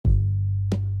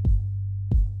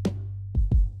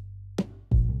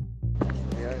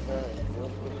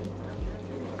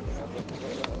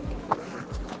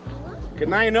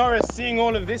Ganayinora, seeing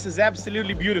all of this is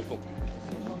absolutely beautiful.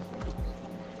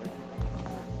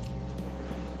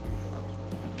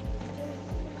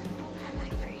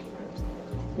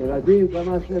 ילדים,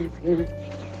 כמה שאתם צריכים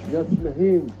להיות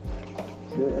שמחים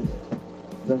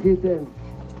שזכיתם.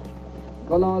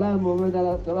 כל העולם עומד על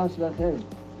התורה שלכם.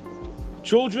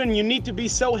 Children, you need to be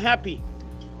so happy.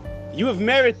 You have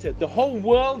merited. The whole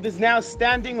world is now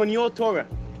standing on your Torah.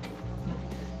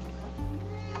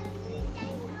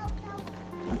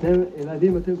 אתם,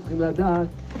 ילדים, אתם צריכים לדעת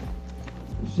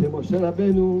שמשה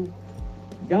רבנו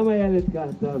גם היה ילד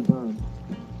קטן פעם.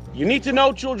 You need to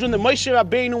know, children, that Moshe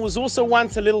Rabbeinu was also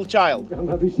once a little child. גם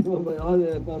רבי שמעון בר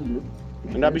יוחאי פעם.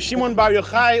 And Rabbi Shimon Bar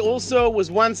Yochai also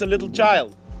was once a little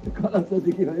child. כל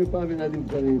הצדיקים היו פעם ילדים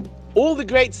קטנים. All the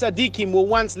great tzaddikim were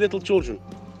once little children.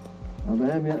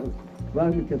 אבל הם כבר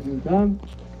מקטנותם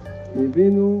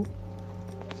הבינו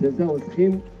שזהו,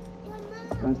 צריכים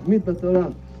להתמיד בתורה.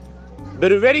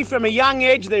 But already from a young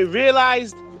age they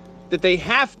realized that they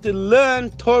have to learn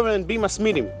Torah and be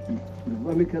masmidim.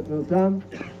 כבר מקטנותם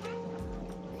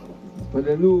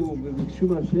התפללו וביקשו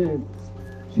מהשם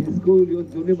שיזכו להיות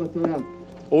גדולים בתורה.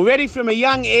 Already from a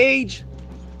young age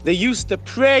they used to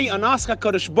pray and ask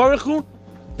HaKadosh Baruch Hu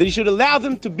that he should allow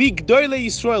them to be Gdolei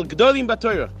Yisrael, Gdolim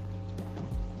b'Torah.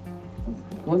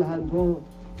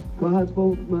 כל אחד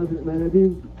פה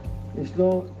מהילדים יש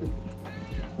לו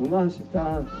ממש את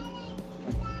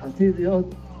העתיד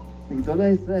להיות מגדולי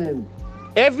ישראל.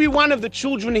 Every one of the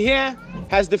children here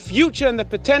has the future and the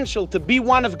potential to be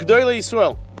one of Gdolei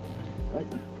Yisrael.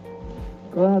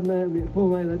 כל אחד פה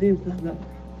מהילדים צריך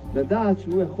לדעת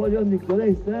שהוא יכול להיות מגדולי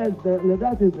ישראל,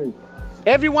 לדעת את זה.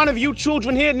 Every one of you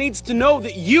children here needs to know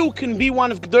that you can be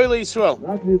one of Gdolei Yisrael.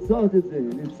 רק לרצות את זה,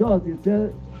 לרצות,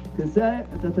 תצא,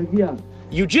 אתה תגיע.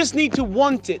 You just need to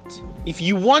want it. If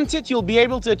you want it, you'll be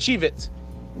able to achieve it.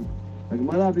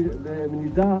 הגמרא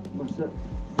בנידה,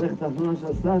 מסכת האחרונה של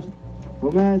הסטאז'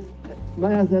 אומרת,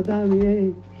 מה יעשה אדם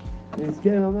יהיה, יזכה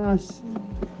ממש,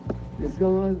 יזכה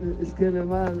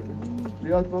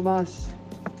להיות ממש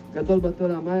גדול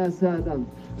בתורה, מה יעשה אדם?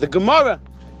 The Gemara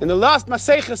in the last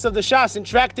Maseches of the Shas in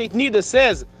Tractate Nida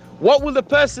says, what will the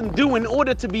person do in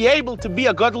order to be able to be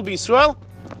a Gadol b'Yisrael?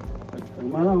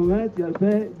 הגמרא אומרת, ירפה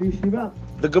בישיבה.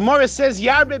 The Gemara says,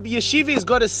 Yarbe b'Yeshiva has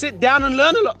got to sit down and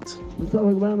learn a lot. בסוף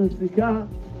הגמרא מספיקה,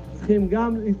 צריכים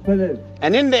גם להתפלל.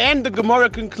 And in the end, the Gemara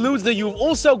concludes that you've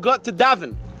also got to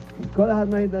daven. כל אחד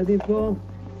מהילדים פה,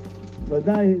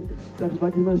 ודאי, צריך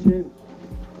לבקש מהשם,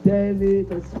 תן לי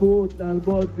את הזכות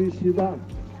להרבות בישיבה.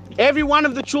 Every one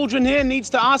of the children here needs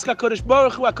to ask HaKadosh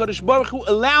Baruch Hu,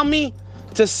 allow me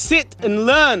to sit and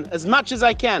learn as much as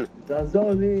I can.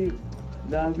 תעזור לי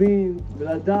להבין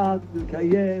ולדעת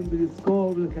ולקיים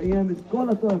ולזכור ולקיים את כל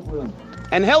התורה כולה.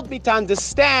 And help me to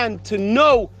understand, to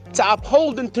know, to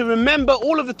uphold and to remember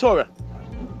all of the Torah.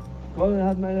 כל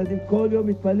אחד מהילדים כל יום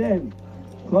מתפלל.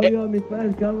 כל יום מתפלל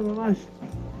כמה ממש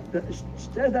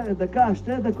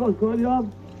שתי דקות כל יום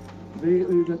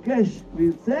ויבקש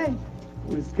וירצה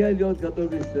ויזכה להיות גדול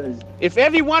בישראל. If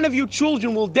every one of you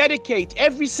children will dedicate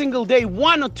every single day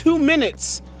 1 or 2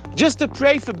 minutes just to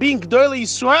pray for being Gdolei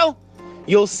Yisrael,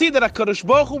 you'll see that HaKadosh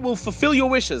Baruch Hu will fulfill your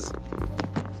wishes.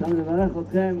 עכשיו נברך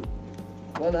אתכם,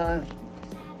 כל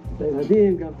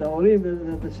הילדים, גם את ההורים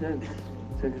בעזרת השם,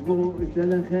 שכמו ייתן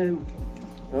לכם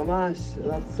ממש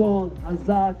רצון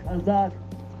חזק,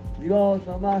 להיות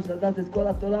ממש לדעת את כל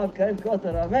התורה ולקיים כל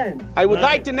התורה, אמן. I would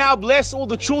like to now bless all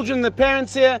the children and the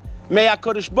parents here. May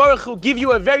HaKadosh Baruch Hu give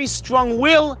you a very strong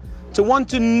will to want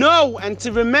to know and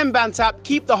to remember and to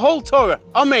keep the whole Torah.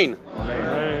 Amen.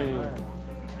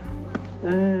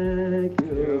 Thank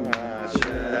you.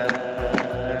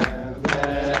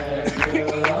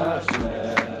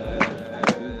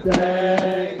 Thank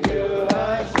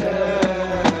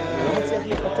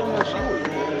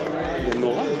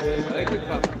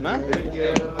you, מה?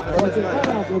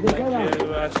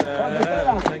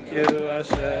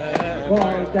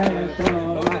 What?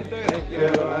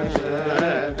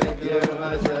 Thank you,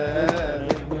 my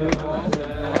friend.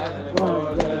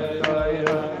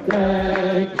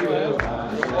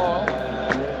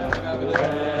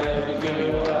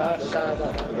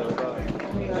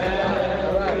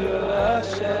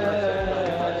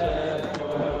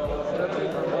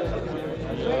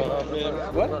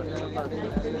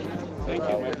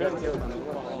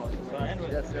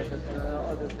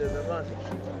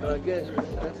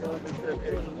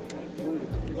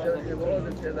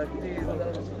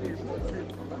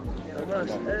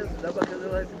 ממש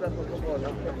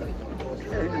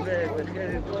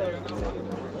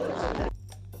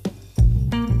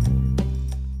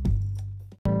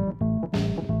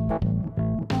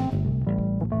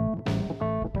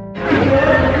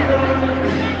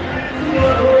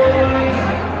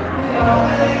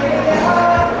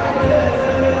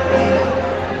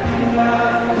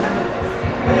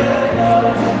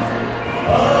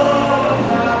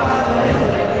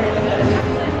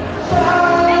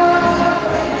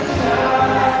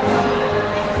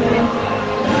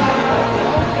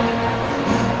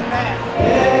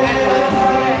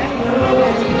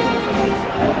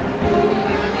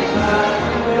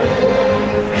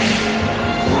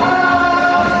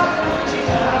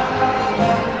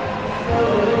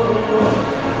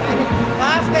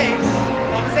last days of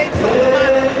Saint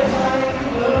Sulaiman.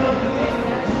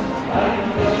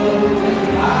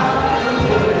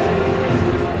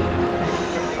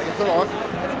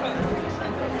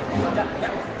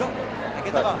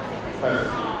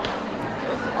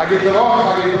 I give it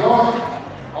on.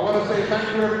 I want to say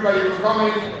thank you everybody for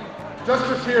coming. Just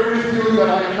to share with you that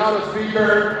I am not a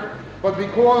speaker, but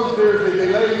because there's a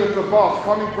delay with the bus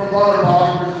coming from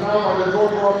Rotterdam, which is now on the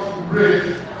Dordrecht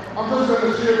Bridge, I'm just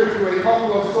going to share with you a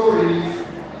couple of stories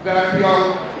that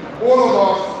all of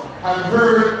us have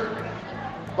heard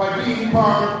by being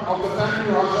part of the Thank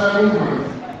You Hashem movement.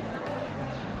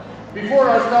 Before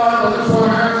I start, I just want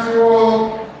to ask you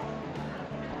all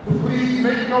to please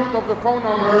make note of the phone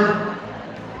number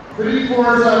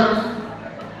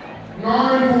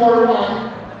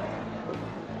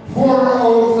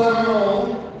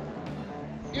 347-941-4070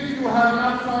 if you have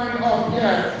not signed up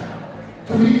yet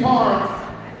to be part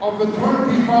of the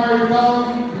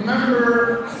 25,000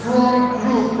 member strong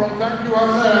group from Thank You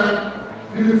Hashem.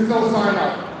 You can still sign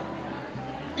up.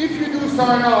 If you do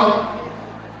sign up,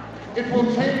 it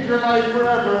will change your life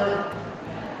forever,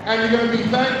 and you're going to be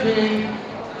thanking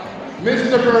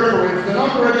Mr. Berkowitz. The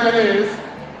number again is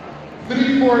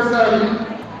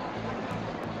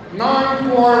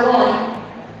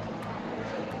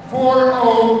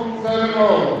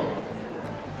 347-941-4070.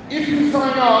 If you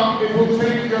sign up, it will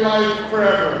change your life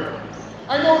forever.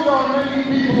 I know there are many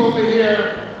people over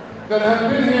here that have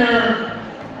been here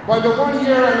by the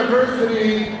 1-year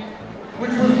anniversary,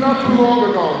 which was not too long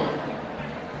ago.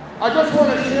 I just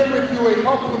want to share with you a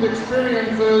couple of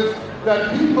experiences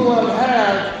that people have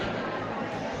had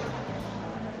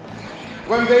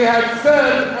when they have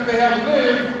said and they have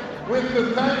lived with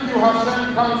the Thank You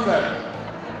Hashem concept.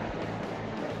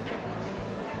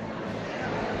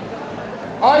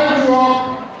 I grew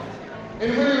up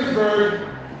in Williamsburg,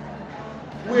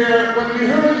 where when we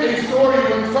heard a story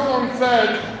when someone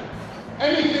said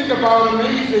anything about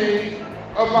amazing,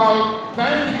 about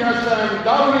thanking Hashem,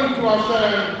 davening to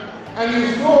Hashem, and you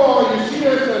saw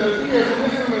Yeshiyas and Aziyas,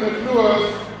 Nissim and Atluas,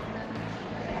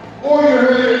 or you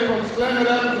heard it from Shlomo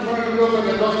Evans, one of the Luchas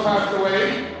that just passed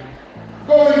away.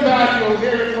 Going back, you'll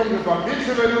hear it from the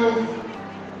Babitchevedu,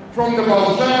 from the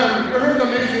Baal Shem. You heard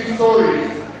amazing stories.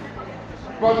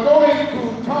 But going to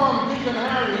Tom, Dick, and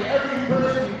Harry, every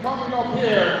person coming up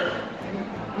here,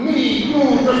 me, you,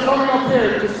 just coming up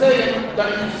here to say that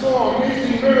you saw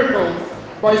amazing miracles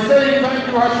by saying Thank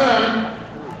You Hashem,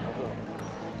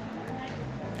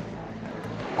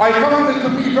 I found it to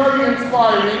be very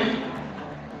inspiring,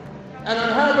 and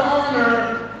I've had the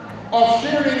honor of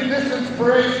sharing this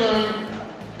inspiration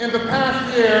in the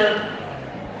past year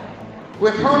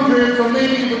with hundreds or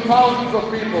maybe even thousands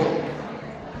of people.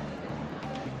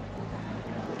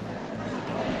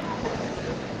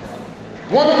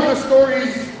 One of the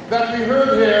stories that we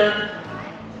heard here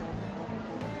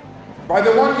by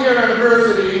the 1-year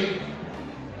anniversary,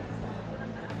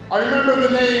 I remember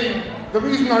the name. The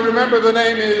reason I remember the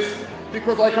name is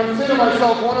because I consider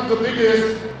myself one of the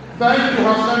biggest Thank You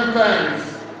Hashem fans.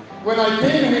 When I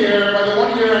came here by the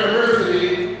 1-year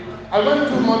anniversary, I went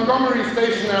to Montgomery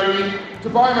Stationery to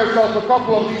buy myself a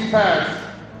couple of these pads.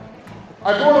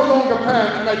 I bought along a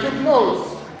pen and I took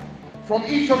notes from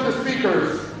each of the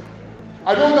speakers.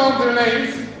 I wrote down their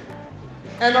names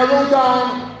and I wrote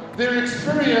down their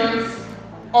experience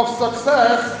of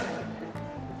success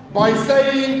by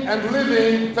saying and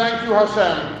living Thank You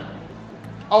Hashem.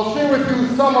 I'll share with you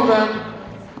some of them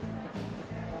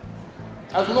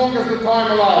as long as the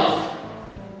time allows.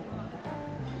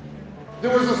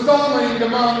 There was a stumbling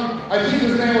among, I think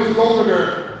his name was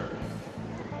Goldberger.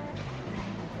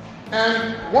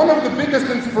 And one of the biggest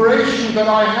inspirations that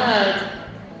I had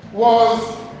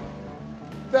was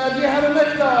that he had a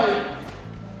necktie,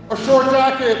 a short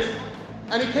jacket,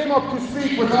 and he came up to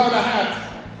speak without a hat.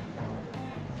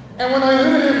 And when I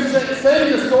heard him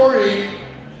saying the story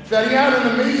that he had an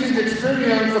amazing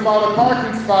experience about a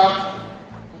parking spot,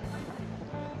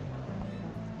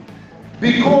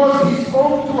 because he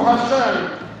spoke to Hashem,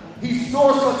 he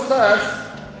saw success,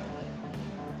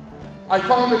 I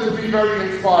found it to be very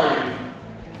inspiring.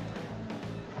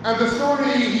 And the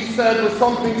story he said was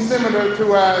something similar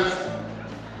to as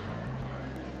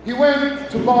he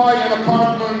went to buy an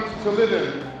apartment to live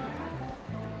in.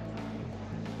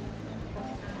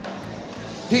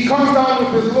 He comes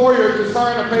down with his lawyer to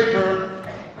sign a paper,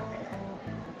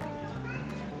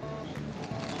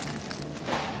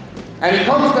 and he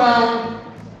comes down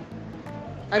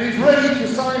and he's ready to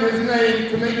sign his name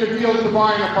to make a deal to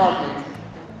buy an apartment.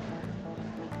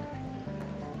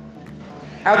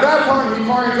 At that time he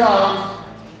finds out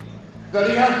that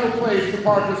he has no place to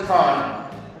park his car.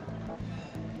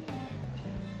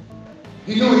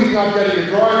 He knew he's not getting a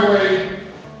driveway.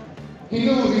 He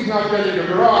knew he's not getting a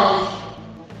garage,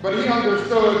 but he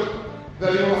understood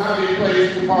that he will have a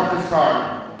place to park his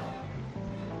car.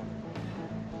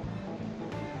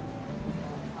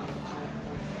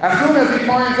 As soon as he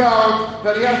finds out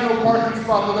that he has no parking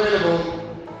spot available,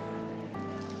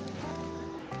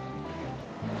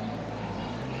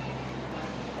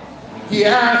 he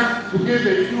asks to give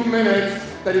a few minutes,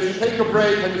 that he should take a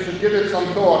break and he should give it some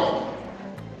thought.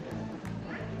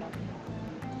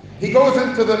 He goes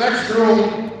into the next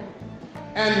room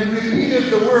and he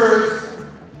repeated the words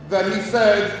that he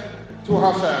said to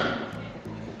Hashem.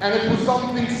 And it was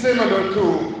something similar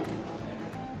to,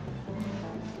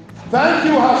 thank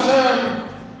you, Hashem,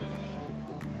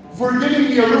 for giving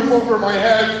me a roof over my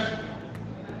head.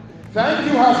 Thank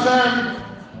you, Hashem,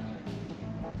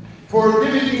 for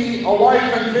giving me a wife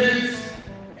and kids.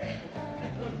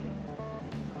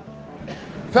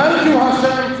 Thank you,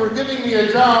 Hashem, for giving me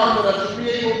a job that I should be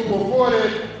able to afford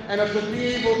it, and I should be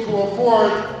able to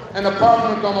afford an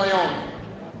apartment on my own.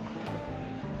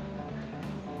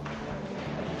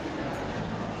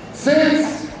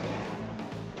 Since,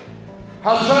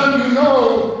 Hashem, you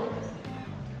know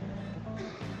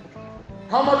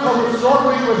how much I was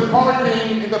struggling with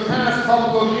parking in the past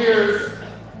couple of years,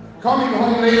 coming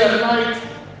home late at night,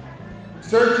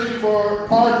 searching for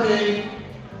parking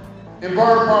in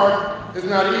Borough Park is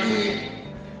not easy.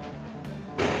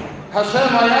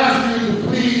 Hashem, I ask you to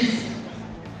please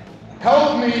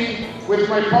help me with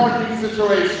my parking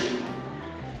situation.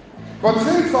 But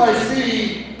since I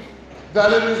see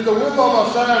that it is the will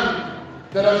of Hashem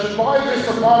that I should buy this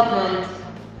apartment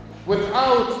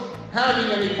without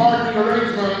having any parking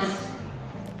arrangements,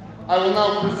 I will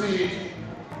now proceed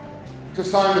to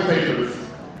sign the papers.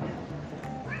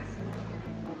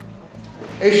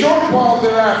 A short while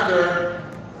thereafter,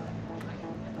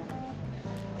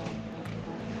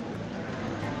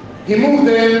 he moved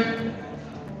in,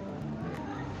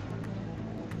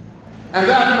 and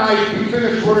that night he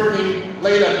finished working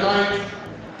late at night,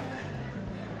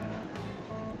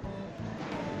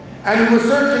 and he was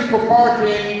searching for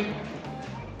parking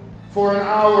for an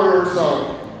hour or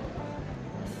so.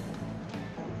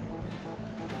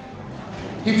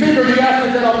 He figured he had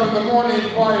to get up in the morning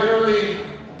quite early.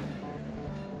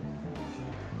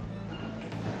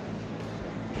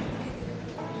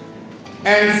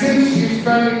 And since he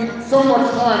spent so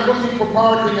much time looking for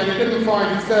parking and he didn't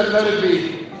find, he said, let it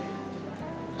be.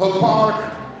 He'll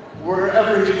park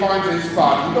wherever he finds his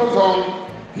spot. He goes home,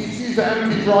 he sees the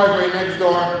empty driveway next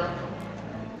door,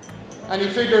 and he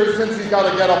figures since he's got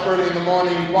to get up early in the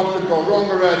morning, what could go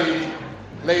wrong already?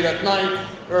 Late at night,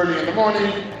 early in the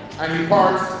morning, and he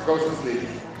parks, goes to sleep.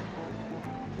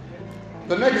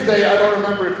 The next day, I don't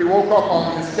remember if he woke up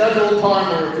on his scheduled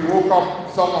time or if he woke up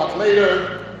somewhat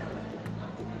later,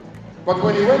 but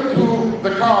when he went to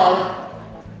the car,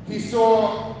 he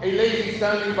saw a lady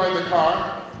standing by the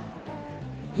car.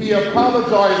 He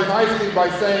apologized nicely by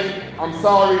saying, I'm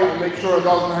sorry, I'll make sure it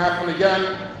doesn't happen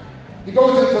again. He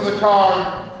goes into the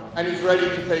car and he's ready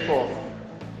to take off.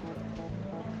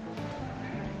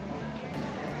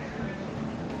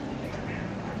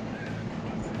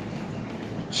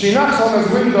 She knocks on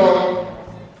his window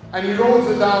and he rolls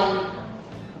it down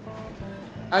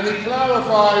and he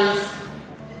clarifies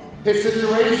his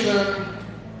situation,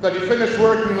 that he finished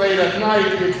working late at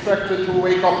night, he expected to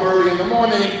wake up early in the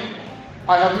morning.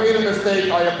 I have made a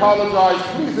mistake, I apologize,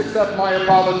 please accept my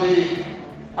apology.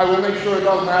 I will make sure it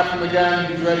doesn't happen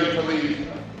again. He's ready to leave.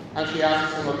 And she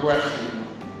asks him a question.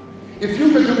 If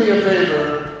you could do me a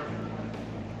favor,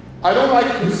 I don't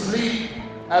like to sleep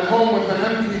at home with an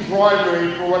empty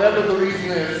driveway for whatever the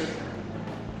reason is.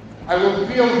 I will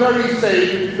feel very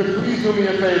safe if you could please do me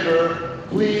a favor.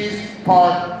 Please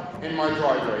park in my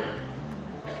driveway.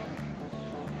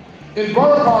 In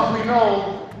Borough Park, we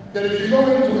know that if you go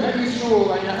into any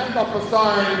shul and you hang up a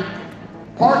sign,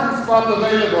 parking spot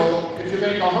available, if you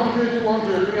make $100,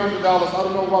 $200, $300, I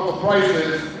don't know what the price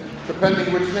is,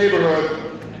 depending which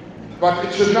neighborhood, but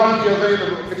it should not be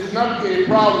available, it should not be a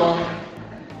problem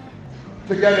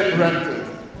to get it rented.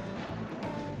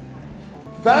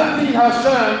 Thanking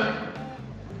Hashem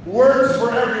works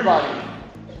for everybody.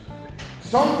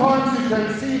 Sometimes you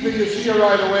can see the Yeshia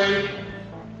right away,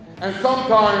 and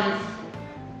sometimes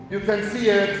you can see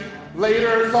it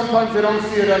later, sometimes you don't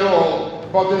see it at all,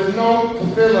 but there's no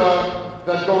tefillah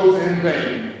that goes in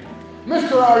vain.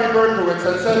 Mr. Ari Berkowitz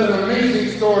has said an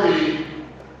amazing story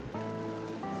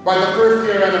by the first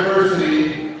year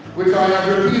anniversary, which I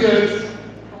have repeated,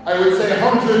 I would say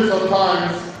hundreds of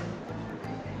times,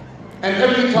 and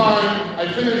every time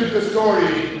I finish the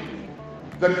story,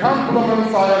 the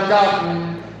compliments I have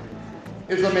gotten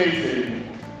is amazing.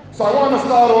 So I want to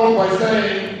start off by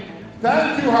saying,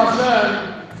 thank you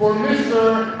Hashem for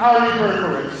Mr. Ari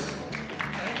Berkowitz.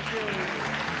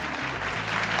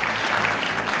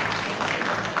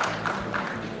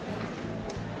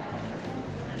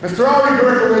 Mr. Ari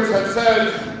Berkowitz had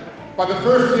said, by the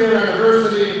first year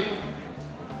anniversary,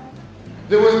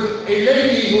 there was a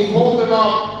lady who called him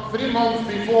up 3 months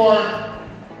before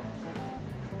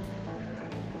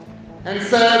and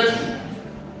said,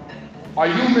 "Are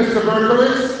you Mr.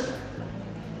 Berkowitz?"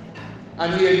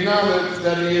 And he acknowledged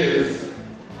that he is.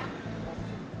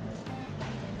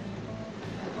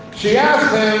 She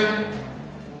asked him,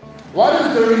 "What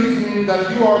is the reason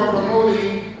that you are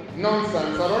promoting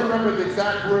nonsense?" I don't remember the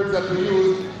exact words that we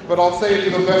used, but I'll say it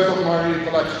to the best of my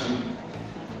recollection.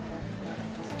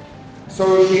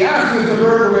 So she asked Mr.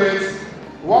 Berkowitz,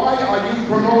 "Why are you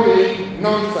promoting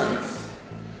nonsense?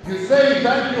 You say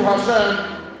thank you Hashem,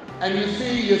 and you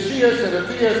see Yeshiyas and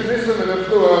Atiyas, Nissim and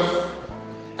Afluas,"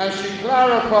 and she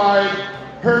clarified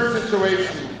her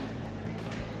situation.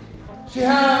 She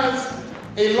has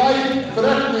a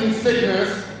life-threatening sickness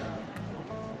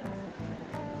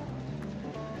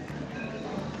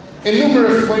in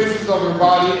numerous places of her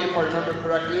body, if I remember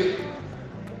correctly.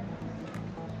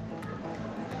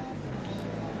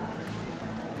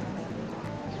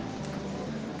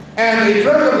 And a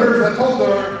friend of hers had told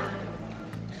her,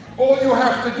 all you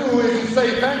have to do is to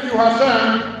say thank you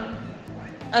Hashem,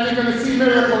 and you're going to see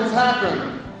miracles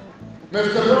happen.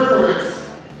 Mr. Berkowitz,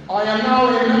 I am now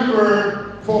a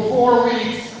member for 4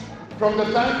 weeks from the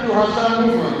Thank You Hashem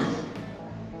movement.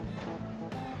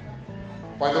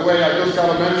 By the way, I just got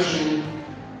to mention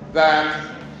that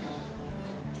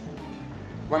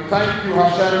when Thank You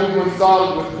Hashem movement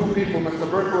started with 2 people, Mr.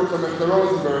 Berkowitz and Mr.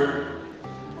 Rosenberg,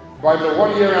 by the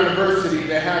 1-year anniversary,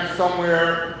 they had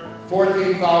somewhere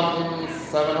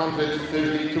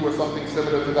 14,752 or something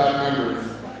similar to that members.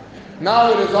 Now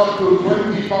it is up to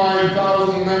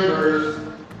 25,000 members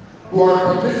who are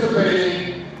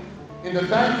participating in the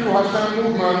Thank You Hashem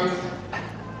movement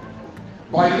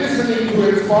by listening to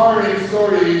inspiring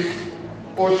stories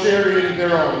or sharing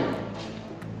their own.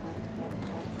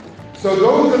 So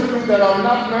those of you that are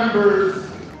not members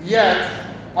yet,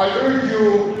 I urge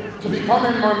you to become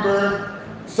a member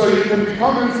so you can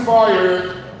become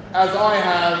inspired as I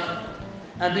have.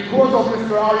 And because of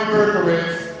Mr. Ari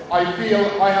Berkowitz, I feel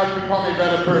I have become a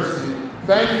better person.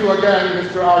 Thank you again,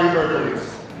 Mr. Ari Berkowitz.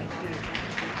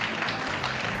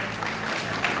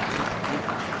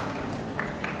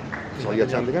 Shall I get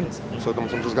to end again? So I'm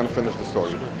just going to finish the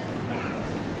story.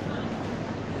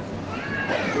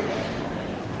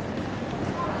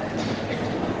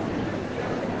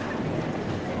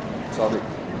 Sorry.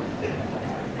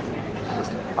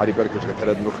 Ari Berkowitz gaat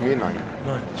redden nog meer? Nein.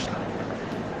 Nein.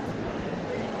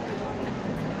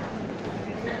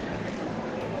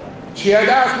 She had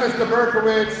asked Mr.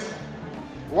 Berkowitz,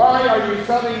 why are you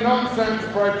selling nonsense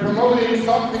by promoting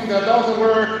something that doesn't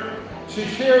work? She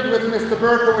shared with Mr.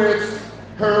 Berkowitz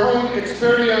her own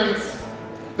experience,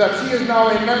 that she is now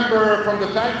a member from the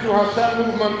Thank You Hashem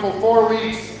movement for 4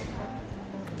 weeks,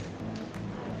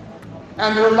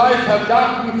 and her life had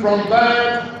gotten from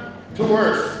bad to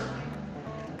worse.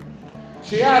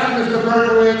 She asked Mr.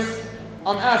 Berkowitz,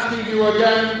 I'm asking you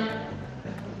again,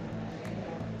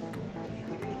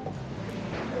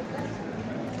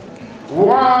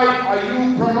 why are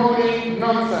you promoting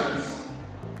nonsense?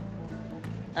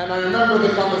 And I remember the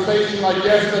conversation like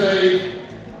yesterday.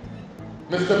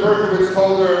 Mr. Berkowitz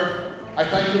told her, I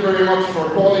thank you very much for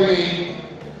calling me.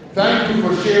 Thank you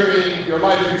for sharing your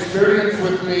life experience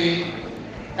with me.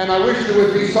 And I wish there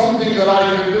would be something that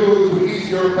I can do to ease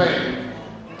your pain.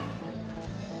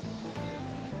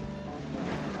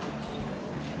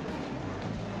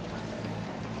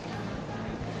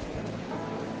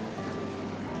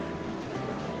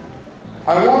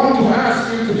 I want to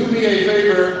ask you to do me a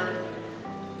favor.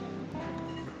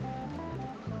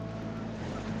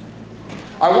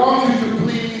 I want you to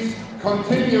please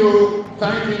continue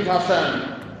thanking Hashem.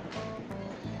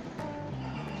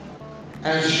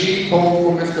 And she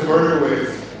told Mr.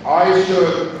 Berkowitz, I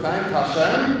should thank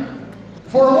Hashem?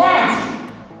 For what?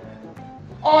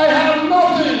 I have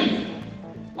nothing.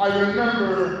 I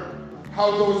remember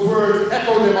how those words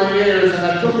echoed in my ears, and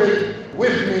I took it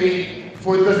with me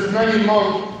for this many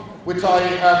months, which I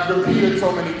have repeated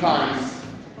so many times.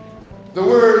 The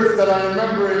words that I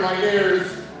remember in my ears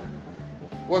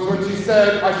was when she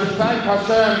said, I should thank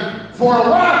Hashem for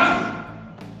what?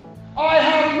 I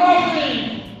have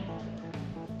nothing.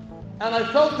 And I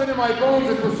felt it in my bones.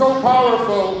 It was so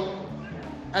powerful,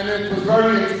 and it was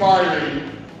very inspiring.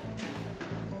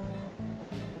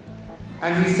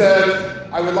 And he said,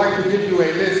 I would like to give you a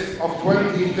list of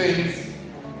 20 things,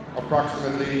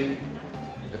 approximately,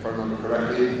 if I remember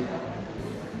correctly,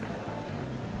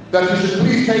 that you should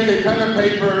please take a pen and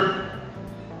paper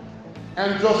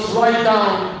and just write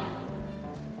down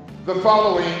the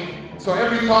following. So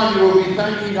every time you will be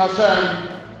thanking Hashem,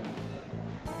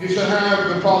 you should have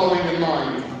the following in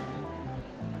mind.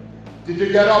 Did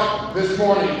you get up this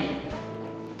morning?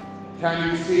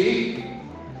 Can you see?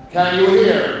 Can you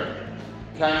hear?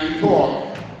 Can you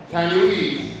talk? Can you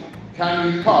eat?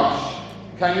 Can you touch?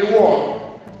 Can you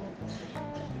walk?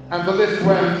 And the list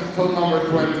went till number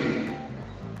 20.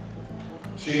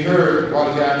 She heard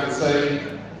what he had to say.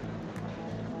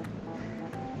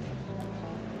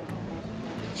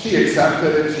 She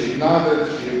accepted it, she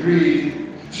nodded, she agreed.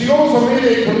 She also made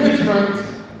a commitment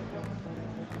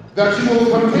that she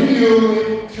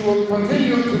will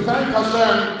continue to thank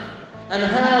Hashem and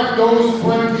have those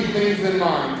 20 things in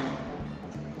mind.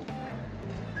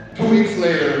 2 weeks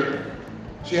later,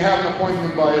 she had an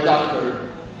appointment by a doctor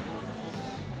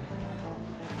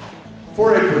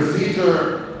for a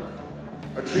procedure,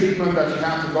 a treatment that she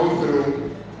had to go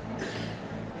through.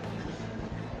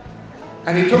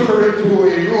 And he took her into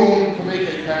a room to make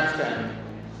a CAT scan.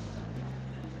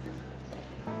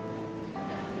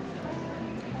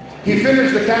 He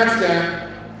finished the CAT scan.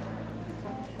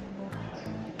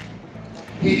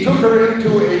 He took her into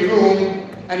a room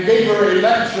and gave her a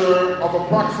lecture of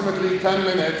approximately 10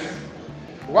 minutes.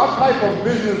 What type of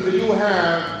business do you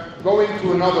have going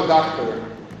to another doctor?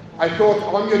 I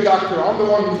thought, I'm your doctor, I'm the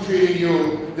one who's treating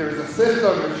you. There's a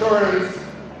system, insurance.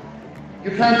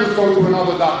 You can't just go to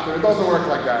another doctor. It doesn't work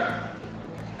like that.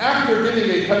 After giving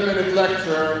a 10-minute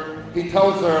lecture, he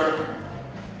tells her,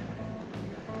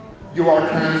 you are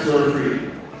cancer-free.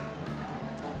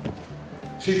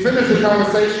 She finished the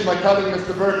conversation by telling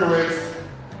Mr. Berkowitz,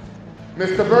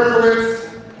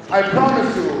 I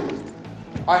promise you,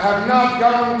 I have not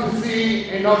gone to see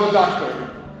another doctor.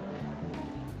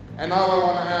 And now I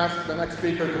want to ask the next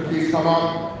speaker to please come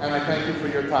up, and I thank you for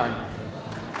your time.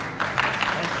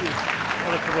 Thank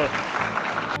you.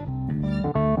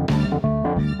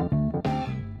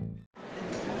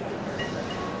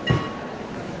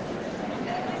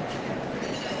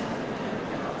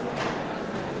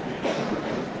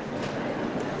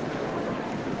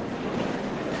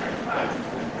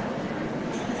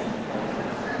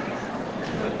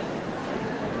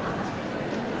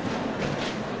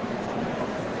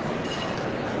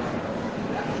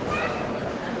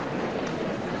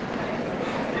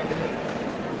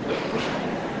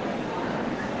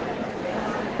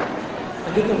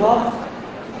 I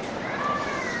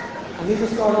need to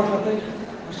start off, I think,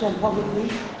 Hashem publicly.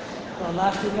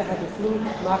 Last week I had the flu,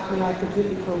 knocked me out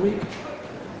completely for a week,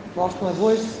 lost my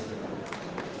voice.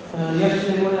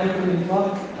 Yesterday morning I couldn't even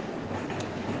talk.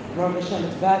 Baruch Hashem,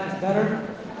 it's back, it's better.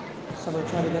 So I'm going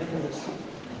to try to get through this.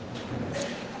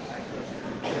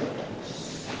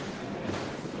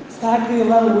 Exactly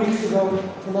 11 weeks ago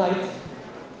tonight,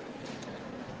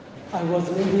 I was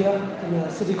in India, in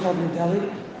a city called New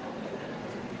Delhi.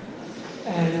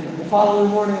 And the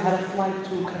following morning, I had a flight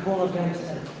to Kabul,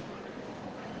 Afghanistan.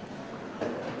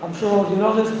 I'm sure all of you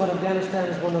know this, but Afghanistan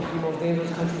is one of the most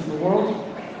dangerous countries in the world.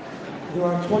 There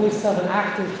are 27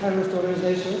 active terrorist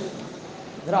organizations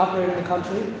that operate in the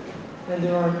country, and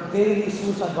there are daily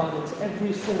suicide bombings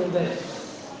every single day.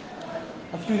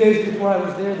 A few days before I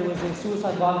was there was a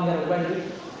suicide bombing at a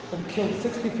wedding that killed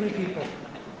 63 people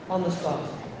on the spot.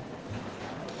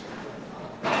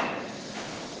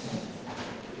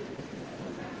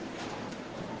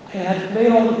 I had made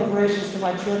all the preparations for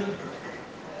my trip,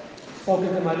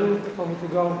 spoken to my route, told me to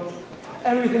go.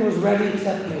 Everything was ready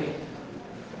except me.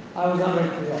 I was not ready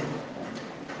to go.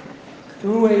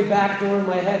 Through a back door in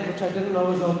my head, which I didn't know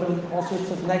was open, all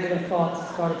sorts of negative thoughts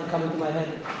started to come into my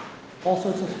head, all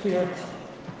sorts of fear.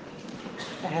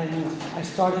 And I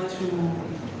started to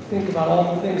think about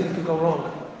all the things that could go wrong.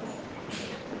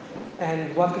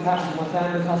 And what could happen to my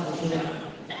family, husband, to me.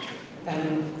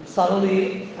 And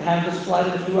suddenly, I have this flight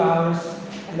in a few hours,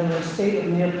 and I'm in a state of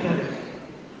near panic.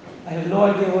 I have no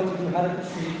idea what to do, how to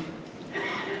proceed.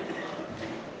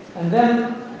 And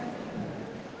then,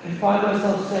 I find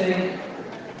myself saying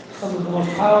some of the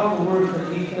most powerful words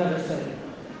that he can ever say.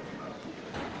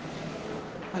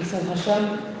 I said,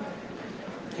 Hashem,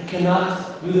 I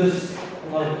cannot do this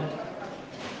alone.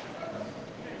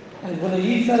 And when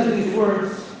he says these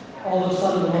words, all of a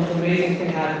sudden the most amazing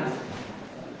thing happens.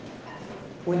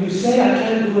 When you say I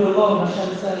can't do it alone,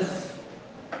 Hashem says,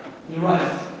 you're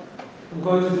right, I'm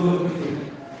going to do it with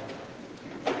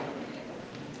you.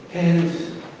 And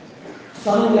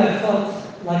suddenly I felt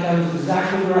like I was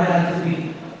exactly where I had to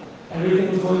be.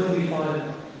 Everything was going to be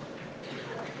fine.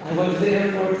 I went to the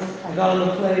airport, I got on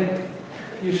the plane.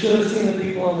 You should have seen the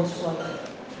people on this flight.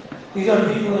 These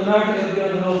are people in America that be on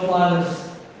the no-fly list.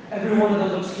 Every one of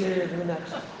them looks scarier than the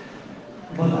next.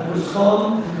 But I was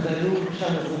calm because I knew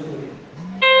Hashem was with me.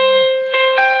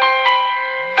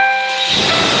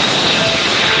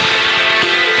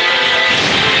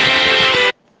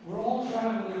 We're all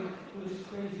traveling through this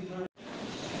crazy journey.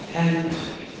 And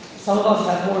some of us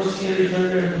have more scary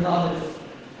journeys than others.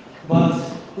 But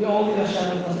we all need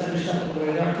Hashem with us every step of the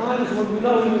way. There are times when we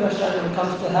know we need Hashem when it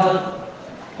comes to health.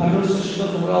 We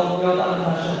all done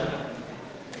Hashem.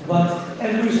 But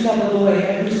every step of the way,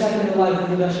 every second of life,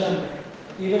 we need Hashem.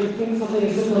 Even think something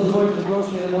as simple as going to the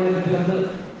grocery in the morning to pick up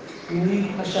milk. We need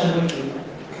Hashem with you.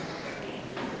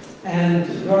 And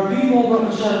there are people from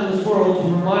Hashem in this world who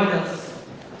remind us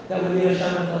that we need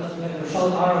Hashem with us. We have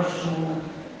Rishon Arash, who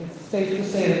it's safe to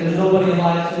say that there's nobody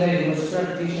alive today who has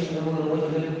spread teaching in the world more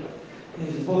than him.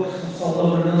 His books have sold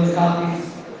over 1 million copies,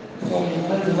 sold in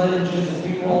tons of languages, and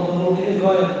people all over the world in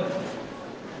Goya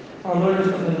are learning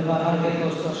from him about how to get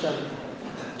close to Hashem.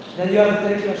 Then you have to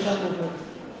thank Hashem movement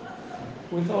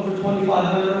with over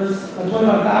 25 members,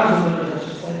 25,000 members, I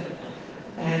should say.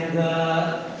 And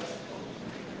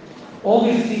all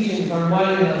these teachings are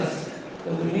reminding us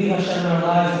that we need Hashem in our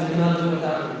lives and we cannot do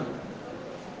without Him.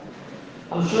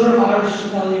 I'm sure Irish can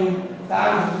tell you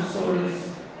thousands of stories.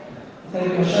 Thank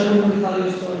you, Hashem will tell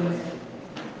you stories.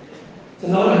 To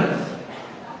no end.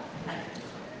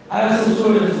 I have some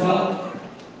stories as well.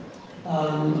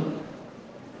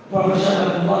 Baruch Hashem,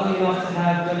 I've been lucky enough to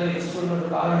have many of the stories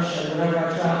of Irish, and whenever I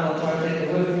travel, I'll try to take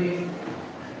it with me.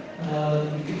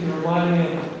 You can remind me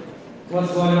of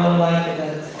what's going on in life, and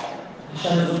that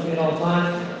Hashem is with me at all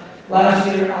times. Last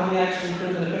year, Ami actually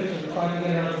printed a picture and tried to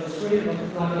get it onto the screen, but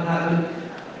it's not going to happen.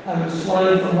 I was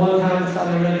flying from one town in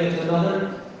Saudi Arabia to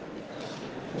another,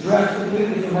 dressed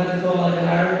completely from head to toe like an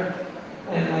Arab,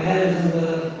 and my head is in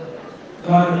the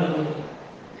garden.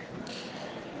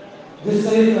 This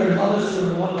Sefer and other stories,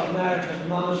 the one about marriage, has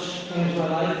Mamash changed my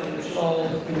life, and we should all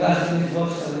invest in these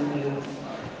books and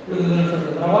really learn from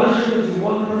them. But I want to share with you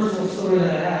one personal story that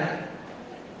I had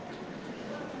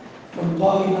from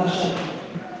talking to Hashem.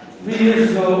 3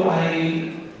 years ago,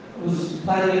 I was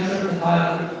planning a trip to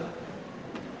Thailand,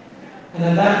 and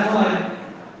at that time,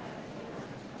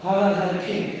 Thailand had a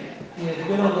king. He had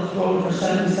been on the throne for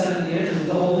 77 years. He was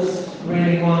the oldest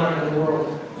reigning monarch in the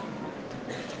world.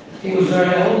 He was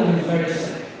very old and he was very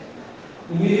sick.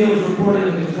 The media was reporting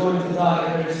that he was going to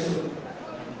die very soon.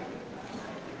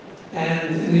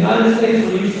 And in the United States,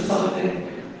 we're used to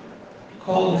something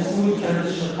called the smooth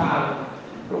transition of power.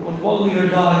 When one leader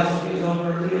dies, he gives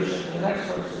over leadership to the next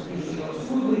person. It usually goes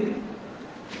smoothly.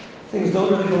 Things don't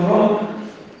really go wrong.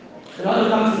 In other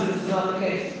countries, this is not the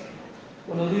case.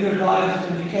 When a leader dies, there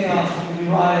can be chaos, there can be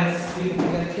riots, people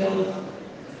can get killed.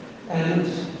 And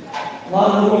a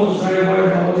lot of the world is very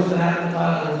worried about what's going to happen in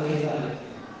Thailand when he dies.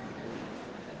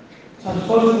 So I'm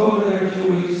supposed to go over there in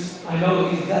 2 weeks. I know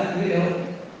he's deathly ill.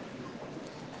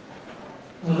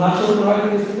 I'm not sure what the right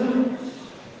thing is to do.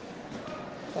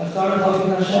 So I started talking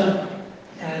to Hashem,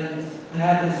 and I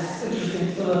had this interesting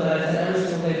tefillah that I said every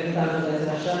single day, 3 times a day, I said,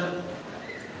 Hashem,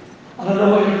 I don't know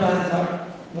what your plans are,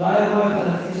 but I have my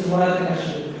plans. This is what I think I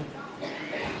should do.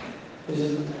 There's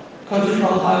a country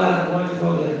called Thailand. I'm going to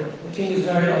go there. The king is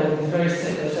very old. He's very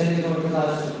sick. They say he's going to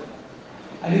die soon.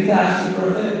 I need to ask you for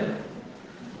a favor.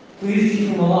 Please keep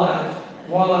him alive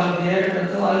while I'm in the air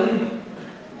until I leave.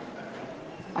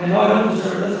 I know I don't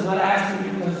deserve this. I'm not asking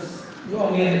you because you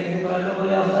owe me anything, but I have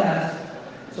nobody else to ask.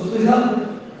 So please help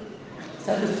me.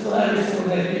 Set this for every single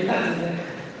day, 3 times a day.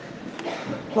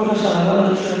 Baruch Hashem, I went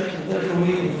on a trip. I was there for a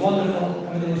week. It was wonderful.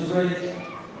 Everything was great.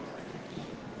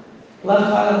 Left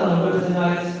Thailand on a Wednesday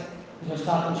night. I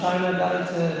stopped in China, got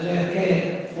into JFK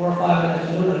at 4 or 5 in the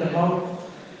afternoon, I get home.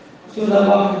 As soon as I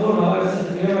walked the door, my wife said,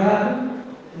 "Have you ever happened?"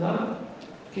 No.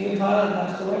 King of Thailand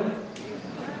passed away.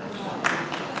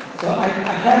 So I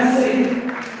can't say,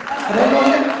 I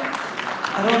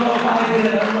don't know if I did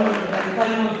it, I don't know, but I can tell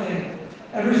you one thing.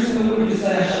 Every single word you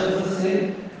say, Hashem is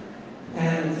listening,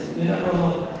 and you're never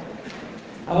alone.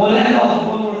 I want to end off with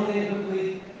one more thing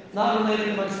quickly, not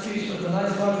related to my speech, but the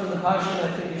nice part from the Parsha,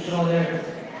 I think you should all hear it.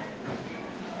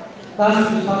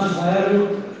 Last week we talked about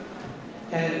Vayeru,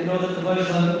 and you know that the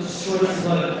Vayeru destroyed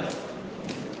Sodom.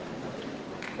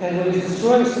 And when he's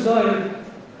destroying Sodom,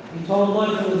 he told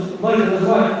Lot and his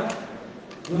wife,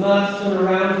 do not turn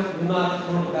around, do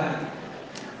not look back.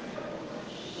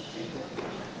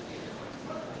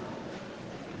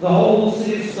 The whole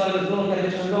city of Sodom is built,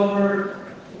 getting turned over,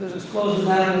 there's explosions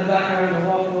happening in the background, they're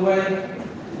walking away.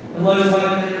 And Lot's wife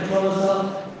can't control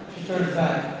herself. She turns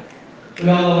back. We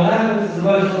all know what happens, the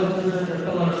Rebbe Shalom turns into a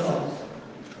pillar of salt.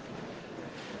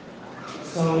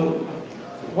 So,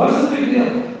 what's the big deal?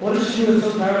 What did she do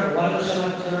that's so terrible? Why did Hashem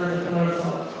have to turn her into a pillar of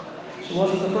salt? She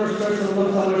wasn't the first person to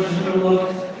look on her, she's going to look,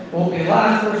 won't be the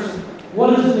last person.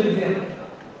 What is the big deal?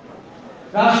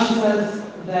 Rashi says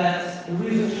that the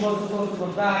reason she wasn't supposed to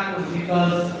look back was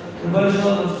because the Rebbe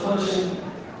Shalom was punishing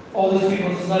all these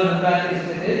people for none of the bad things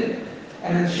they did,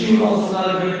 and she was also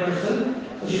not a great person,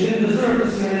 so she didn't deserve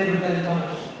to see her neighbor getting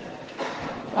punished.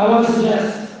 I want to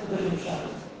suggest a different shot.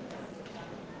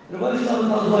 The Rebbe Shalom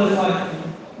tells his wife,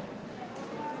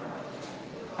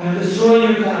 I'm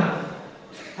destroying your town.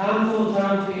 Town full of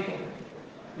town people.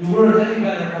 You weren't any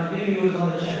better, I'm giving you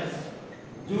another chance.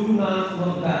 Do not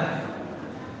look back.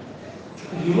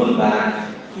 If you look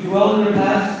back, you dwell in your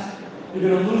past, you're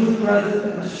going to lose the present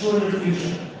and destroy your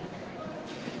future.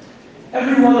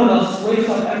 Every one of us wakes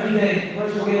up every day. The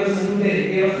person gave us a new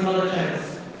day, gave us another chance.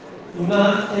 Do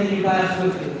not take your past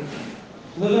with you.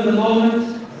 Live in the moment,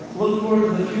 look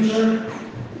forward to the future,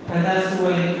 and that's the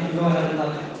way you go ahead in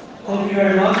life. Thank you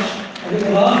very much. I give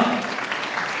you love.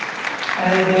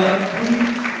 And we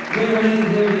get ready to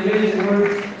hear the amazing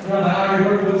words from Rabbi Ari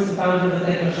Berkowitz, the founder of the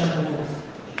Thank Hashem movement.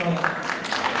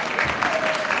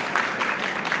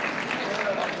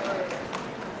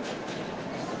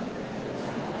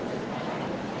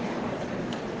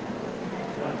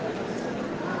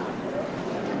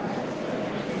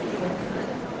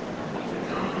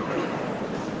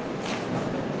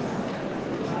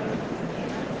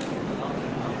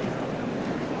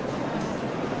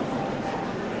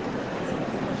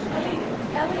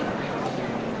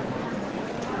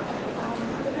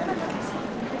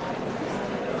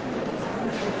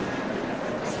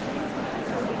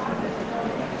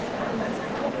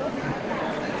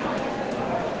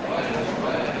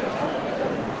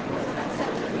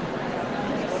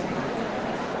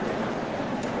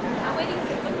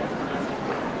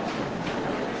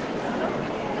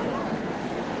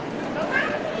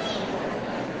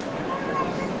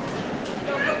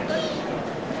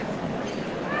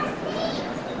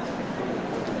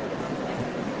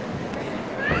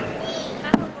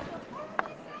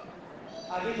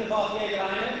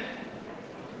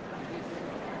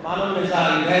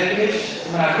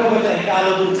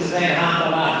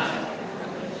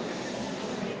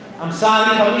 I'm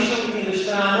sorry, but we should be in the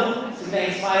strand. It's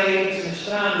been inspiring in the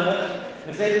strand.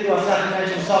 If they do a certain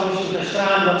mention, so we should the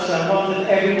strand, so I wanted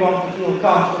everyone to feel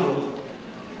comfortable.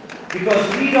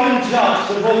 Because we don't judge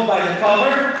the book by the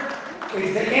cover,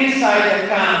 it's the inside that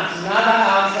counts, not the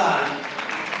outside.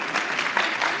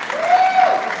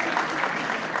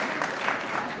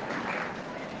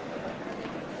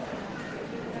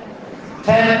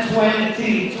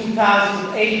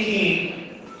 (10/20/2018).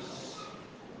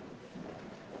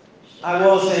 I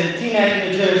was in Teaneck,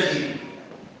 New Jersey.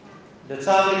 The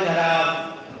Tzaddik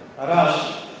Harav Arash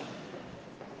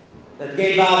that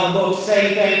gave out the book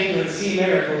Say Thank You and See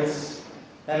Miracles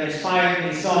that inspired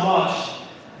me so much.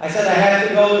 I said I had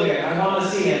to go there. I want to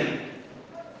see him.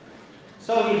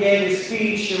 So he gave his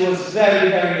speech. It was very,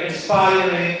 very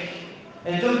inspiring.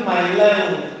 It took my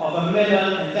level of a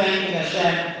million and thanking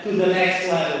Hashem to the next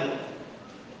level.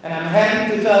 And I'm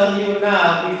happy to tell you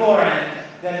now, beforehand,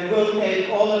 that it will take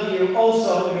all of you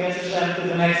also against Hashem to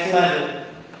the next level.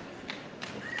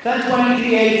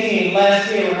 10/23/18, last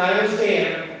year when I was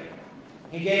there,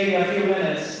 he gave me a few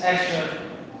minutes extra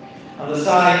on the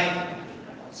side.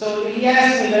 So he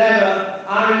asked me, Rebbe,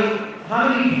 Ari, how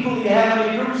many people do you have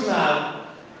in your groups now?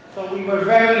 So we were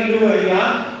very new and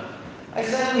young. I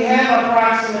said we have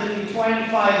approximately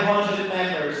 2,500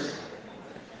 members.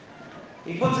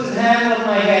 He puts his hand on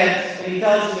my head and he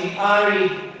tells me, Ari,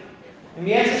 in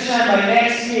the Hashem, by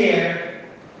next year,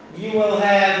 you will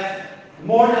have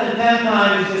more than 10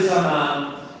 times this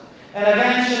amount, and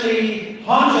eventually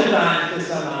 100 times this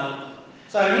amount.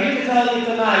 So I'm here to tell you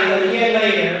tonight that a year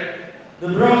later, the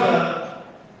bracha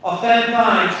of 10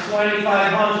 times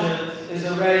 2,500 is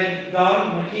already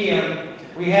done. Here,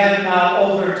 we have now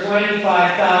over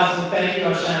 25,000 Thank You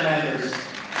Hashem members.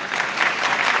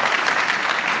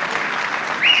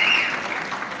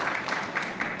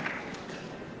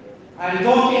 I'm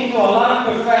talking to a lot of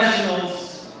professionals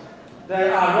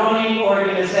that are running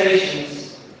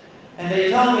organizations, and they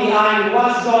tell me,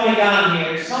 what's going on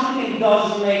here? Something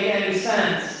doesn't make any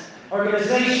sense.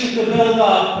 Organization to build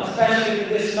up, especially with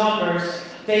these numbers,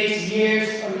 takes years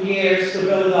and years to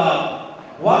build up.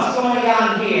 What's going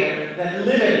on here that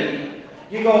literally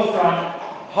you go from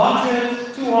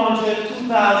 100, 200,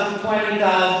 2,000,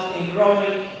 20,000 and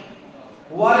growing?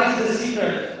 What is the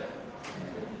secret?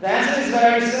 The answer is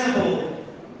very simple.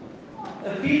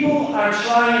 If people are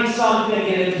trying something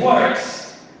and it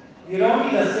works, you don't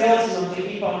need a salesman to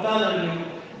keep on telling you,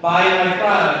 buy my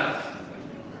product.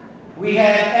 We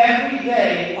have every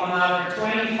day on our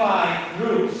 25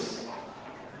 groups,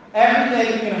 every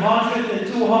day between 100 and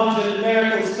 200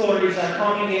 miracle stories are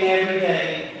coming in every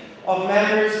day of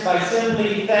members by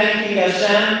simply thanking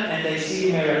Hashem and they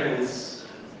see miracles.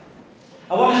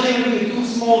 I want to share with you two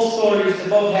small stories that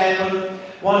both happened.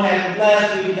 One happened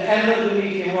last week at the end of the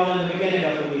week and one in the beginning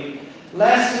of the week.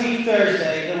 Last week,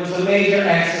 Thursday, there was a major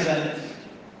accident.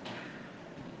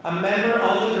 A member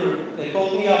of the group, they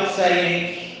called me up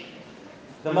saying,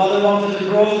 the mother wanted to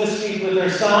cross the street with her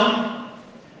son,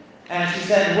 and she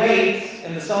said, wait,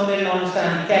 and the son didn't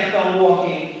understand. He kept on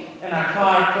walking, and our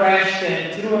car crashed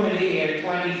in, threw him in the air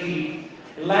 20 feet,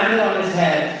 landed on his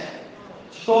head.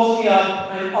 She calls me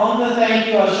up, and on the Thank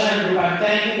You Hashem group, I'm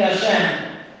thanking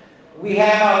Hashem. We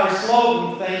have our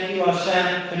slogan, Thank You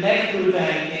Hashem, connect through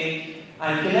thanking.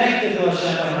 I'm connected to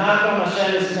Hashem, but how come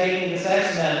Hashem is making this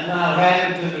accident now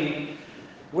happen to me?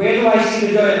 Where do I see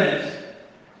the good in it?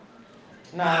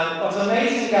 Now, what's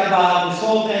amazing about this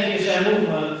whole Thank You Hashem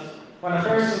movement, when a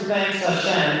person thanks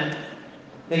Hashem,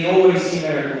 they always see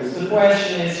miracles. The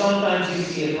question is, sometimes you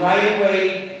see it right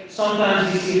away,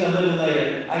 sometimes you see it a little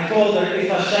later. I told her, if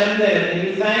Hashem did it, and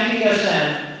you thanking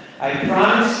Hashem, I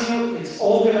promise you, it's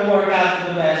all going to work out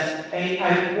for the best. And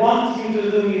I want you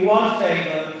to do me one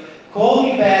favor, call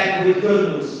me back with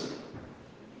good news.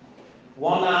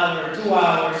 1 hour, 2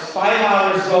 hours, 5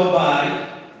 hours go by,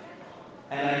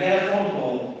 and I get a phone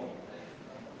call.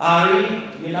 Ari,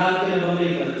 you're not going to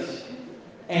believe it.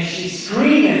 And she's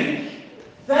screaming,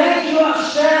 thank you,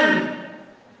 Hashem.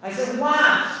 I said,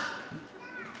 what?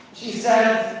 She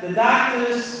said, the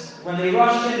doctors, when they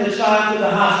rushed in the child to the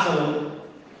hospital,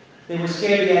 they were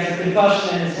scared he has a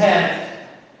concussion in his head.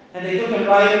 And they took him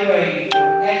right away for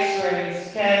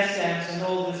x-rays, CAT scans, and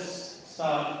all this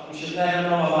stuff. We should never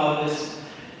know about this.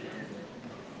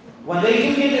 When they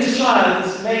took in this child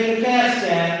to make the CAT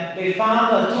scan, they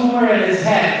found a tumor in his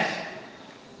head.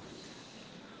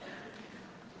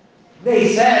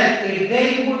 They said if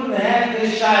they wouldn't have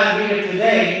this child here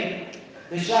today,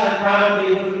 the child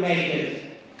probably wouldn't make it.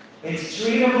 It's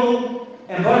treatable,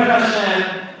 and Baruch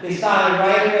Hashem, they started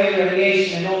right away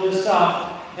radiation and all this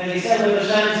stuff, and they said with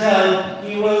Hashem's help,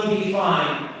 he will be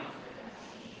fine.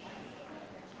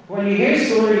 When you hear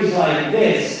stories like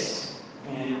this,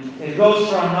 and it goes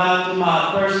from mouth to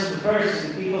mouth, person to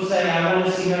person, people say, I want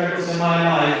to see miracles in my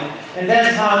life. And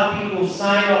that's how people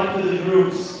sign up to the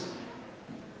groups.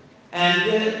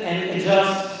 And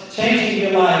just changing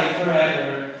your life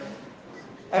forever.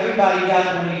 Everybody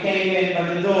got, when you came in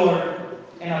by the door,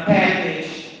 in a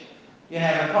package, you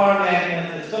have a car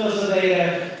magnet, a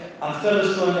philosophator, a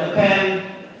philosopher, a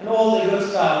pen, and all the good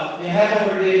stuff. You have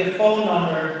over there the phone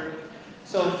number,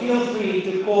 so feel free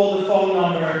to call the phone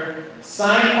number,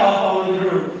 sign up on the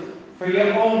group for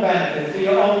your own benefit, for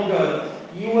your own good.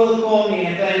 You will call me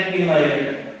and thank me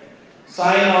later.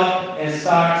 Sign up and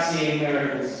start seeing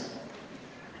miracles.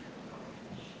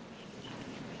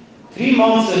 3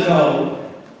 months ago,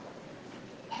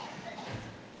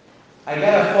 I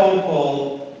got a phone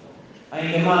call.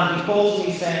 He calls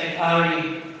me saying,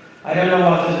 Ari, I don't know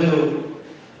what to do,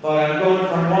 but I'm going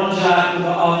from one job to the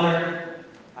other.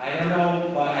 I don't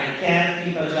know, but I can't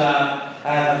keep a job.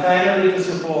 I have a family to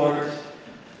support.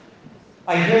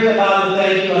 I heard about the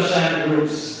Thank You Hashem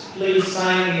groups. Please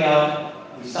sign me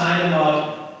up. We signed him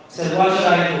up. He said, what should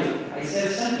I do? I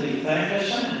said, simply, thank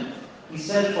Hashem. He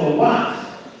said, for what?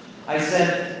 I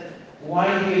said,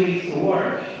 why do you need to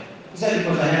work? He said,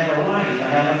 because I have a wife, I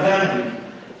have a family.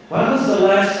 When was the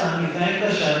last time you thanked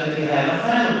Hashem that you have a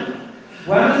family?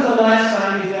 When was the last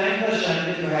time you thanked Hashem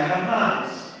that you have a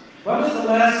house? When was the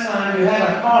last time you had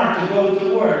a car to go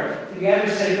to work? Did you ever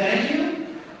say thank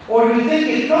you? Or do you think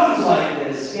it comes like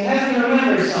this? You have to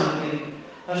remember something.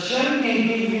 Hashem can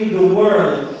give you the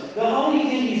world. The only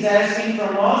thing He's asking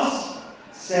from us,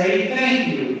 say thank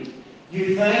you.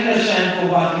 You thank Hashem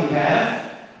for what you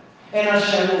have, and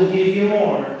Hashem will give you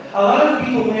more. A lot of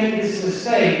people make this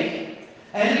mistake.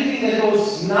 Anything that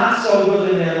goes not so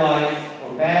good in their life,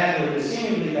 or bad, or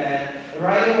seemingly bad,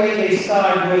 right away they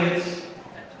start with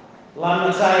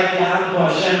Lam Natzayach Ya'amku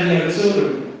Hashem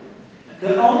Yetzuru.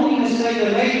 The only mistake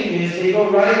they're making is they go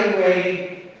right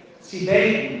away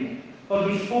Tzibeitim. But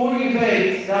before you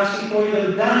bait, Rashi called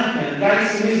them Danken,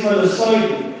 Gaitsim Mizmor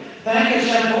L'Soidu. Thank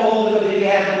Hashem for all the good that you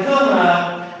have until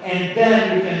now, and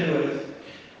then you can do it.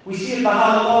 We see it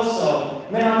Bahal also.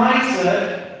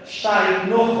 Menamaitzer, Shtai,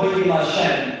 no Hoyil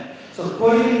Hashem. So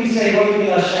quickly we say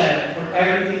Hoyil Hashem for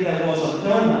everything that was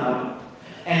until now,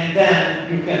 and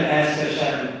then you can ask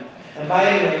Hashem. And by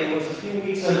the way, it was a few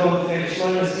weeks ago,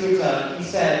 he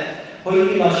said,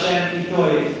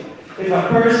 if a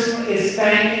person is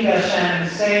thanking Hashem,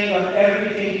 saying of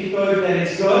everything he good that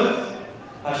it's good,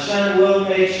 Hashem will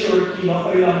make sure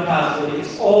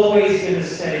it's always going to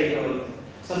stay good.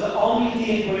 So the only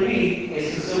thing we need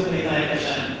is to simply thank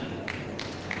Hashem.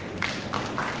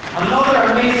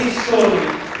 Another amazing story.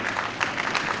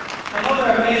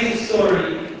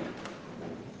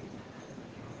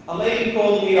 A lady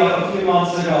called me up a few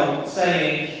months ago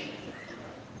saying,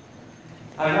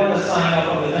 I want to sign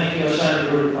up on the Thank You Hashem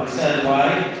group. I said,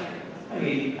 why? I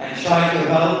tried to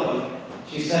help, but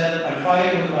she said, I'm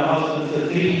fighting with my husband for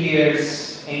 3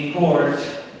 years in court,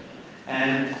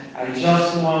 and I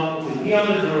just want to be on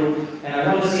the group, and I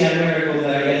want to see a miracle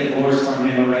that I get divorced from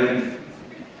him already.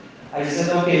 I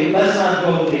said, okay, let's not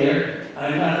go there.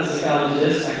 I'm not a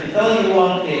psychologist. I can tell you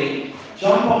one thing.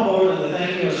 Jump on board with the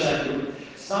Thank You Hashem group.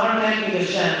 Start thanking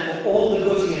Hashem for all the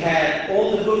good you had,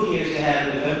 all the good years you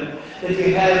had with him, that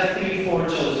you have 3, 4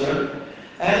 children.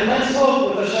 And let's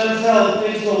hope with Hashem's help,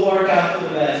 things will work out for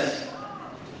the best.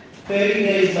 30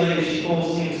 days later, she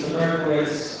calls me, Mr.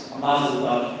 Berkowitz, a mazel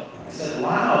tov. I said,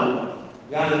 wow,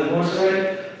 you got a divorce already?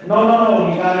 No,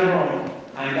 you got it wrong.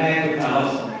 I'm back with my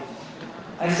husband.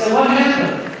 I said, what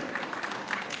happened?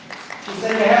 She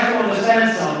said, you have to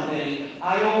understand something.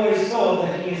 I always thought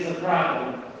that he is the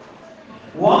problem.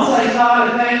 Once I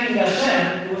started thanking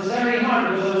Hashem, it was very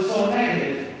hard because it was so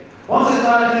negative. Once I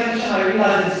started thanking Hashem, I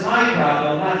realized it's my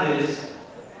problem, not his.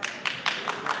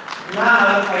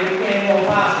 Now I became more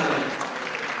positive.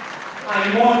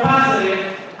 I'm more positive,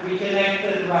 we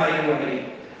connected right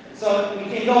away. So we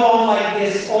can go on like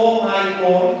this all night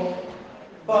long,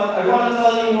 but I want to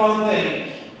tell you one thing.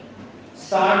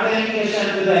 Start thanking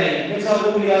Hashem today,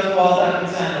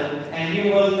 and you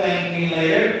will thank me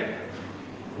later.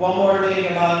 One more thing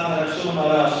about Shulman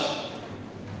Arash.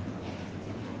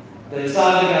 The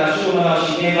Tzaddik Shulman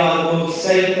Arash gave out the book,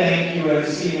 Say Thank You and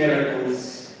See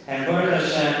Miracles. And Baruch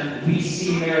Hashem, we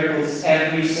see miracles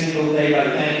every single day by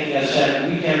thanking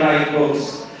Hashem. We can write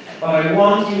books. But I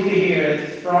want you to hear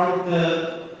it from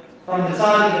the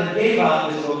Tzaddik that gave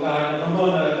out this book, Garden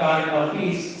of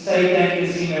Peace, Say Thank You,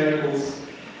 See Miracles.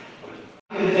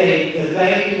 Take the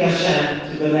thanking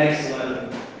Hashem to the next level.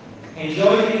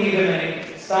 Enjoy the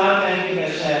evening. Start thanking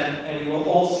Hashem, and we will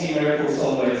all see miracles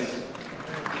always.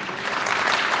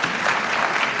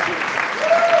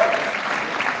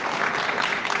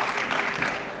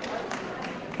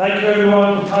 Thank you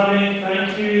everyone for coming.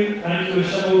 Thank you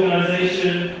Hashem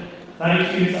Organization.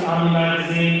 Thank you to Army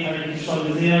Magazine. Thank you to Shon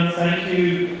Museum. Thank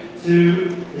you to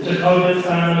the Jacobus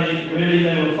family. Really,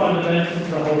 they were fundamental to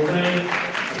the whole thing.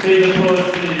 Big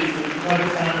applause to the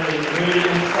Jacobus family. Really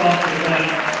all staff of them.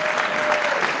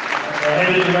 The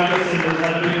head of the Ramazan has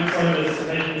had a big service to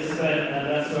make this event, and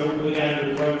that's where we began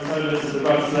with Roman service and the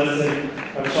God's blessing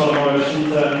of Shalom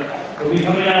Shita. We'll be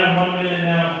coming out in 1 minute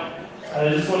now. I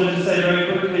just wanted to say very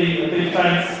quickly a big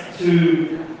thanks to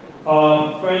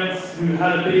our friends who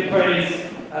had a big praise,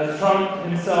 as Trump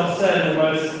himself said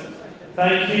almost.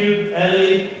 Thank you,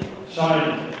 Eli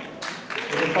Shine.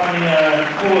 With a funny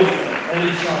pause,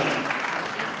 Eli Shine.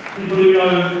 People who know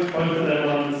both of them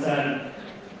will understand.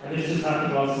 And this just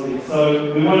happened last week.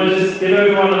 So we want to just give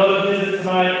everyone a lot of visits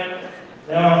tonight.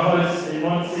 They are our hosts in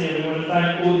Monsey, and we want to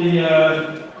thank all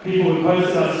the people who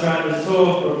hosted us throughout this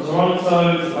tour, from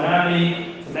Toronto to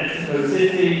Miami to Mexico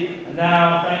City, and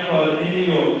now, thank God, in New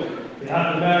York. We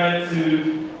have the merit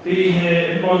to be here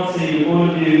in Monsey with all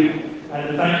of you, and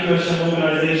the Thank You Hashem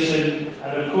Organization,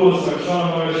 and of course, Roshana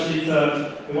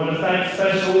Morishita. We want to thank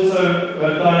special also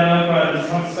Diane Elbrat, who's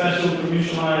come special from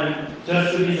Yerushalayim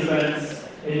just for these events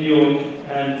in New York,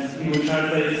 and he will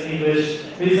translate this to English.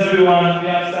 Please everyone, be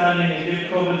outstanding and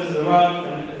give cover to the Rav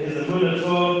and his Amunah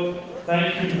tour.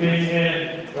 Thank you for being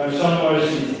here. Roshana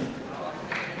Morishita.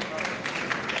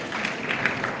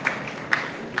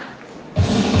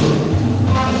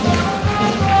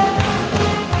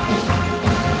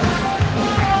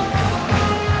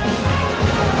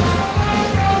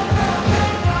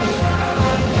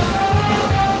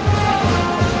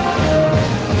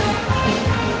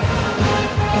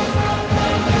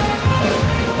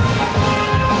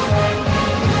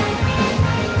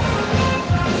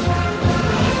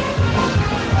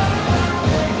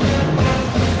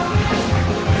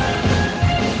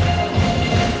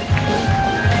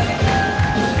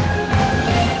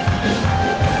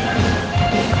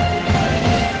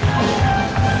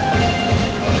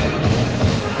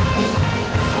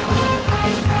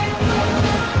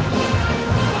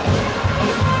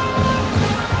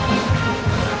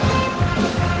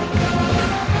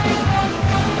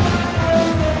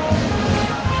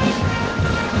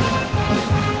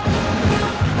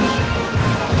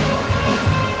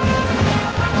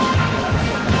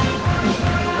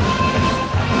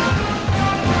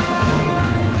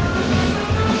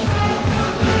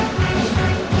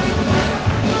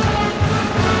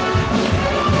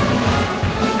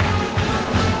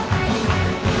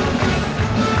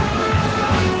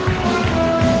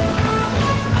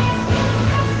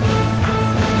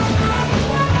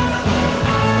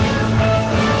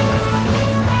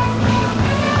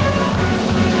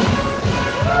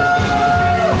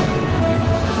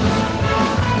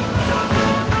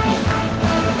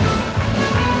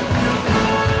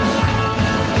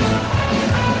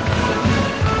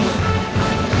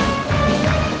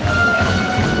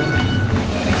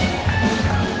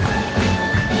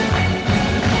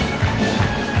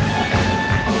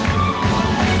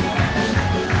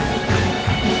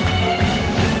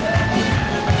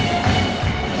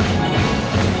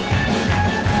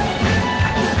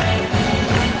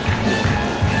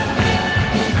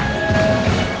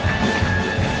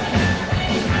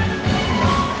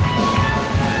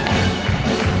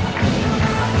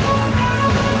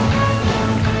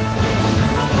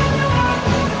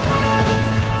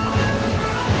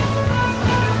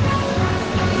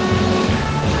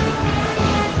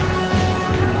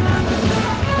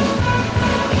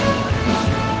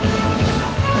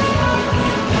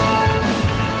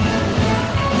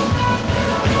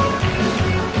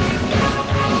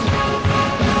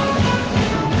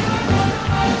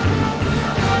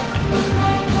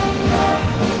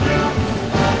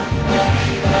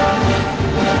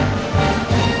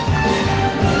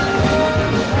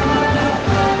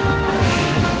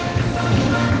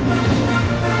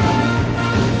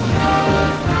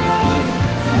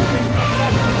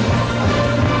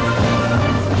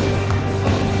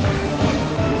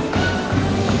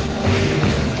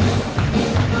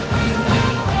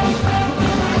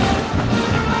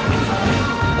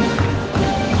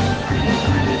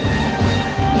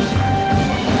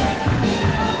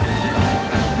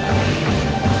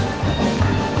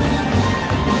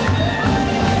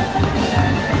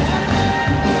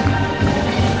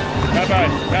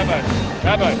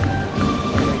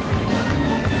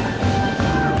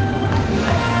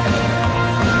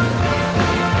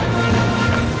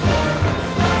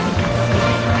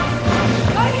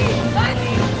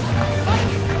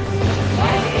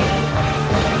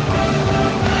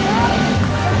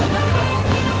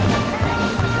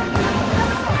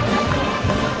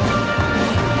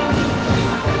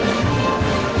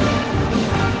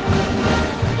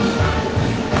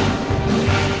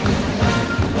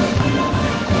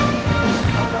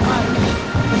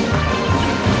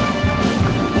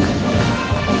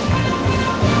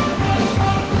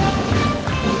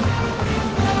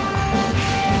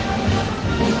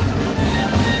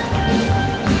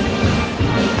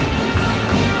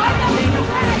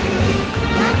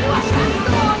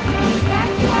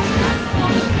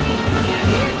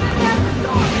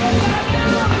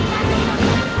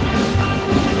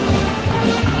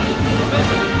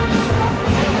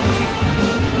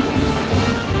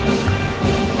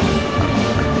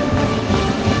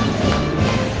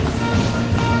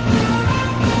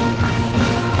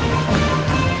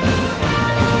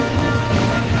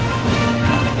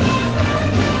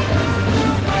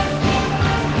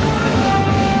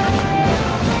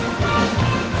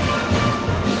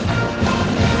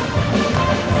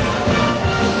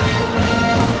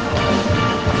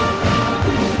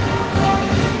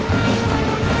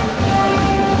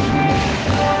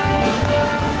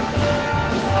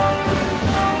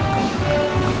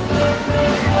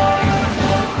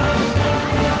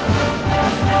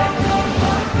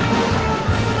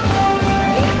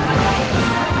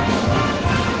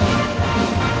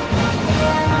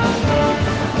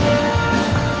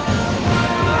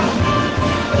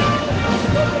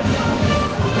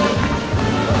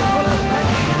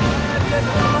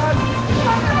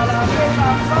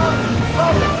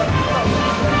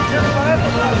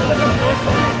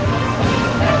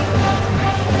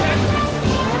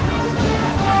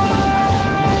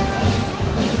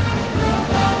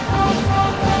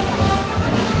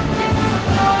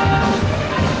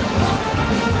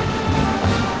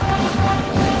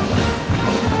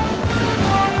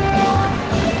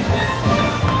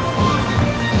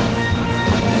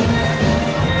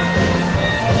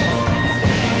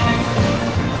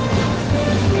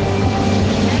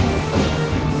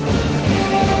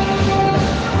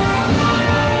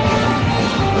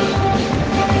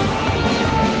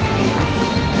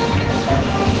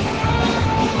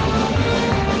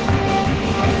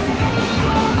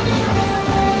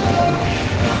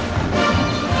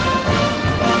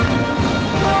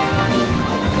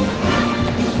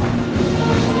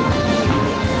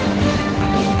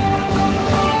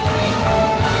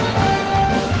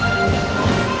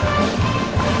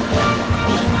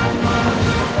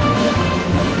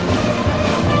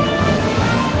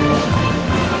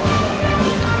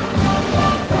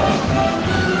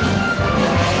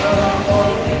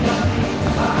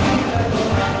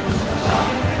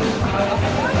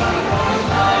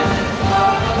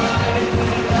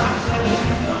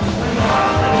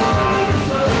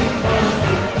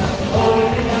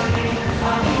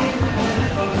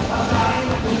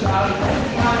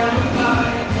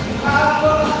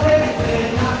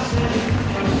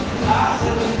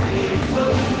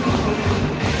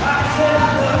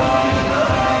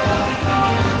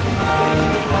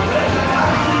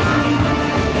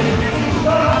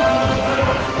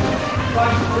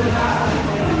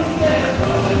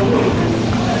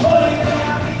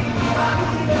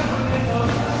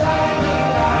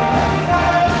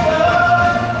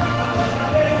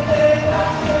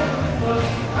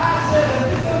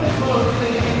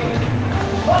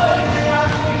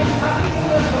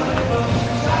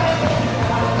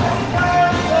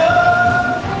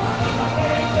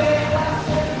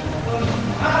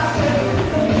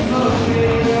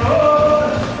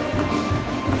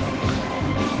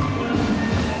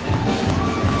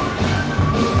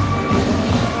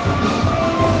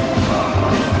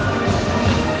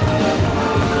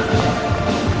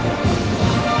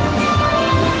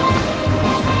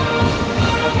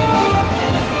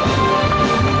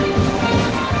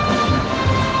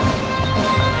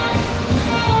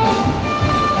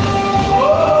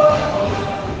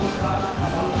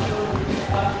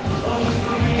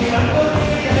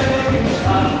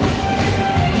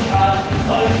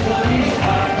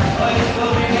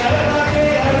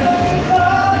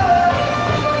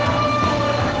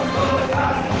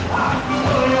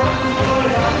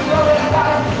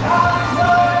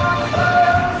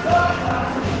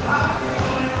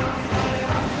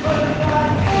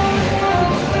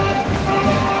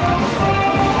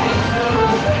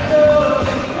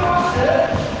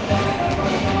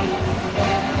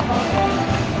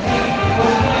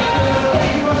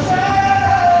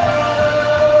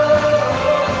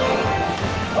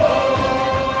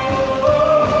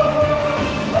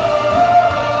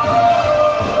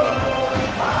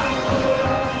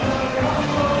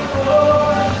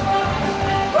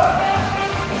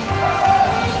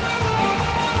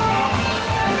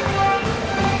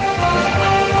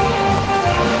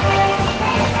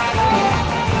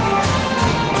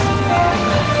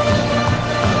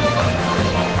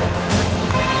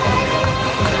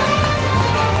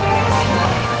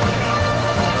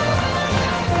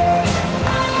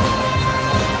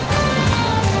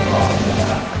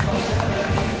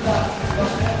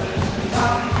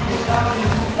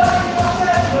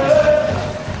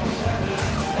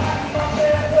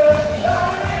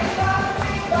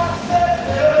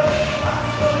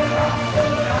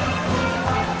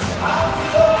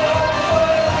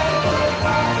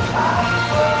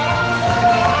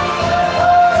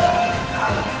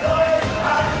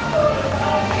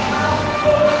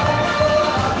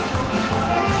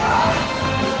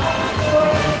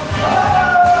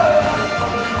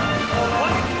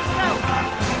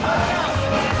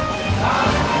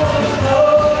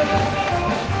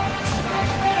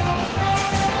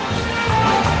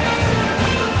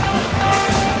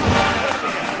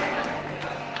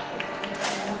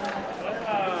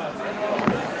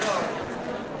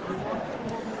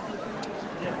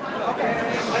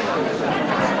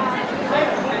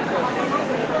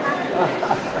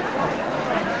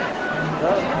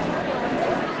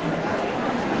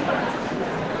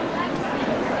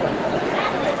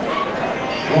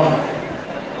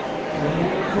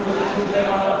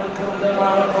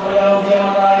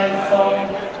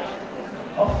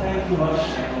 Hey,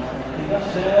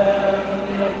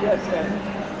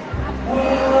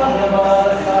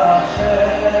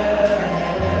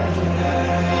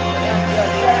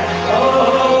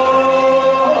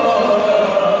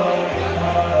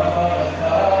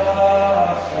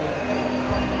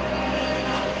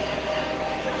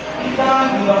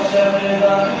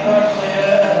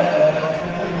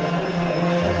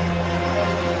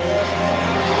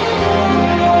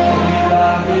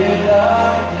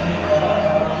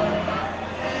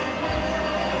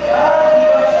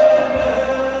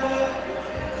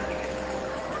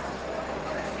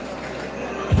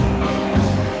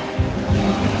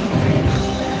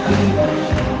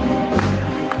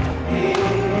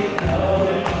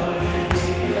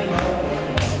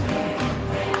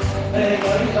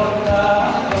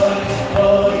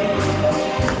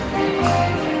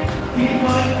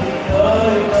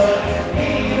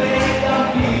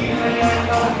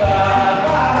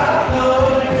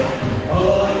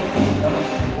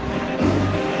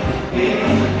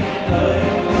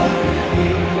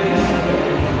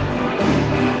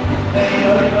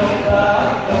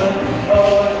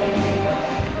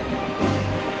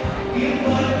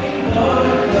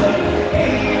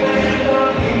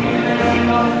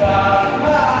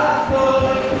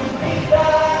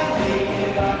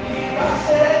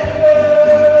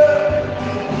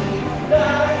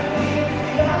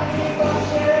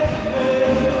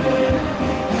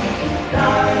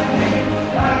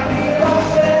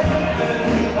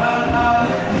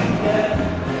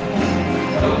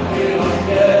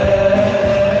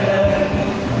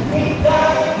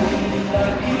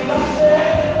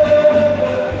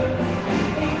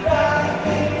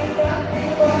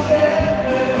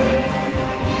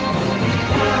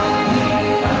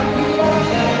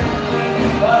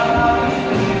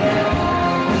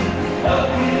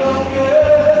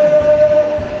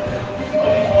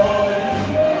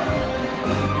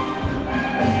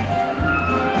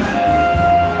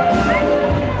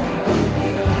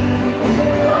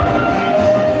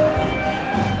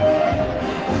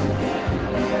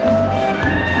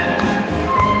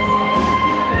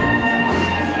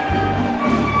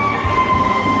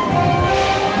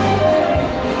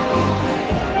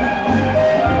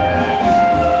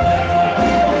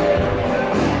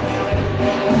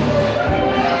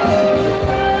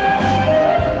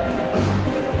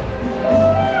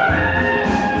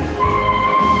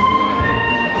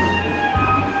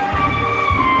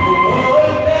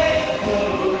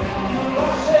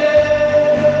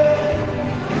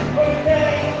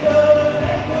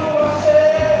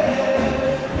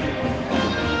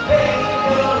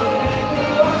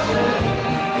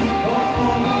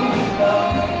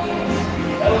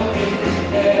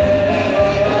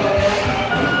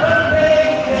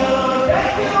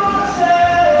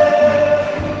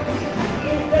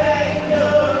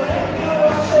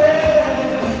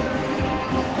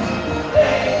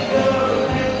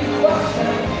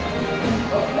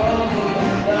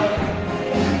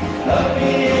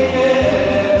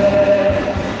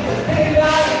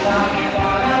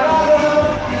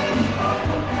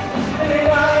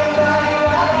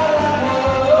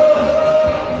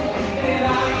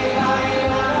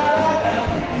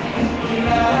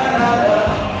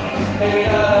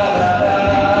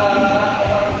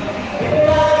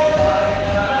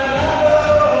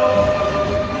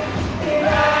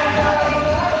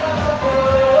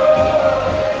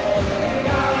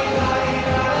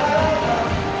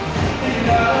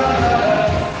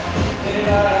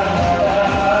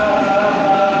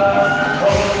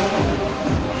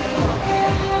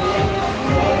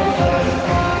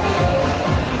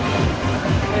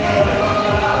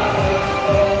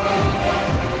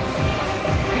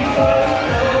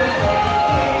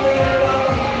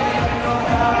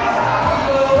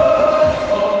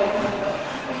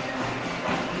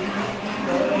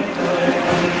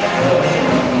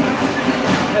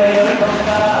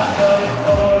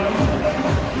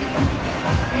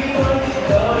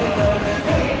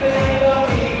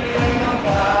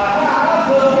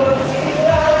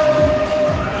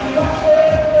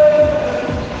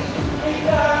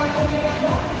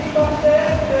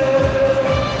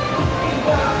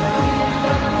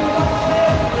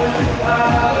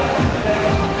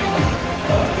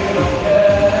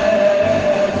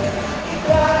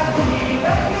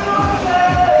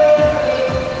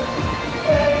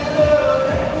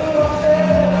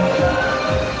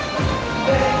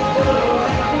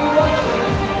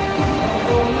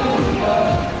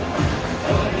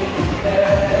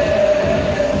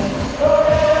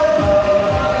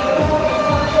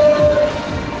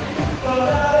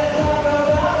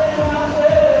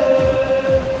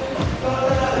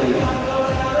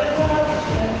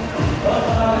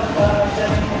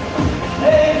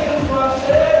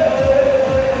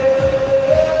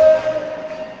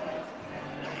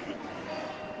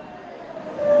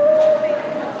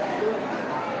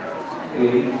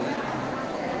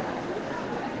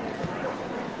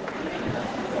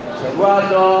 שבוע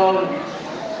טוב.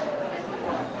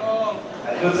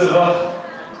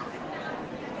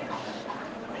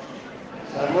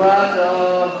 שבוע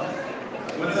טוב.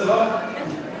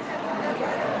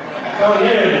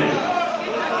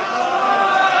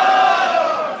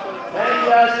 Thank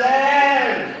you, Hashem.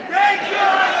 Thank you,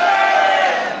 Hashem.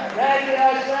 Thank you,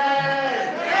 Hashem.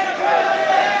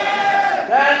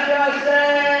 Thank you,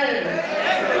 Hashem.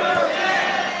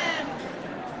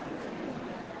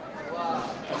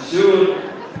 פשוט,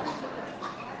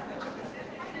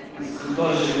 בזכותו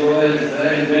של גואל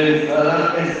ישראל בן ישראל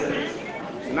 10.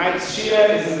 Tonight's shir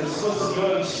is in the source of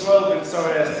Yoel Yisrael ben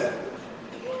Tzara Esther.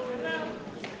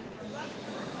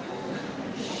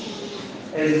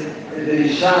 איזו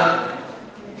אישה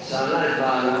שאלה את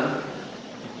בעלה,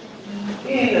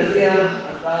 אם נניח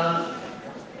אתה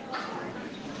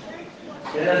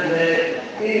תלך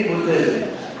לאי בוטלת.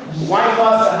 Wife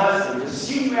asked her husband,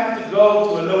 assume you have to go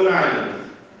to a lone island.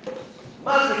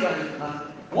 מה תיקח איתך?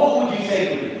 What would you take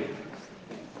with you?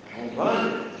 כמובן,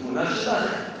 תמונה שלך.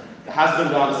 The husband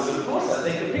answers, of course, I'll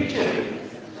take a picture of you.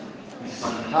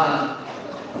 שמחה,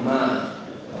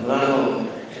 אמרה לו,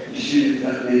 בשביל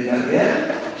להתגעגע?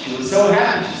 She was so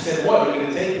happy, she said, what, you're going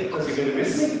to take it because you're going to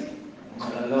miss me?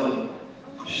 אמרה לו,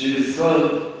 בשביל לזכור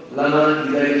למה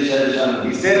כדאי להישאר שם.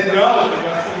 He said, no,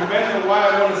 because to remember why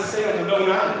I want to stay on the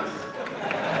lone island.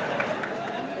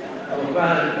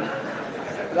 כמובן,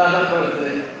 למה כל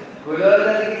זה? הוא לא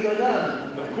יודע להגיד תודה.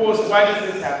 Of course, why does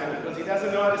this happen? Because he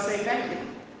doesn't know how to say thank you.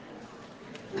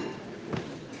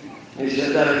 מי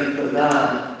שיודע להגיד תודה,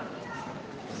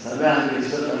 שמח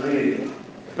וישתו תמיד.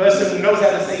 The person who knows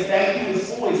how to say thank you is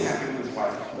always happy with his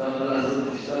wife. לא יכול לעשות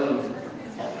אשתו.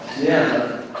 שנייה אחת.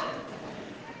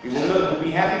 He will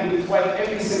be happy with his wife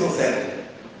every single second.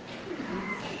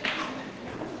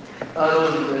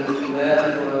 אהרון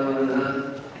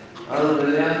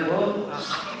ולאה פה.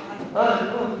 פה.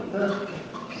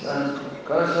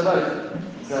 כל השבת.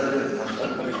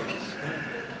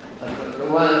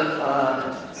 כמובן,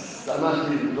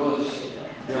 שמחתי לפגוש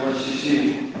ביום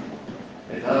השישי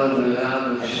את אהרון ולאה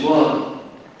ולשמוע.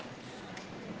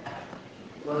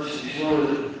 ממש לשמוע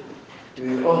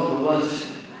ולראות ממש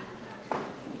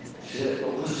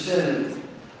שברוך השם,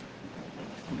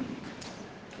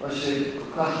 מה שכל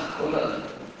כך כל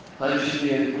החיים שלי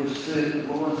אני עושה,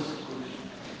 ממש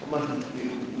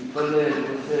מתפלל,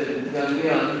 עושה,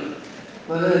 מתגעגע,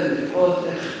 מתפלל, לראות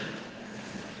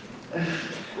איך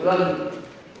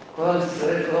כל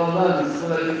ישראל, כל העולם, יצטרכו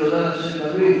להגיד תודה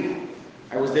לשם תמיד.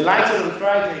 I was delighted on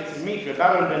Friday to meet Rabbi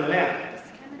Aaron Ben Leah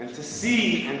and to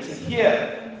see and to hear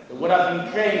that what I've been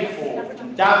praying for, and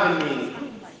davening,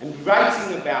 and writing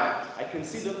about, I can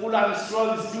see that all Am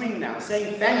Yisrael is doing now,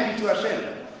 saying thank you to Hashem.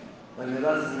 ואני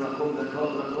רץ ממקום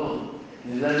למקום,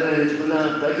 נדבר לכולם,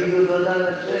 תגידו תודה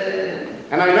לשם.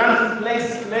 And I run from place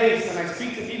to place and I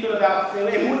speak to people about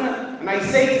Chilei Emunah and I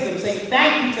say to them, saying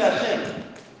thank you to Hashem.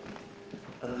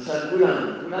 אז עכשיו כולם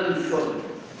נזכור,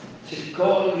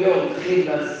 שכל יום צריכים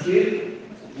להזכיר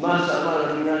מה שאמר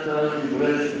המדינה שלנו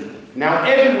בברסלב. Now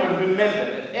everyone remember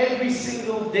that every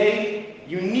single day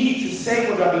you need to say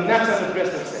what Rabbi Natan of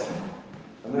Breslov said.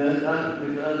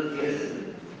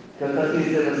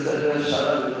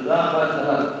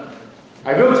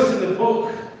 I wrote it in the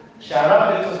book, Sha'arav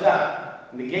B'Todah,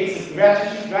 in the gates of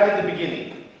gratitude, right at the beginning.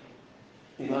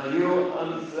 If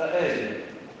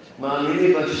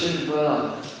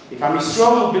Am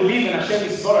Yisrael will believe in Hashem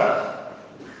Yisborach,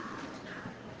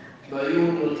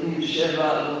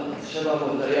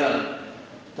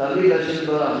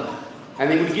 and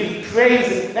they would give praise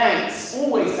and thanks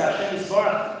always to Hashem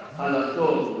Yisborach, on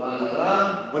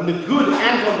the good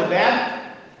and on the bad,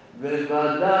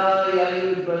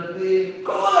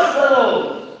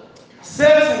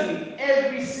 certainly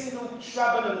every single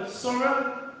trouble and sorrow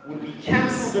would be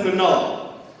cancelled and annulled.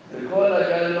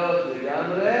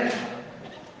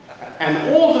 And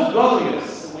all the glorious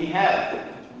that we have,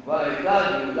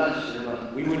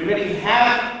 we would already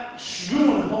have true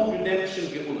and whole redemption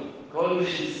Geula.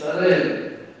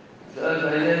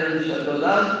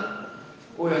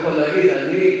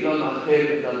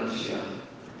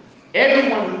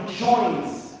 Everyone who joins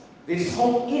this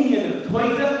whole Indian of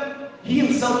Toida, he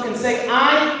himself can say,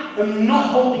 I am not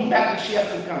holding back Mashiach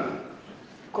from coming.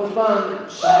 כל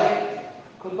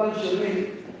פעם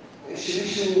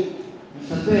שמישהו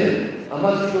מספר,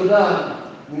 אמרתי תודה,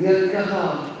 נהיה לי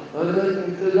ככה,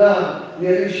 אמרתי תודה,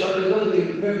 נהיה לי שעות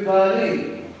גדולים,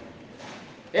 בפעלים.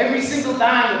 Every single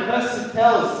time a person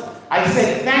tells, I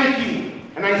said thank you,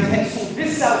 and I saw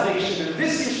this salvation and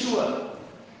this Yeshua.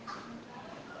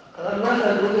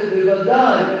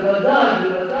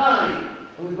 בוודאי,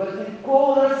 הוא מבטא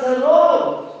כל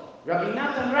הצרות. Rabbi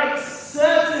Natan writes,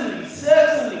 certainly,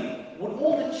 certainly, would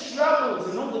all the troubles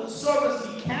and all the sorrows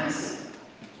be cancelled.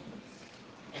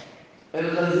 אין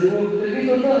לך זיווג,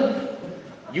 תגיד תודה.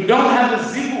 You don't have a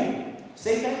zibur,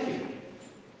 say thank you.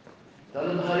 אתה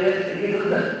לא מחייך, תגיד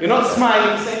תודה. You're not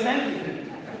smiling, say thank you.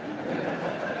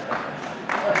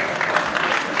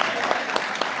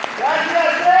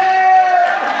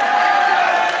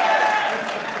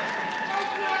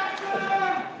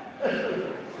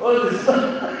 עוד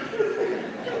זמן.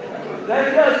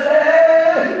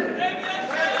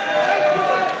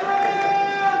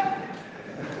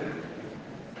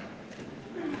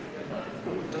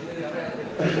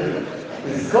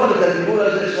 לזכור את הדיבור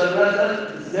הזה של נתן,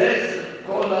 זה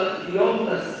כל היום,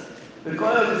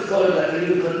 וכל היום לזכור את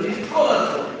החיים הפרטיים, כל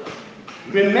הזמן.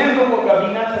 Remember what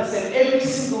Rabbi Natan said every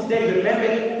single day, remember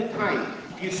it all the time.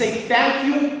 If you say thank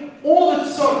you, all the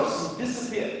sorrows will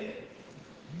disappear.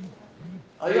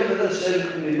 היום בדרך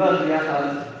של נלמד ביחד,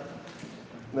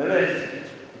 באמת,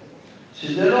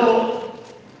 שזה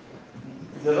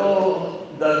לא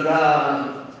דרגה,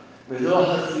 וזה לא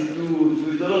חסידות,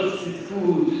 וזה לא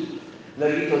צדקות,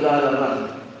 להגיד תודה על הרב.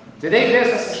 Today,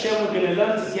 Be'ez Hashem, we're going to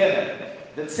learn together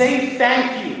that saying thank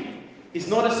you is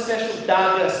not a special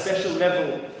darga, a special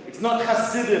level. It's not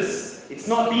chassidus. It's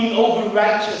not being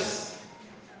over-righteous.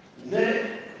 That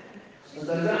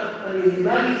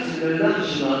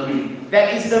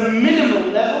is the minimal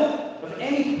level of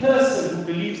any person who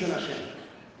believes in Hashem.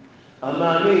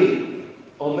 המאמין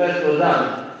אומר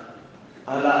תודה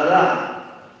על הרע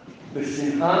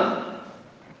בשמחה,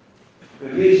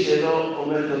 ומי שלא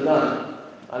אומר תודה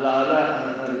על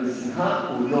הרע בשמחה,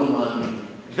 הוא לא מאמין.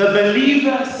 The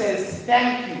believer says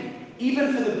thank you,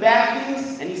 even for the bad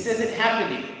things, and he says it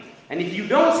happily. And if you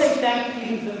don't say thank you,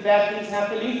 even for the bad things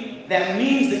happily, that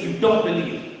means that you don't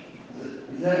believe.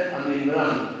 זה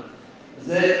המאמרה.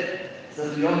 זה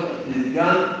צריך להיות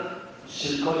הפתגם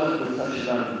של כל הקבוצה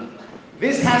שלנו.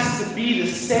 This has to be the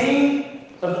same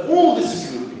of all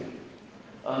this group here.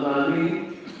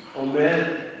 המאמין אומר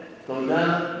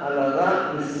תודה על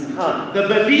הרע בשמחה. The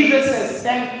believer says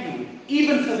thank you,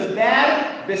 even for the bad,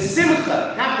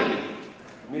 besimcha, happily.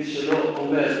 מי שלא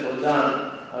אומר תודה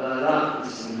על הרע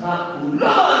בשמחה, הוא לא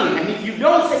מאמין. And if you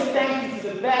don't say thank you for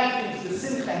the bad things,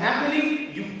 besimcha, happily,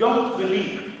 you don't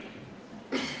believe.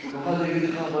 אחד יגיד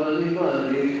לך, אבל אני לא,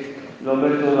 אני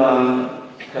לומד תורה,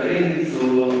 קרים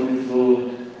מצוות.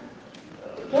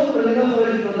 טוב, אני לא יכול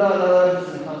להגיד תודה על הרע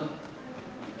בשמחה.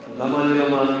 למה אני לא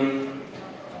מאמין?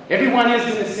 Everyone is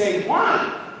going to say, why?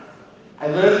 I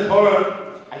learned Torah,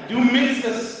 I do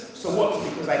mitzvahs, so what?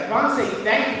 Because I can't say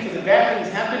thank you for the bad things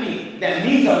happening, that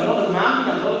means I'm not a ma'amin,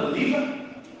 I'm not a believer?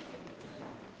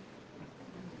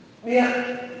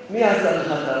 מי עשה לך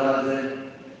את הרע הזה?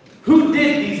 Who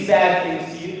did these bad things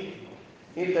to you?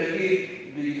 אם תגיד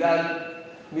בגלל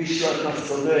מישהו אתה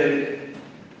סובל,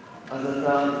 אז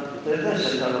אתה יודע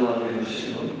שאתה לא מאמין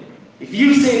בשם. If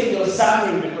you say you're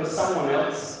suffering because someone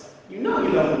else, you know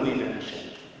you don't believe in Hashem.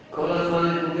 כל הזמן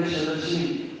אני פוגש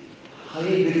אנשים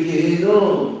חיים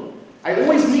בגיהנום. I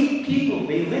always meet people,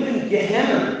 they live in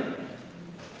Gehenna.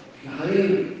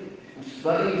 חיים,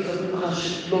 באים מספרים לך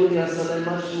שפלוני עשה להם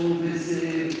משהו,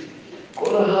 וזה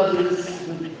כל אחד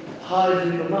חי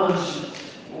וממש,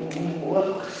 הוא רק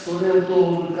שונא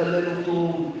אותו, מקלל אותו,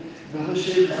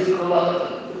 וחושב זה כל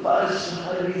הבעיה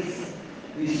שחי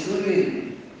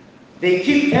ויסורים. They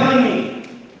keep telling me,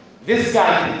 this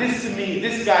guy did this to me,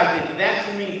 this guy did that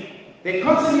to me. They're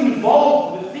constantly involved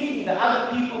with thinking that other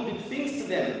people did things to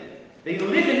them. They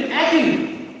live in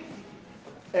agony.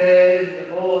 אין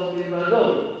עוד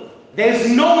מלבדו. There's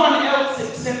no one else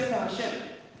except for Hashem.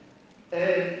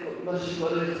 אין מה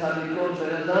שקורה לך מכל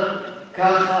בן אדם,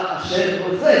 ככה השם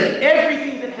רוצה.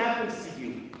 Everything that happens to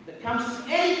you, that comes to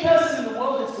any person in the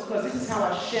world, is because this is how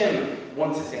Hashem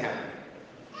wants it to happen.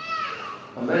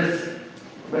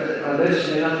 הבן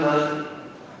שלי נחמן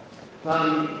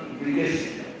פעם ביקש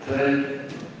טרן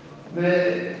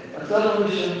ועצר לו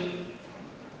מישהו.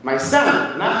 My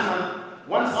son, Nachman,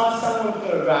 once asked someone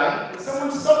for a ride, and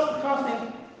someone stopped the car for him.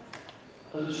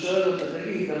 אז הוא שואל אותה,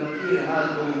 תגיד, אתה מכיר אחד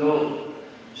קוראים לו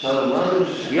שלום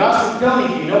ארוש? He asked him, tell me,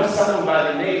 do you know someone by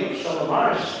the name of Shalom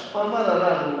Arush? הוא אמר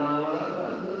הרב, הוא אמר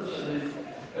הרב, לא משנה.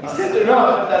 He said, no,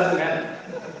 it doesn't matter.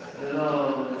 זה לא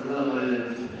מעניין.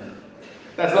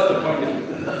 That's not the point.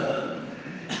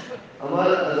 אמר,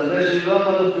 אז הבן שלי לא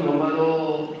אמר לו כלום, אמר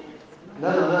לו,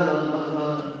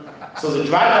 למה? So the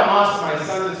driver asked my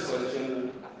son this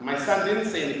question. My son didn't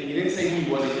say anything. He didn't say who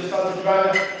he was. He just asked the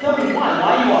driver, tell me why?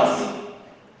 Why are you asking?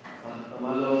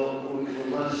 אמר לו, הוא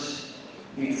ממש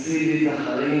הציל את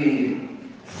החיים,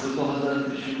 זכותו חזר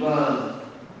בתשובה,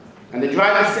 And the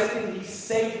driver said to him, he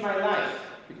saved my life.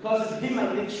 Because of him, I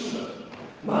did tshuva.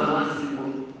 מה הסיפור?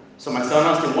 So my son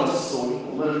asked him, what's the story?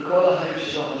 הוא אומר, כל החיים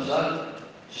שלו חשב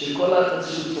שכל התנאים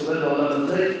שהוא סובל בעולם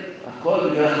הזה, הכל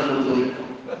בגלל חמודו.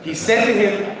 He said to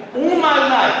him, all my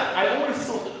life, I always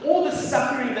thought that all the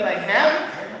suffering that I have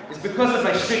is because of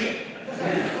my shtick.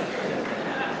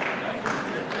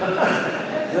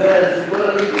 זה סיפור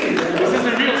אמיתי. This is a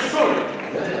real story.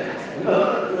 זה לא.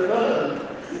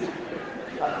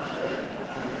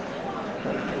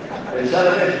 אפשר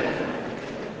לכם.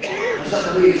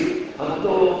 חשבתי,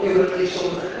 המותו איבד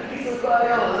לישון, קיצור כל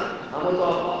היום.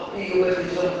 המותו איבד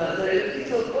לישון,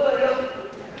 קיצור כל היום.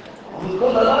 אבל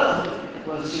כל דבר.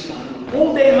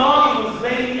 All day long he was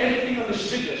blaming everything on the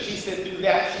shticker. She said do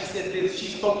that, she said this, she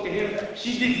spoke to him,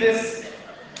 she did this.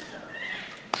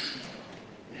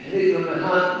 החליט יום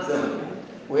אחד, זהו.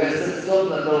 הוא יעשה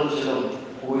סוף לדור שלו.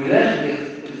 הוא ילך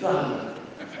ויפתח אותה.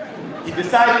 He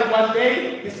decided one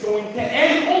day he's going to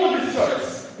end all of his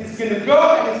choice. He's going to go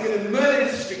and he's going to murder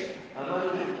his shticker. אמרנו,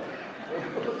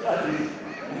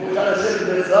 הוא מוכן לשבת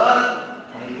בזמן,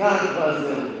 העיקר כבר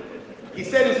זהו. He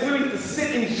said he's willing to sit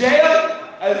in jail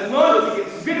as long as he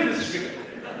gets rid of his shticker.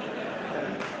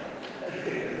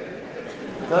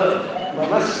 טוב,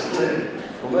 ממש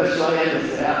הוא אומר שהוא היה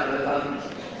נוסע,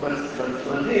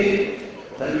 בצמתים,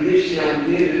 תלמידים שלי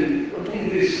עומדים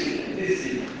דיסקים.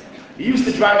 He used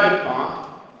to drive the car,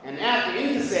 and at the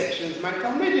intersections, my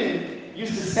Talmudim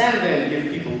used to stand there and give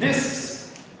people discs.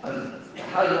 אז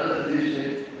אחד מהתלמידים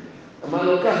שלי אמר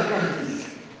לו, קח דיסק.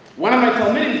 One of my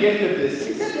Talmudim gave me this.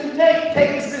 He said to him,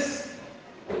 take this disc.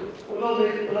 הוא לא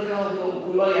לקח אותו,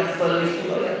 הוא לא היה ספרני, הוא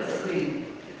לא היה צפים.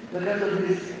 לקח אותו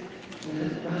דיסק.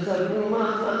 וחשב, נו, מה?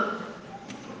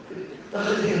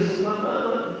 תחשבי,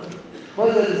 מה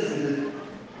זה הדיסק הזה?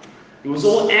 He was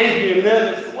all angry and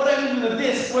nervous. What am I going to do with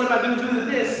this? What am I going to do with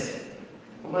this?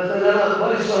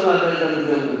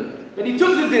 But he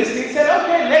took the disc and he said,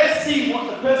 okay, let's see what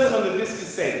the person on the disc is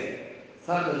saying.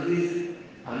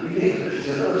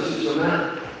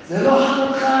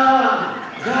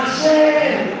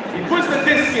 He puts the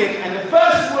disc in, and the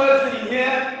first words that he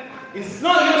hears is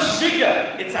not your shticker,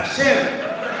 it's Hashem.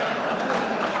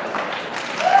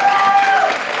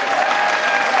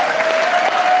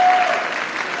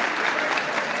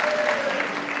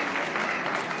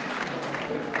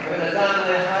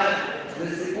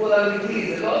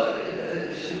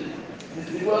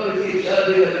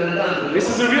 This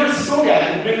is a real story. I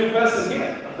can bring a person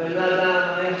here.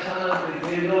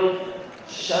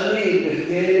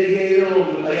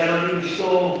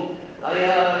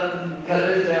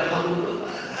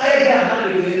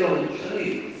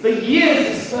 For years,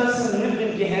 this person lived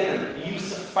in Gehenna. He used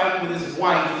to fight with his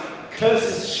wife, curse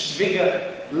his shviga,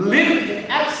 lived in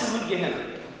absolute Gehenna.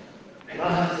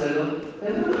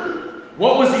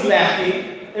 What was he lacking?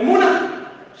 Emunah.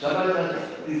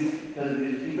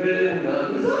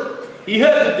 He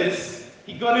heard of this.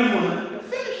 He got Emunah and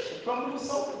finished. The problem was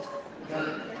solved.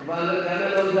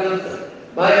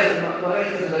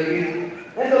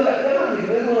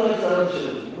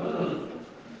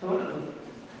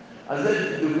 אז זו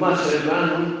דוגמה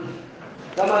שהבנו,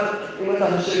 כמה, אם אתה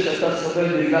חושב שאתה סובל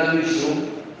בגלל מישהו,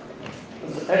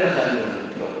 אז אין לך אמונה,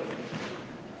 לא.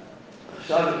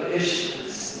 עכשיו, יש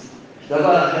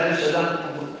דבר אחר שאדם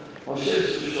חושב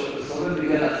שהוא סובל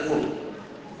בגלל עצמו.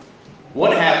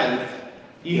 What happened?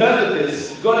 He heard of this,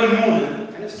 got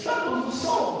Emunah, and his troubles were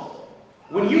solved.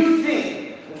 When you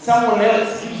think that someone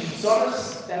else gives you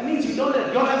solace, that means you don't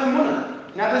have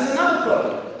Emunah. Now there's another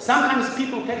problem. Sometimes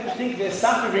people tend to think they're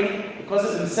suffering because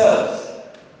of themselves.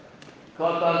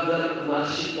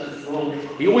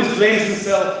 He always blames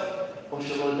himself. Or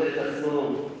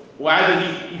either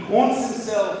he haunts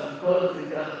himself.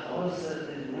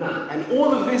 And all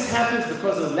of this happens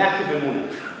because of lack of emunah.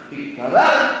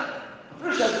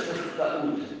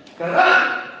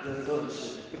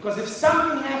 Because if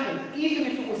something happened, even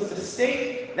if it was a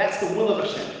mistake, that's the will of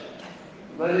Hashem.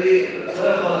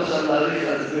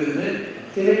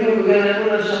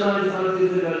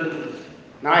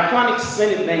 Now I can't explain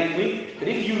it lengthily, but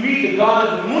if you read the Garden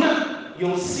of Emunah,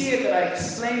 you'll see it that I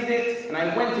explained it and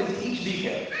I went into each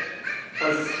detail.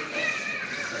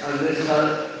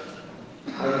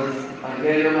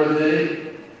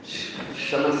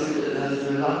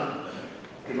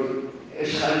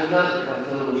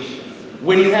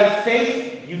 When you have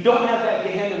faith, you don't have that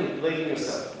Gehenna of blaming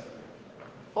yourself.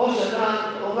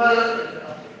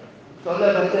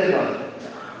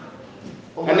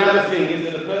 Another thing is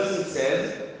that a person says,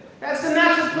 that's the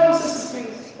natural process of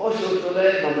things. Or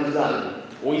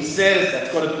he says,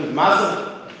 that's got to do with mazel.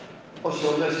 Or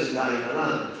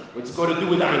it's got to do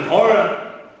with Ayin Hora.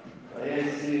 היה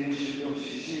אצלי מישהו יום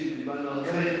שישי, דיברנו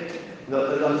הרבה,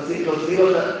 להוציא לו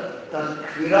את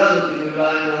הכבירה הזאת,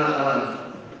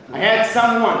 I had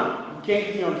someone who came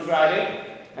to me on Friday,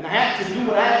 and what I had to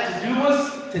do was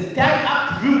to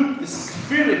uproot the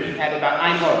spirit he had about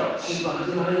Ein Hara.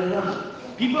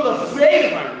 People are afraid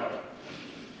of Ein Hara.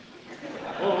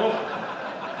 Oh.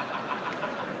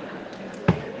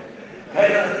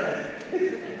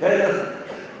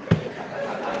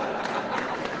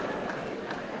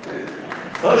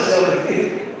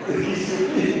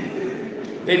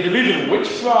 They believe in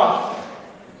witchcraft.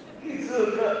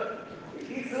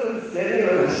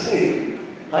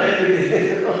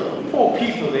 Poor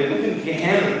people, they live in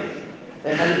Gehenna.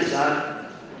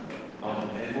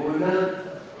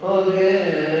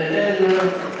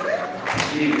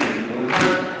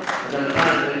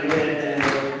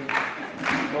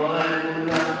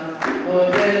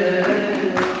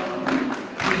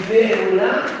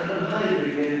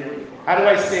 How do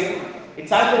I sing?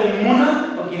 It's either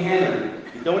Emunah or Gehenna.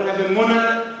 You don't have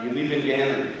Emunah, you live in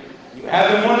Gehenna. You have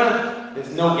Emunah,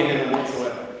 there's no Gehenna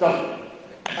whatsoever. טוב,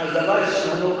 אז דבר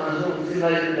שאנחנו רוצים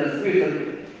להסביר את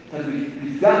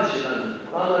הפתגם שלנו.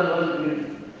 למה לא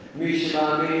מי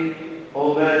שמאמין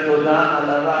אומר תודה על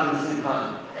הרע ושמחה.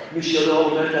 מי שלא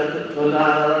אומר תודה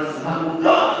על הרע ושמחה הוא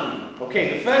לא. Okay,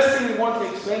 the first thing we want to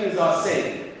explain is our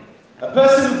saying. A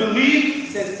person who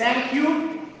believes says thank you,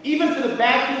 even for the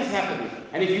bad things happening.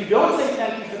 And if you don't say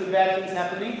thank you for the bad things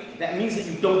happening, that means that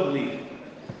you don't believe.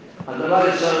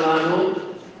 הדבר שלנו,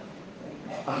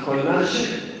 הכל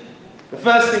מהשם. The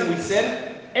first thing we said,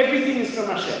 everything is from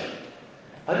Hashem.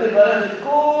 אני מברך את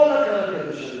כל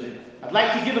הקרקע שלי. I'd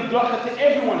like to give a bracha to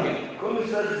everyone here. כל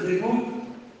משרד זיווג,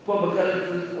 פה בקרקע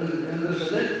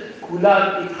שלי, כולם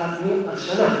התחתנו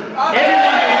השנה.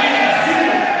 Everyone that lives in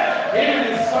Zivug, here in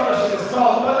this Kodesh, in this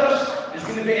Baal Kodesh, is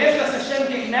going to be Ezras Hashem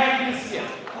getting married this year.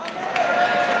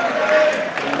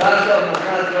 Mazel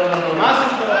tov, Mazel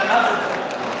tov.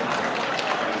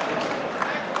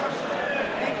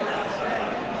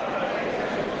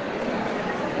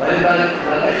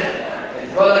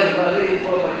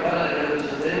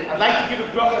 I'd like to give a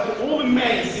bracha to all the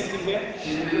men sitting here.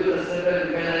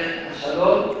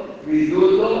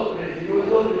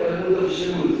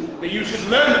 That you should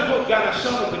learn the book Gan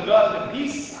Hashem, the Garden of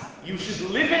Peace. You should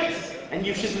live it, and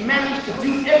you should manage to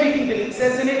do everything that it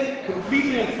says in it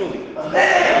completely and fully. Amen.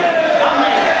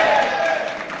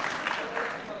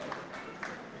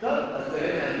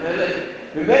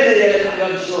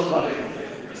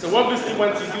 So obviously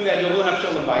once you do that, you will have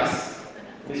Shalom Bayis.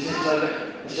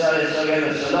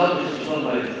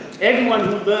 Everyone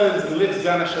who learns and lives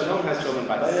Gan Shalom has Shalom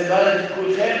Bayis.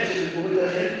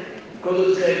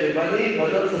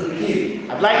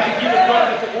 I'd like to give a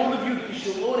bracha to all of you that you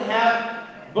should all have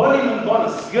bonim and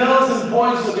bonus, girls and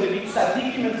boys who are going to be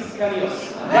tzaddikim and tzidkanios.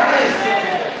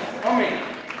 Amen.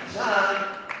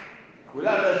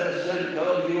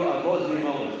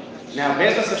 Now,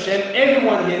 Bezras Hashem,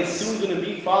 everyone here is soon going to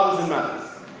be fathers and mothers.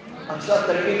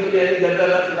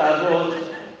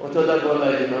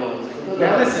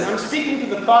 Now listen, I'm speaking to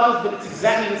the fathers, but it's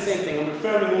exactly the same thing. I'm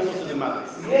referring also to the mothers.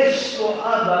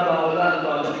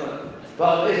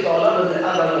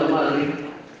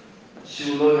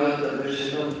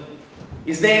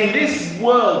 Is there in this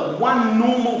world one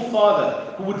normal father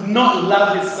who would not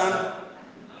love his son?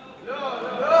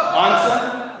 Answer?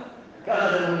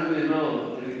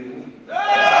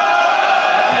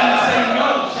 Say no,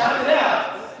 shout it out.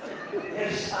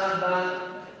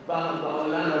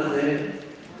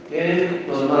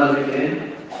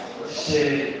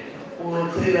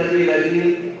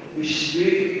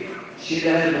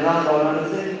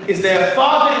 Is there a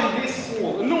father in this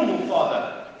world, a normal father,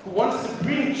 who wants to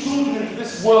bring children into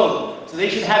this world so they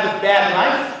should have a bad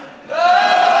life?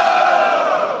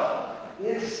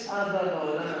 Yes,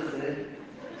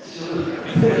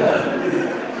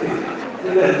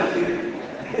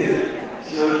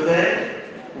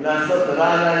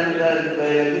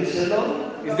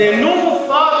 Is there a normal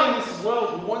father in this world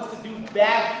who wants to do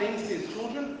bad things to his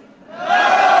children?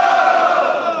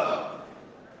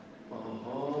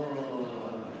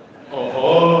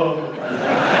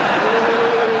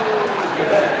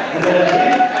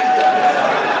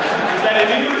 Is that in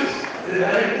English?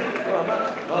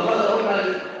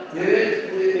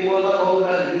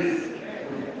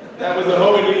 That was a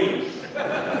whole in English.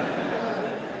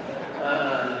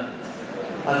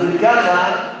 אז אם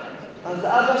ככה, אז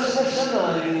אבא של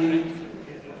השמיים,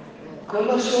 כל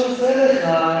מה שעושה לך,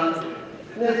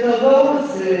 לטובו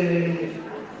עושה.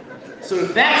 So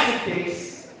if that's the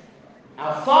case,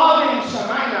 our Father in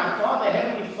Shamayim, our Father,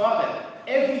 Heavenly Father,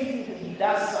 everything that He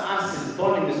does for us as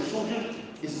born as children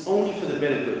is only for the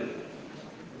better good.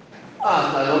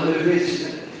 אתה לא מבין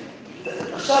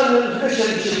עכשיו, לפני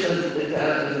שאני אמשיך את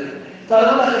הזה,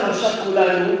 תארו לכם עכשיו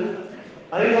כולנו,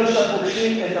 היינו עכשיו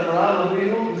פוגשים את אברהם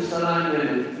אבינו ושרה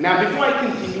אימנו. Now, before I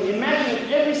continue, imagine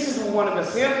if every single one of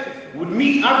us here would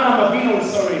meet Abraham Avinu and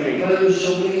Sarah Imenu. והיינו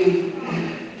שומעים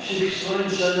ש20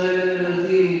 שנה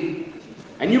ילדים.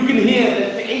 And you can hear that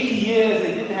for 80 years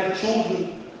they didn't have children.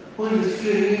 אוי,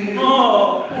 מסכנים.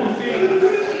 Oh, poor things.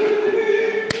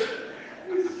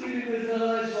 מסכנים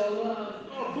וזרה יש בעולם.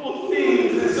 Oh, poor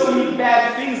things. There's so many bad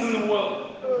things in the world.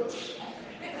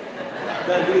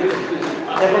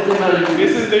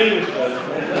 Listen to English.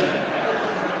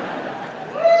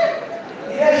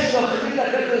 יש תוכנית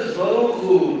הקדוש ברוך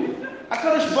הוא.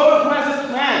 HaKadosh Baruch Hu has a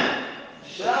plan.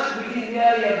 שרק בגיל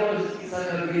 100 יבוא יצחק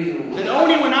אבינו. That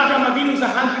only when Abraham Avinu is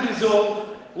 100 years old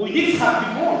will Yitzchak be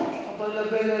born. אבל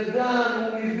הבן אדם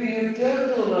הוא מבין יותר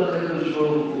טוב מהקדוש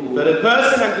ברוך הוא. But a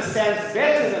person understands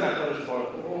better than HaKadosh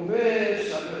Baruch Hu. הוא אומר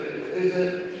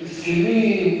איזה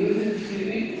מסכנים, איזה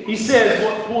מסכנים. He says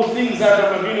what poor things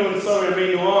Abraham Avinu and Sarah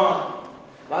Imenu are.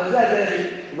 ועל זה הדרך,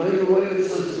 אם היינו רואים את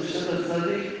בשעת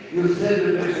הצדיק, יוצא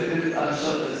בבית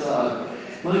עכשיו הצעד.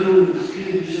 מה היינו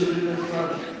מסכנים בשעת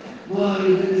הצעד? וואי,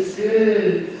 איזה מסכן.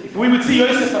 If we would see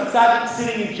Yosef HaTzadik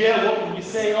sitting in jail, what would we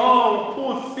say? Oh,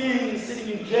 poor thing, he's sitting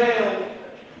in jail.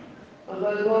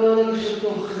 אבל בואו נראה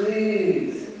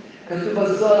שתוכנית, כתוב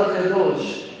בזוהר הקדוש,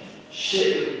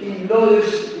 שאם לא יש,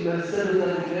 אם הסרט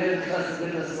הנקרא נכנס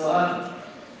לבית הסוהר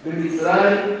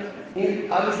במצרים, אם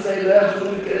עם ישראל לא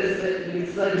יכולים להיכנס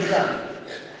למצרים בכלל.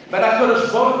 But HaKadosh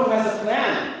Baruch Hu has a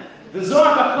plan. The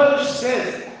Zohar HaKadosh says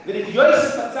that if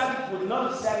Yosef HaTzadik would not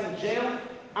have sat in jail,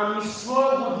 Am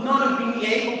Yisrael would not have been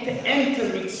able to enter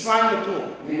Mitzrayim at all.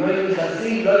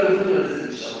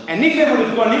 And if they would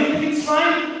have gone into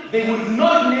Mitzrayim, they would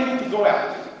not have been able to go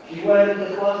out.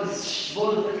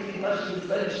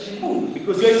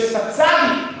 Because Yosef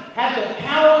HaTzadik had the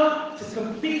power to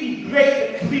completely break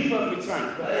the Klippa of Mitzrayim.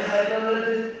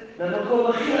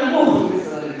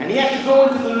 And he had to go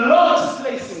into the lowest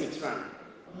place in Mitzrayim.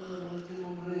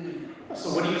 So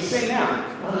what do you say now?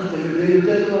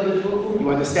 You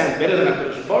understand better than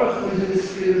HaKadosh Baruch Hu?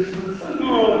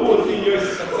 No, poor thing,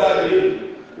 Yosef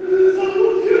HaTzadik.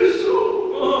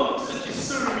 Oh, such a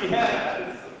story he has.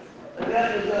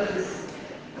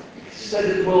 שתי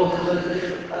דוגמאות,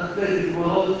 אלפי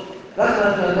דוגמאות, רק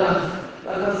מהתנ"ך,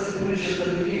 רק מהסיפורים של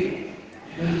תלמידים,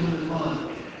 שבאמת לבד,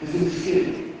 וזה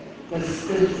מסכן.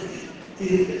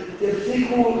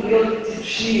 תפסיקו להיות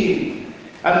טיפשים.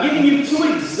 I'm giving you two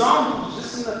examples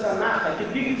just in the Tanakh. I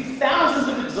could give you thousands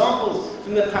of examples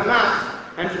from the Tanakh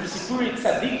and from Sipurei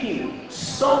Tzadikim.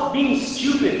 Stop being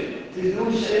stupid.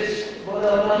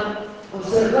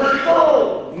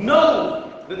 Know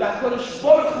that HaKadosh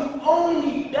Baruch Hu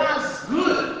only does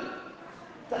good.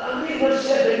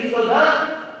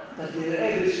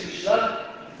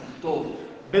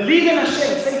 Believe in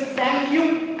Hashem, say thank you,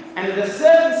 and at a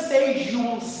certain stage you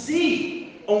will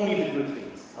see only the good things.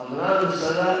 אברהם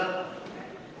ושרה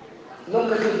לא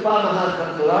כתוב פעם אחת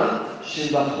בתורה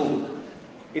שבחו.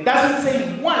 It doesn't say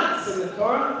once in the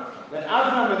Torah that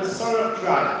Abraham and Sarah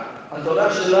cried.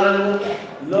 התורה שלנו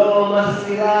לא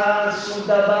מסתירה שום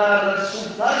דבר, שום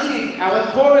צדיק. Our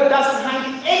Torah doesn't hide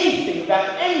anything about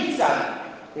any tzaddik.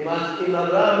 אם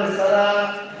אברהם ושרה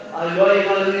לא היו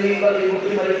מאמינים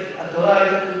בדיווחים, התורה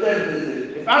הייתה כותבת בזה.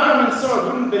 If Abraham and Sarah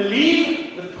wouldn't believe,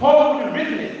 the Torah would have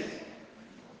written it.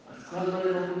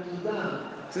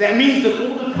 So that means that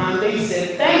all the time they said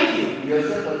thank you.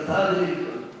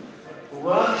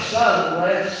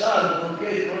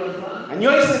 And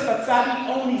Yosef HaTzadik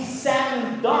only sat and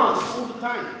danced all the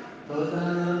time.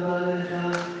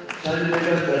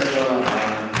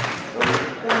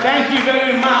 Thank you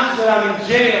very much that I'm in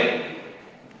jail.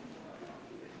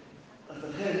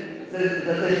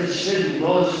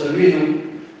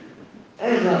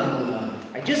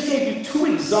 I just gave you two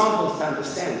examples to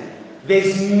understand.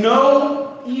 There's no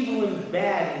evil and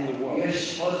bad in the world.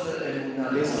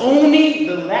 There's only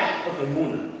the lack of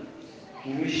emunah.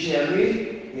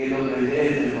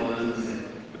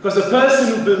 Because a person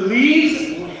who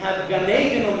believes will have Gan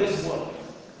Eden on this world.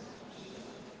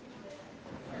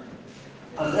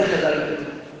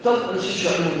 טוב, אנשים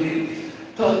שואלים אותי,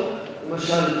 טוב,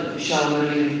 למשל, אישה אומר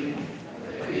לי,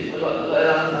 לא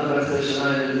היה 14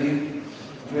 שנה ילדים,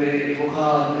 והיא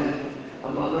בוכה,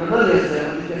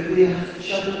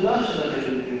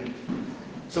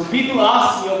 So people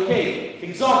ask me, okay, for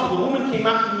example, the woman came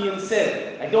up to me and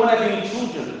said, I don't have any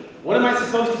children. What am I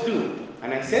supposed to do?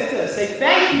 And I said to her, say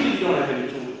thank you that you don't have any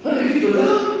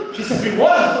children. She said,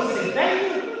 what? I said, thank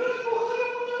you.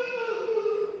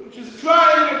 She's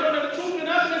crying, I don't have children.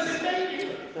 How can I say thank you?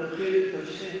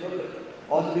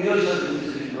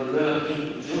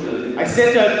 I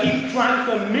said to her, keep trying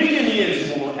for a million years,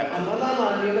 you won't happen.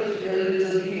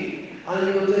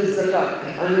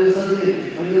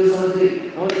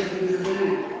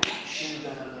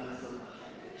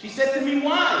 She said to me,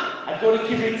 why? I go to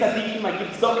Kibbutz Tzadikim, I give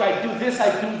tzedakah, I do this,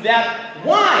 I do that.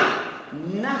 Why?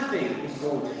 Nothing is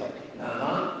going to help you.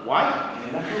 Why?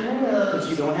 Because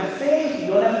you don't have faith, you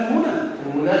don't have emunah.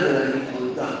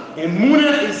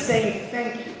 Emunah is saying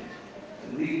thank you.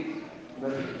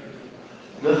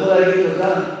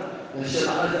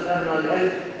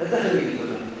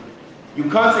 You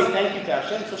can't say thank you to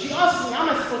Hashem. So she asked me, how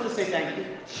am I supposed to say thank you?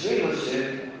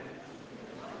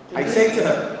 I say to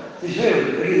her,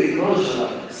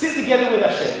 sit together with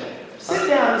Hashem. Sit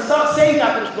down and start saying to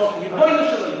HaKadosh Baruch Hu,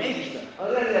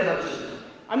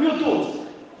 I'm your daughter.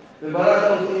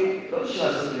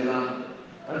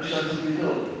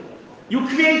 You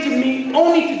created me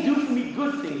only to do for me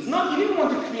good things. You didn't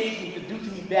want to create me to do to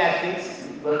me bad things.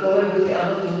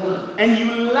 And you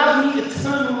love me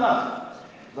eternal love.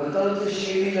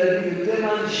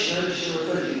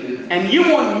 And you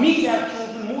want me to have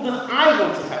children more than I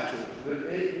want to have children.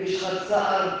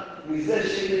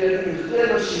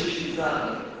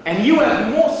 And you have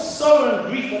more sorrow and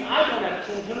grief when I don't have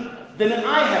children than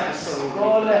I have the sorrow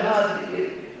and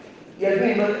grief.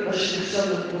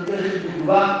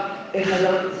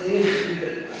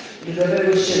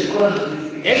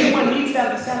 Everyone needs to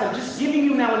understand. I'm just giving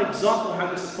you now an example of how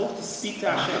you're supposed to speak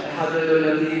to Hashem.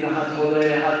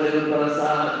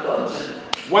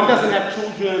 One doesn't have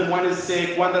children, one is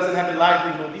sick, one doesn't have a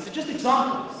livelihood. These are just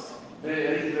examples.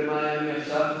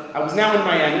 I was now in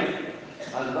Miami.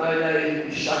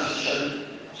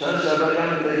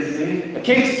 It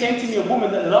came to me a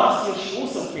woman that last year she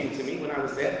also came to me when I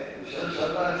was there.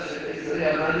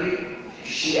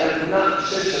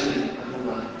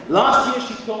 Last year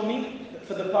she told me that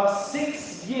for the past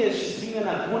 6 years she's been an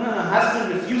aguna. Her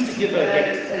husband refused to give her a get.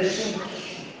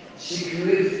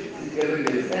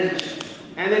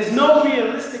 And there's no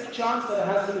realistic chance that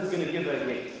her husband is going to give her a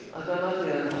get. I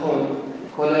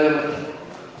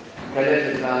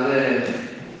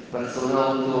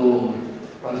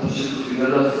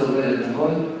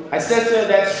said to her,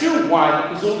 that's true. Why?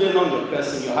 Because all day long you're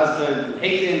cursing your husband, you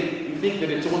hate him, you think that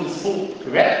it's all his fault,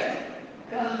 correct?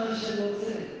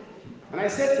 And I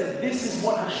said to her, this is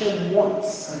what Hashem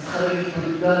wants.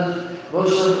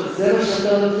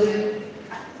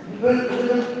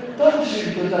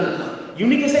 You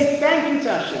need to say thank you to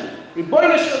Hashem.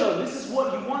 Ribono Shel Olam, this is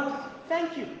what you want,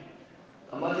 thank you.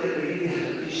 I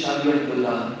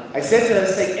said to her,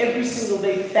 say every single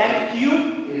day, thank you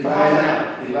for half an hour.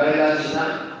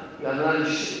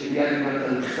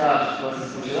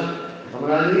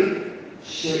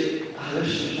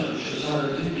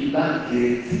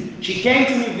 She came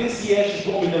to me this year, she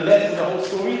brought me the letter, the whole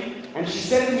story, and she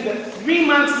said to me that 3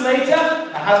 months later,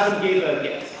 her husband gave her a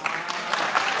gift.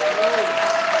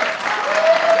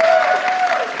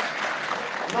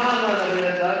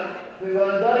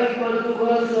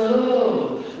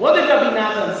 What did Rabbi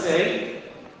Nathan say?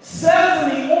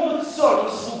 Certainly all the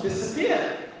sorrows will disappear.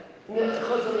 I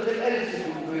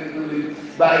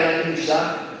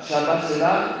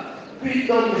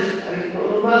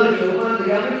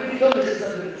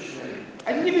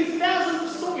can give you thousands of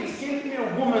stories. Came to me a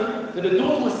woman that her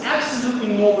daughter was absolutely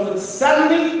normal and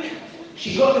suddenly she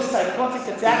got this psychotic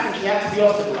attack and she had to be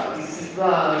hospitalized.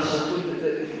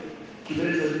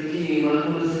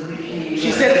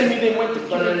 She said to me they went to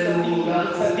Kibbutz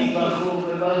Tzadikim.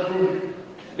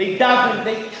 They davened,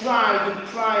 they tried and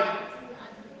tried.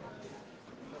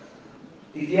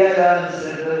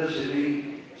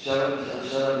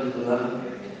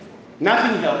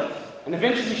 Nothing helped. And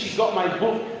eventually she got my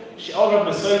book, She'or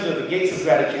HaBesoda, The Gates of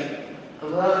Gratitude.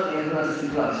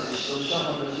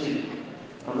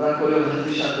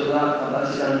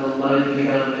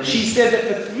 She said that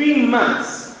for 3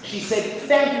 months, she said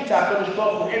thank you to HaKadosh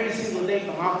Baruch Hu every single day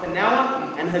for half an hour,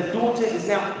 and her daughter is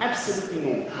now absolutely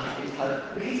normal.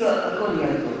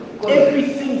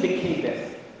 Everything became better.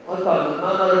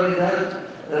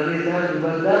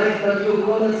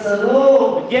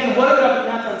 Again, what did Rabbi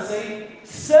Nathan say?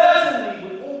 Certainly,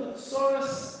 with all the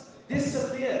sorrows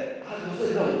disappear.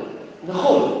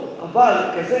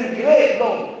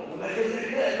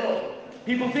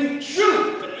 People think true,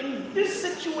 but in this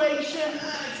situation,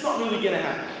 it's not really going to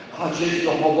happen. A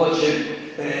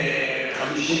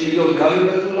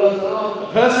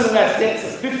person who has debts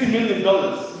of $50 million,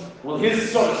 will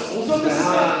his sorrows also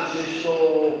disappear?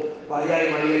 A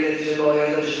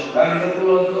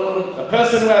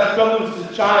person who has problems with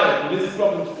his child, will his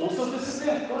problems also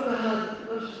disappear?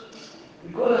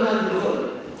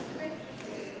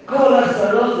 כל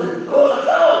הצרות זה כל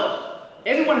הצרות.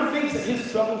 Everyone thinks that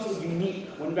his troubles are unique.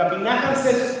 When Rabbi Nachman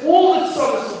says all the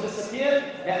sorrows will disappear,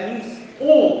 that means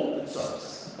all the sorrows.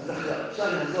 אז עכשיו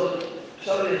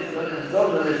נחזור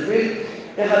ונסביר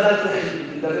איך אדם צריך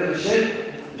לדבר בשם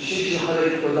בשביל שיוכל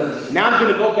להתמודד. Now I'm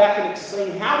going to go back and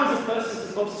explain how is a person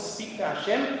supposed to speak to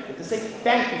Hashem and to say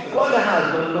thank you for כל this. אחד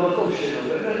במקום שלו,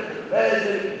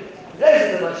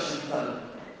 ואיזה דבר שנתן.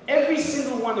 Every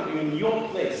single one of you in your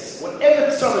place,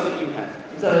 whatever sorrow that you have,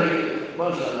 צריך להגיד, בוא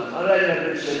נשאלה, הרי אני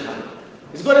הבן שלך.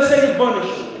 is going to say to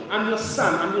Bonishul, I'm your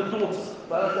son, I'm your daughter.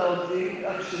 בראת אותי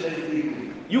רק שלהיטיב לי.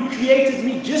 You created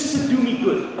me just to do me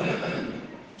good.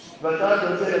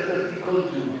 ואתה רוצה לתת לי כל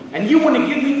טוב. And you want to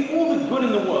give me all the good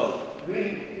in the world.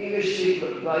 ואם יש לי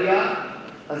בעיה,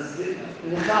 אז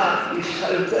לך יש לך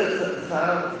יותר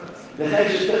צער, לך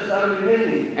יש יותר צער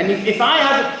ממני. And if I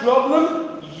have a problem,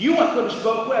 you, HaKadosh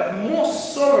Baruch Hu, have more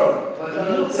sorrow,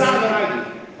 and more tzar than I do.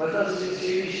 ואתה רוצה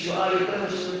שיהיה לי שואה יותר מה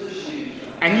שאתה רוצה שיהיה.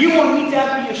 And you want me to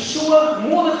have a Yeshua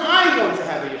more than I want to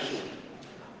have a Yeshua.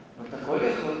 ואתה כל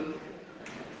יכול.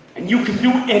 And you can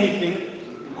do anything.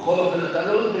 בכל אופן אתה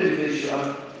לא נותן לי שואה.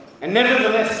 And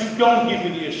nevertheless, you don't give me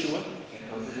the Yeshua.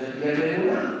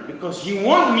 Because you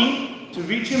want me to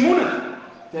reach Emunah.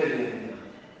 תן לי אמונה.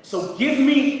 So give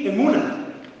me Emunah.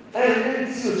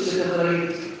 אין ציוד שאתה יכול להגיד,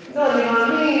 לא, אני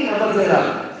מאמין, אבל זה רע.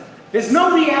 There's no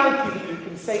reality that you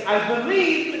can say, I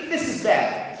believe that this is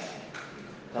bad.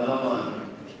 אתה לא מאמין.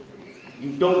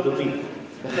 You don't believe.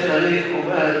 לכן אני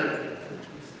אומר,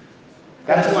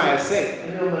 That's why I say,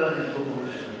 אני אומר לך את כל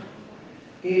משהו.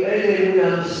 אם אין לי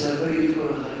אמונה שווה לי כל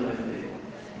אחד מהדברים.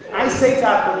 I say to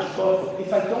HaKadosh Baruch Hu,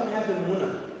 if I don't have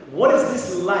Emunah, what is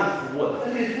this life worth?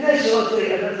 אני לפני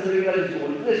שרוצה, אתה צריך גם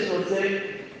לפעול, לפני שרוצה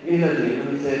ילדים,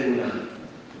 אני רוצה אמונה.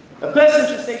 A person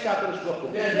should say to HaKadosh Baruch Hu,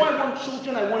 before I want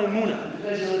children, I want Emunah.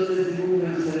 לפני שרוצה דיבור,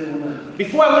 אני רוצה אמונה.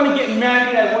 Before I want to get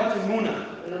married, I want Emunah.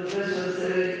 לפני שרוצה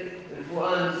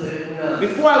רפואה, אני רוצה אמונה.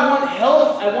 Before I want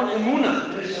health, I want Emunah.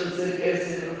 לפני שרוצה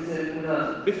כסף, אני רוצה אמונה.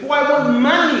 Before I want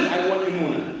money, I want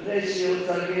Emunah. לפני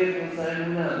שרוצה גט, אני רוצה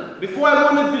אמונה. Before I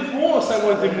want a divorce, I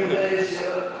want Emunah.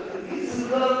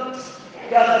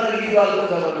 ככה תגידו על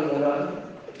כל דבר ודבר.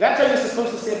 That's how you're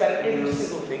supposed to say about every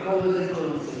single thing. כל זה כל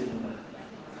נושא אמונה.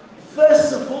 First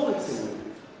of all, it's Emunah.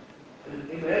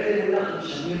 אם אין אמונה, אני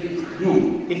משנה לי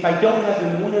כלום. If I don't have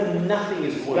Emunah, nothing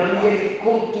is גם worth יהיה לי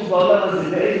כל טוב בעולם הזה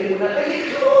ואין אמונה, אין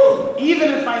לי כלום. Even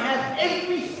if I have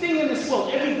everything in this world,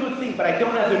 every good thing, but I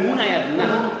don't have Emunah, I have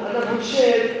nothing. אתה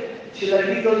חושב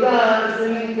שלהגיד תודה זה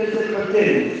מין כזה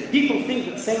פטנט. People think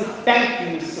that saying thank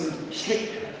you is some trick.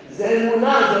 זה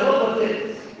אמונה, זה לא פטנט.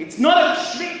 It's not a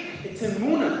trick, it's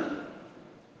Emunah.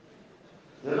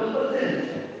 זה לא פטנט.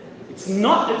 It's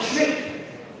not a trick.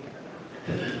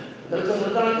 אתה צריך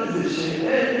לדעת את זה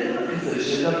שאין כזה,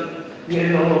 שאתה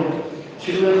תהיה לו,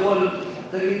 שהוא יכול,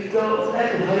 תגיד, טוב,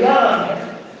 אין, היה,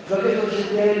 תבקש לו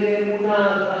שתהיה לי אמונה,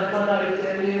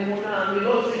 תהיה לי אמונה, אני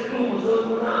לא עושה כלום, זו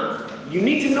אמונה. You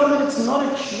need to know that it's not a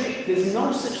trick. There's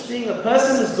no such thing. A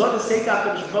person has got to say to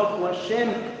HaKadosh Baruch Hu, Hashem,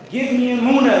 give me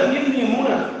Emunah, give me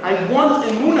Emunah. I want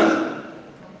Emunah.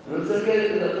 אני רוצה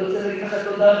להגיד לך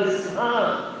תודה בשמחה.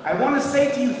 I want to say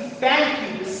to you, thank you,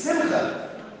 בשמחה.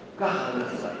 ככה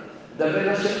נעשה. דבר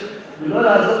השם, ולא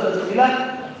לעזוב את התפילה,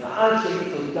 ועד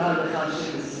שיגיד תודה לך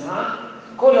השם בשמחה,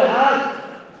 כל אחד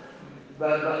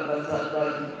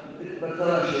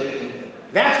בצרה שיש.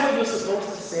 That's what you're supposed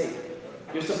to say.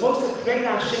 You're supposed to pray to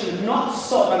Hashem and not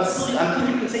stop until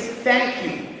you can say thank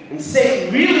you. And say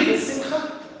really בשמחה,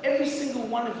 every single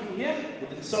one of you here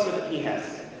with the sorrow that he has.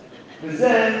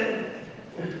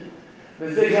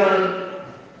 וזה גם,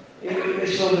 אם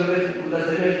יש לו באמת נקודת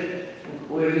אמת,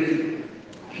 הוא יגיד,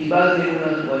 קיבלתי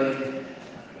אמונה כבר,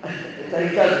 את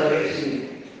העיקר כבר יש לי.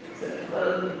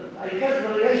 העיקר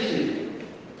כבר יש לי.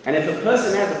 And if a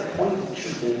person has a point of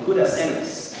truth and good as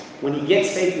emes, when he gets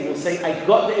faith, he will say, I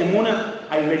got the emunah,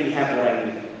 I already have what I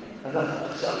need. אז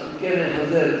עכשיו, כן, אני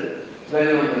חוזר,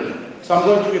 ואני אומר. So I'm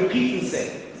going to repeat and say,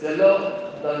 זה לא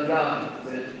דרגה,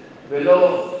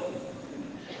 ולא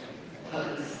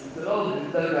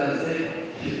דרגה,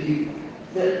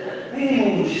 זה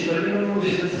מינימום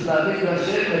שצריך להבין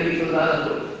והשם להגיד תודה על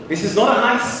הכל. This is not a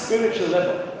high spiritual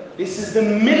level. This is the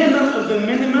minimum of the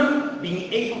minimum, being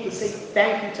able to say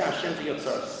thank you to Hashem for your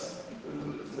service.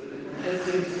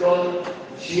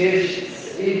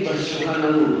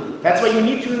 That's what you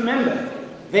need to remember.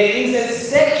 There is a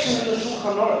section in the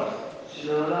Shulchan Aruch.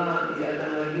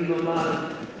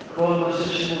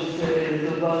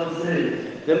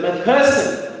 The person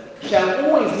shall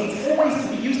always, needs always to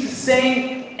be used to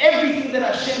saying everything that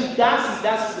Hashem does, he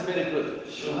does for the better good.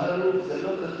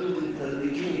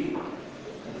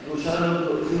 הוא שאל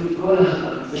אותו, זה כל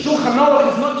אחד. The Shulchan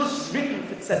Aruch is not just written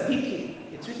for tzaddikim,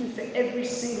 it's written for every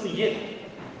single yid.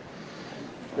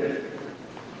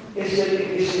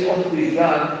 יש לי עוד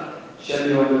פתגם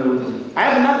שאני אומר אותו. I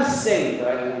have another saying that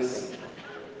I always say.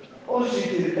 או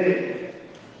שתראה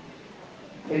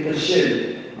את השם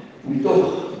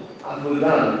מתוך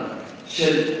עבודה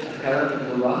של הכרת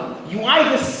הטובה, You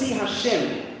either see Hashem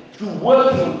through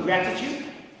working on gratitude,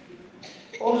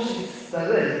 או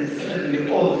שתצטרך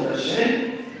לראות את השם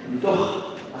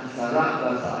מתוך הצרה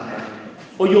והצעקה.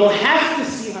 or you'll have to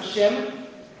see Hashem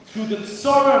through the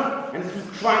sorrow and through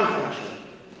crying for Hashem.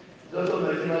 זאת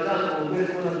אומרת, אם אדם עובד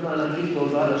כל הזמן להגיד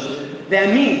תודה לשם, That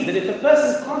means that if a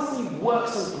person constantly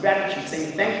works on gratitude,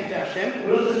 saying thank you to Hashem,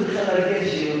 הוא לא צריך בכלל להגיד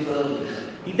שהיא עוזרת לך.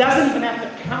 he doesn't even have to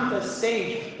come to a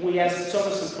stage where he has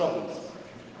sorrows and problems.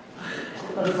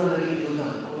 כל הזמן להגיד תודה,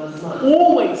 כל הזמן.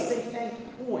 Always say thank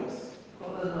you, always.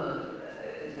 כל הזמן.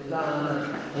 תודה,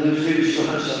 אני יושב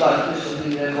בשולחן שבת, יש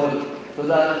לי לאכול.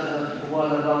 תודה לך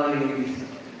על הבית,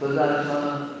 תודה לך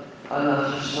על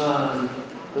החשמל,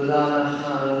 תודה לך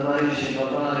על המים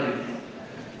שבבית.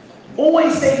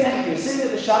 Always say thank you. Sitting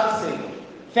at the Shabbos table.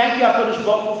 Thank you, HaKadosh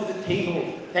Baruch Hu, for the table.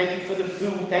 Thank you for the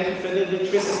food. Thank you for the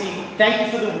electricity. Thank you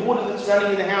for the water that's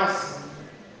running in the house.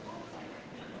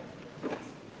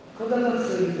 כל דבר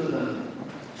צריך להגיד תודה.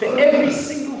 For every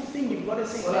single thing, you've got to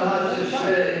say כל thank אחד you.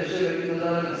 שיושב להגיד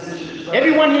תודה לכיסא של שבת.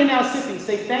 Everyone here now sitting,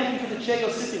 say thank you for the chair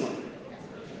you're sitting on.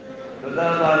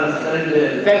 תודה רבה על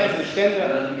הסטנדר. Thank you for the stender.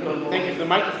 Thank you for the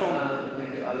microphone.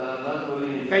 על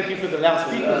הרמקולים. Thank you for the תודה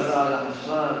loudspeakers. על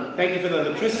החשמל. Thank you for the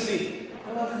electricity.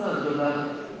 כל הזמן תודה.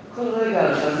 כל רגע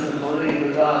שאנחנו יכולים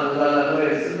תודה, תודה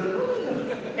לבועס.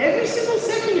 Every single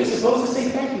second you're supposed to say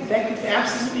thank you. Thank you for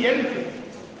absolutely everything.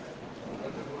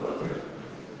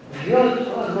 להיות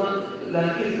כל הזמן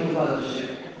להגיד תודה לשם.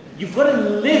 You've got to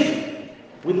live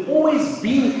with always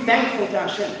being thankful to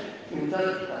Hashem.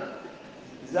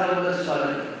 זה העבודה שלך,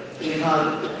 אחד,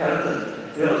 קראת,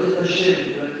 לראות את השם,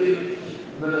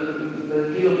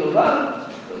 ולהגיד לו טובה,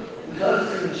 בכלל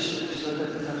צריכים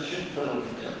לתת לך שום טוב.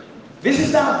 This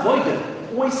is the avodah.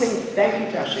 Always saying thank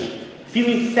you to Hashem.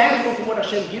 Feeling thankful for what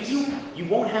Hashem gives you, you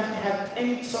won't have to have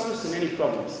any sorrows and any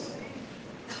problems.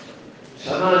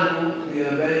 שמענו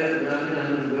מרבי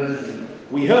נחמן מברסלב,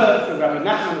 We heard from Rabbi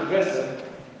Nachman of Bresler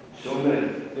שאומר,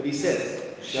 that he says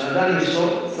שאדם יש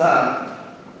לו צער,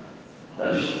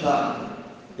 אדם יש לו צער,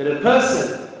 that a person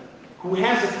who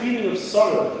has a feeling of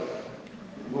sorrow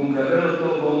והוא מקבל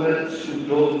אותו ואומר שהוא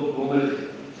טוב,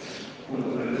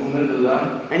 ואומר תודה,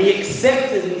 and he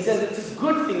accepts it and he says it's a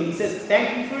good thing and he says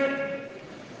thank you for it,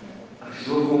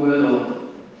 הקדוש אומר לו,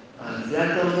 על זה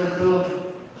אתה אומר טוב?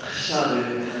 עכשיו אני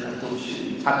לך את הטוב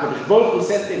שלי. HaKadosh Baruch Hu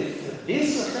says to him, for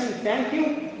this you're saying thank you,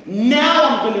 now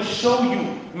I'm going to show you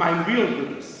my real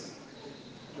goodness.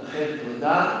 לכן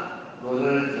תודה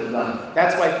גוררת תודה.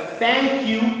 That's why thank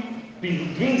you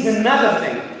brings another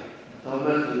thing. אתה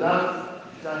אומר תודה,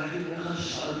 תגיד לך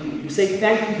שערים. You say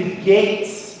thank you, the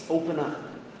gates open up.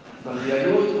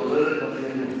 בכיינות גוררת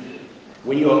בכיינות.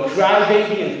 When you're a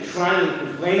crybaby and crying and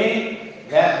complaining,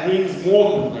 that brings more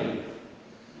complaining.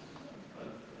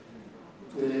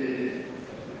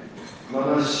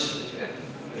 ממש,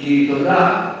 כי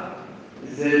תודה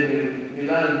זה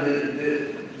מילה,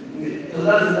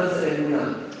 תודה זה מה זה אמונה.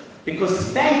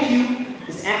 Because thank you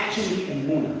is actually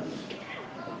emunah.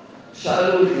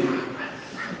 שאלו אותי,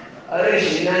 הרי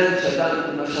שעניין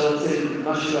שאדם מה שרוצה,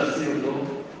 משהו להשיג אותו,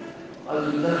 אז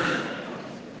הוא צריך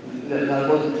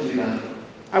לעבוד בתפילה.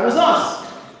 I was asked,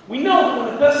 we know when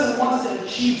a person wants to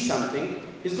achieve something,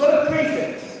 he's got to pray for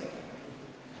it.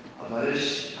 אבל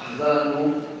יש, חזר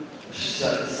לנו,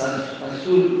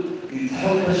 אסור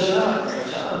לדחוק בשעה.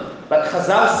 But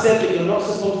Chazal said that you're not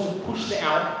supposed to push the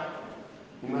hour.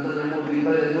 אם אתה נמוד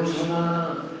להתפלל לא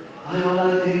שונה, אני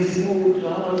עליי תגזימות,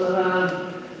 לא עזרן,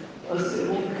 אז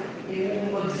אם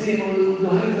הוא מגזים, הוא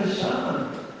דוהג לשעה.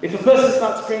 If a person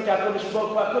starts praying to HaKadosh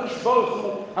Baruch Hu,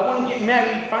 I want to get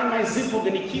married, find my zivug,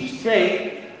 and he keeps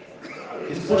praying,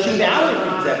 he's pushing the hour if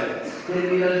he's at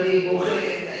it.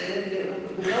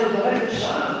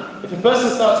 If a person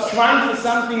starts trying for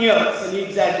something else and he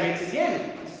exaggerates again,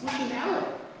 he's pushing the hour.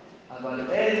 אבל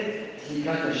אין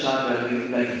דחיקת השעה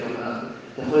להגיד תודה.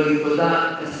 אתה יכול להגיד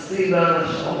תודה 24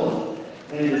 שעות,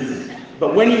 אין לזה.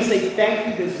 But when you say thank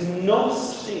you, there's no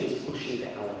such thing as pushing the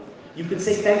hour. You can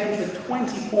say thank you for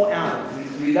 24 hours.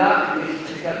 בתפילה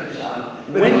יש דחיקת השעה.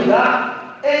 בתודה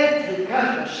אין דחיקת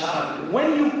השעה. When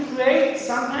you pray,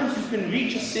 sometimes you can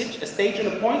reach a stage and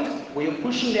a point where you're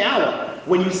pushing the hour.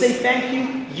 When you say thank you,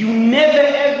 you never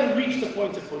ever reach the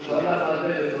point of pushing the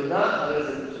hour.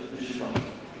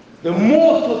 The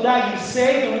more todah you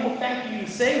say, the more thank you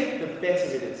say, the better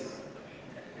it is.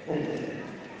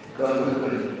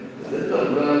 זה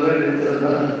טוב, לא נראה לי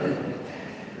תודה.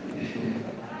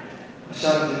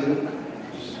 חשבתי,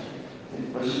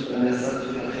 פשוט אני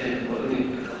עשיתי לכם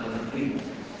דברים ככה חזקים.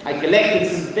 I collected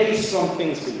some very strong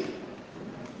things for you,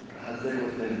 לחזק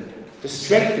אתכם. to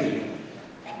strengthen you.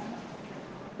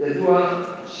 ידוע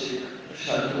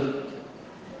ששאלו,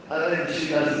 הרי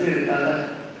בשביל להסביר,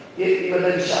 אם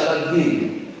אתה נשאל על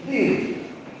דין,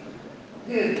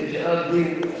 נשאל על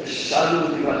דין, שאלו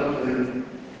אותי ואתם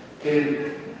כן,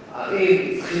 האם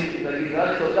צריכים להגיד רק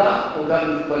תודה או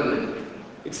גם להתפלל?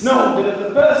 It's known that if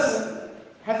a person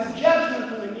has a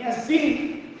judgment on him, he has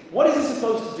deen, what is he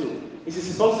supposed to do? Is he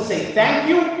supposed to say thank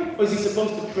you, or is he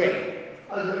supposed to pray?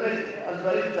 אז באמת,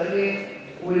 הדברים קטנים,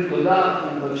 אומרים תודה,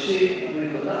 מבקשים,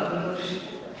 תודה, מבקשים.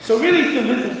 So really, for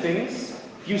little things,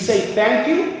 you say thank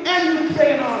you and you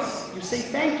pray and ask. You say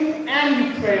thank you and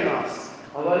you pray and ask.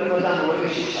 אבל אם אדם רואה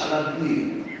שיש עליו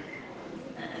דין,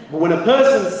 But when a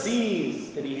person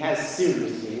sees that he has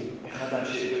serious deen, אחד אדם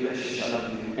שיודע שיש עליו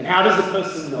דין, and how does the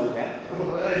person know that?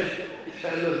 הוא רואה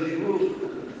שאין לו זיווג,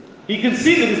 He can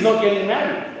see that he's not getting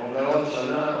married. עובר עוד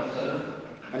שנה,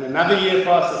 And another year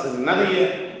passes, and another year,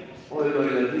 או אין לו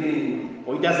ילדים,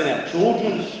 or he doesn't have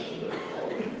children,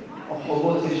 או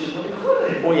חובות יש לו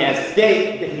וכו'. or he has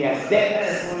debts,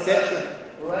 etc.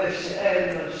 הוא רואה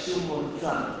שאין לו שום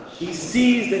מוצא, He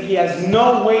sees that he has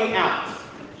no way out.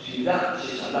 שידע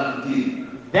שיש עליו דין.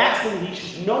 That's when he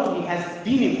should know he has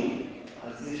deen in him.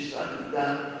 אז יש רק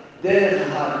דרך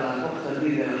אחת להפוך את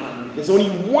הדין לרחמים. There's only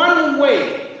one way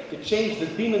to change the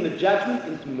deen and the judgment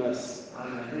into mercy. על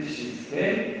מי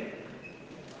שיזכה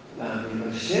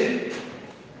להאמין בשם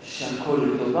שהכל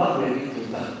לטובה ויגיד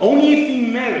תודה. Only if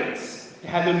he merits to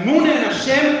have emunah in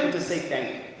Hashem and to say thank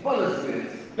you. בוא נסביר את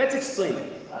זה. Let's explain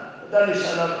it. אדם יש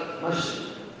עליו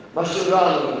משהו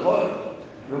רע לו, נכון?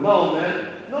 ומה הוא אומר?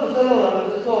 לא, זה לא רע,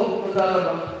 זה טוב, תודה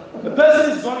רבה. The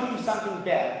person is going through something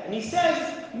bad, and he says,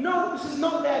 no, this is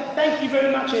not bad, thank you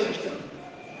very much, Eibishter.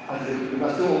 אז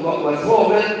למעשה הוא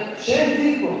אומר שאין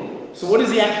דין פה. So what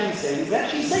is he actually saying? He's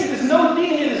actually saying there's no deen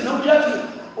here, there's no judgment.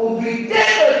 הוא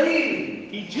ביטל הדין.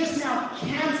 He just now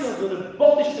cancelled and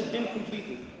abolished the din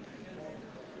completely.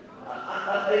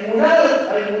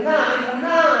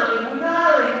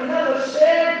 האמונה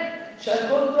בשם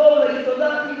שהכל טוב, להגיד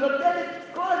תודה, היא מבטלת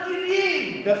כל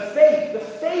הדינים. The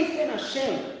faith in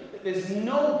Hashem, that there's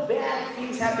no bad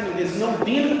things happening, there's no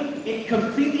din, it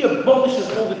completely abolishes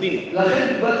all the din.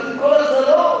 לכן מבטלים כל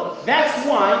הצרות. That's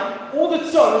why all the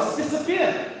tzoros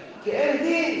disappear. כי אין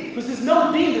דין. Because there's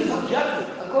no din, there's no judgment.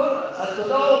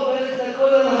 התודה הופכת הכל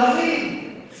לרחמים.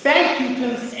 Thank you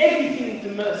turns everything into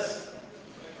mercy.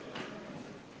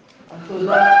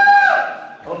 התודה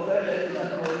הופכת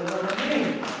הכל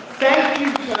לרחמים. Thank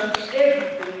you turns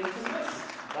everything into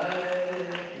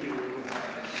mercy.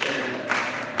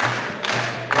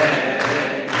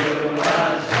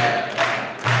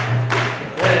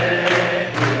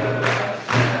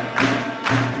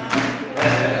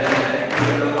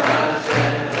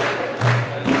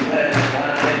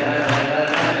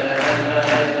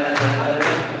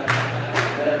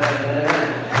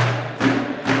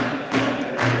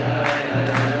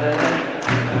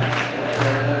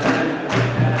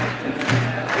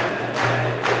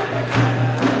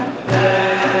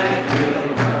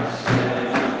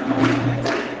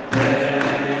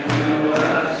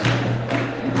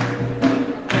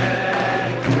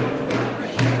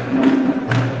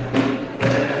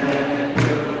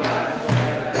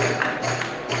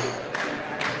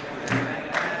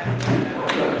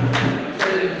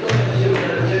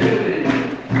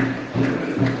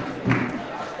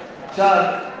 עכשיו,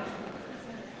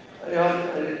 היום,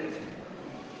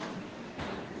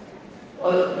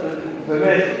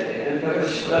 באמת, אני מקווה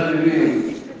שכולם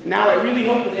מבינים. Now I really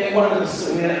hope that everyone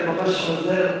understood. אני ממש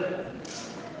חוזר,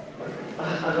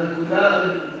 הנקודה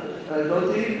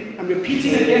הזאת, I'm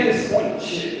repeating again this point.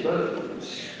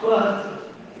 שכל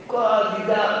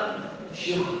העתידה,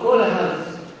 שכל אחד,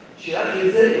 שרק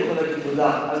לזה יכול להגיד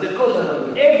תודה, אז לכל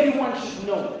דבר. Everyone should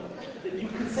know that you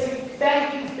can say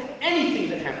thank you for anything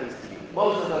that happens to you. מה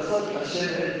צריך לעשות?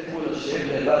 לשבת מול השם,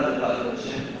 לבד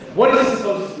השם. What is he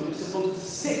supposed to do? He's supposed to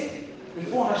sit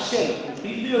before Hashem,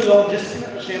 completely alone, just in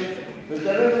Hashem,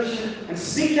 ולדבר בשם. and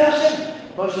speak to Hashem.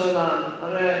 ראש העולם,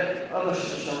 הרי אבא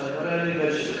שלך, הרי אני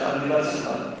בן שלך, אני בת שלך.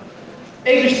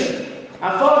 Eibishter,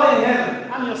 our Father in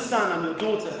heaven, I'm your son, I'm your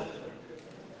daughter,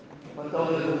 ואתה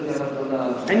אוהב אותי, אבל תודה.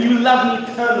 and you love me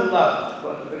eternal love.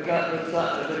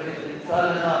 ונמצא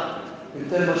לך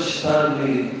יותר משפר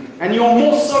לי. And you're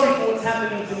more sorry for what's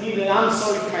happening to me than I'm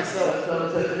sorry for myself. אתה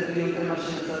רוצה לתת לי יותר מה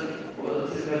שאני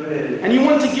רוצה לקבל. And you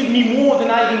want to give me more than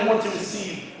I even want to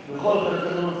receive. בכל זאת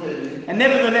אתה לא נותן לי. And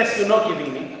nevertheless, you're not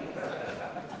giving me.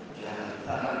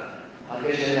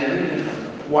 הקשר להאמין לך.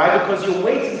 Why? Because you're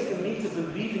waiting for me to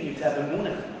believe in you, to have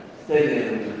emunah. תן לי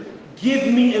אמונה. Give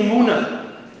me emunah.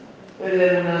 תן לי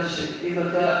אמונה שאם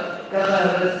אתה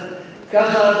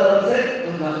ככה אתה רוצה,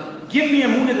 תודה. Give me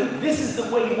emunah that this is the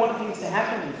way you want things to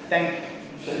happen, and thank you.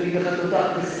 שאני אגיד לך תודה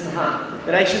בשמחה.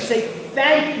 That I should say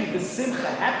thank you, b'simcha,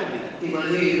 happily. אם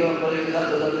אני לא יכול להגיד לך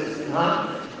תודה בשמחה,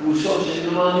 פירושו שאני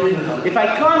לא מאמין לך. If I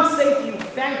can't say to you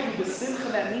thank you,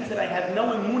 b'simcha, that means that I have no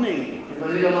emunah in you. אם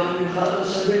אני לא מאמין לך, לא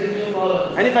שווה לי שום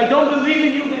דבר. And if I don't believe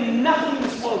in you, then nothing in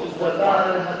this world is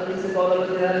worthwhile. אתה רוצה בעולם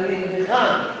הזה להאמין לך.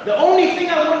 The only thing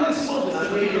I want in this world is to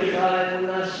believe in להאמין לך you.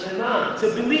 אמונה שלמה. To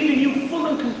believe in you full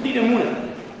and complete emunah.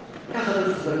 ככה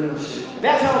אתה צריך להמשיך.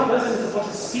 That's how a person is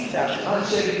supposed to speak to Hashem. עד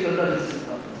שיגיד תודה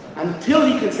בשמחה. Until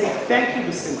he can say thank you,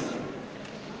 b'simcha.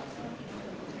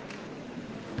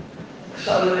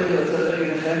 עכשיו אני רוצה להגיד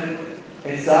לכם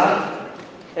עצה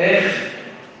איך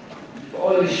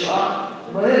לפעול ישועה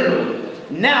מהר מאוד.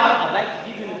 Now, I'd like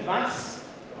to give you advice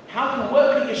how to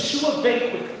work a Yeshua very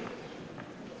quickly.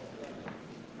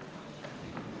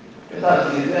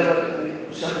 כתבתי את זה, אבל אני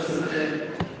עכשיו אעשה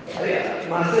לכם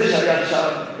מעשה שהיה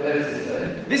עכשיו בארץ ישראל.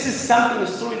 This is something, a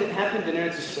story that happened in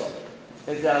Eretz Yisrael.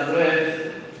 איזה אברך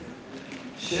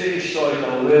שאשתו הייתה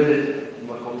עובדת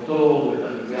במקום טוב, הייתה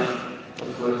מביאה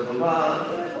משכורת טובה,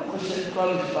 אני חושב כל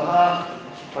המשפחה,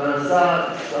 פרנסה,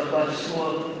 הצטרפה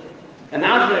לשמוע. An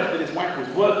Avrech that his wife was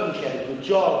working, she had a good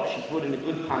job, she put in a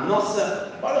good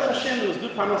parnasa. Baruch Hashem, there was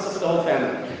good parnasa for the whole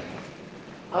family.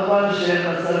 אבל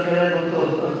שרצה לקרב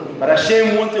אותו. But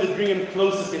Hashem wanted to bring him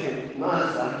closer to him. מה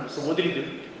עשה? So what did he do?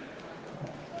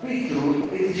 פיטרו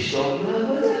את אשתו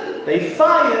מהעבודה. They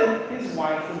fired his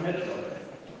wife from her job.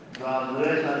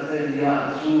 והאברך הזה נהיה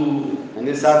עצוב. And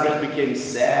this Avrech became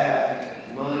sad.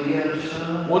 מה יהיה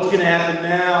עכשיו? What's going to happen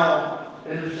now?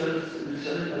 אין אפשר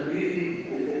לשלם את הביתי.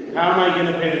 How am I going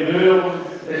to pay the bills?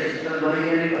 מה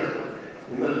יהיה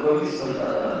עם הכל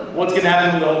משפחה? What's going to happen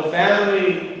with the whole family?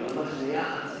 ממש נהיה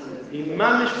עצוב. He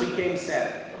mamish became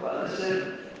sad. אבל השם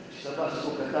השתבש,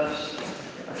 הוא כתב,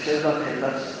 השבח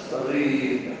כתב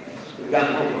ספרים, וגם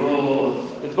חוברות,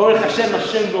 But Baruch Hashem,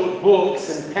 Hashem wrote books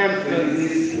and pamphlets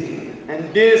ודיסקים,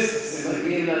 and discs,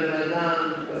 ומגיעים לבן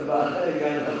אדם ברגע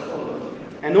הנכון.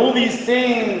 and all these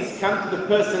things come to the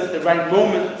person at the right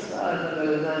moment. אז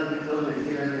הבן אדם פתאום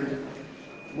מגיע לנו,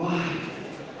 וואי,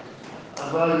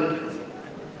 אבל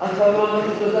אתה לא אמרתי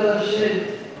תודה להשם,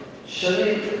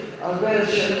 שנים, הרבה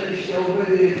שנים אשתי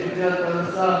עובדת, מביאה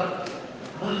פרנסה,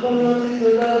 אף פעם לא אמרתי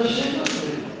תודה להשם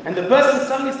הזה. And the person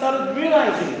suddenly started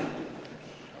realizing,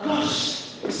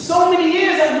 gosh, for so many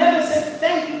years I never said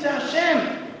thank you to Hashem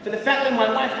for the fact that my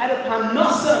wife had a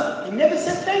parnasa. I never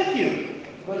said thank you.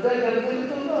 ודאי גם זה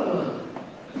תודה.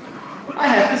 I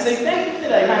have to say thank you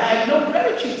today. I have no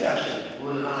gratitude to Hashem. הוא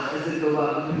אומר, איזה טובה,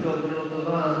 פתאום זה לא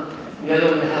טובה, יהיה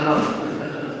לו נחמה.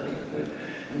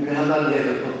 נחמה יהיה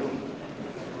לו.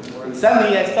 And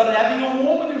suddenly I started having a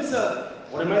war with himself.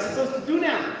 What am I supposed to do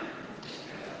now?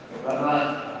 אבל,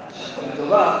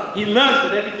 טובה. He learned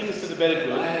that everything is for the better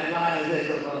good. מה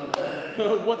איזה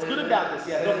טובה? What's good about this?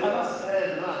 He had no parnasa.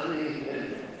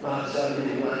 מה עכשיו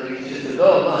אני אגיד שזה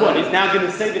לא? What, he's now going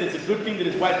to say that it's a good thing that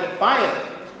his wife got fired?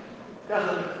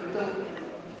 ככה,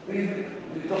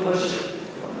 פתאום משהו.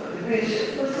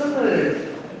 מה זאת אומרת?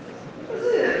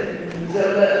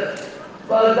 זה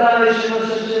ודאי שמה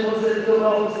שהשם עושה טובה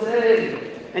עושה.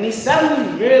 And he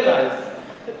suddenly realized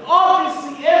that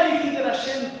obviously everything that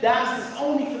Hashem does is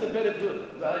only for the better good.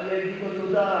 ואני אגיד לו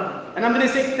תודה. And I'm going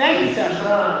to say thank you to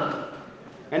Hashem.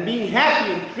 And being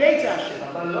happy and pray to Hashem.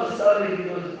 אבל לא סתם להגיד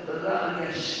לו תודה, אני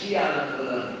אשקיע על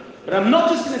התודה. But I'm not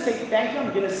just going to say thank you,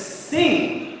 I'm going to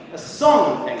sing a song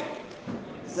of thank you.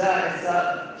 זה העצה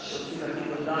שרוצים להגיד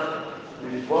תודה,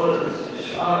 ולפעול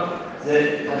בשאר,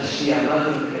 זה להשקיע. מה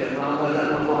זה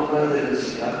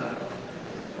להשקיע?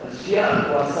 להשקיע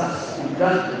הוא עשה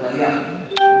סעודת הוויה.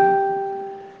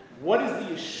 What is the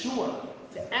Yeshua?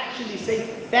 To actually say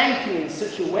thank you in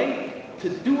such a way, to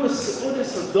do a seudah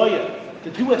sodoya, to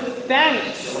do a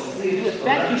thanks, to do a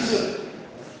thank you seudah.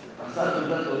 עשה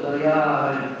תעודת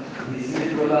הודיה,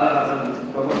 הזמין כל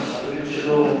החברים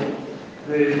שלו,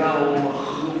 ובאו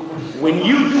מחלוק. When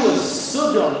you do a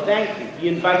seudah on thank you, he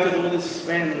invited all his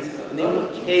friends, and they all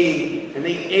came, and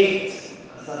they ate.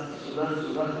 עשה סעודת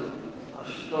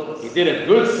השטוב. He did a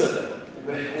good seudah.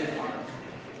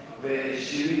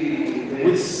 ושירי,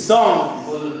 With songs,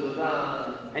 ועבוד תודה.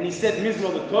 and he said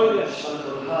Mizmor L'Kodesh,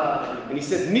 and he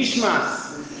said Nishmas,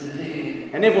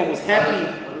 and everyone was happy.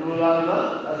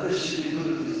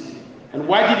 And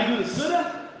why did he do the Suda?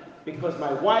 Because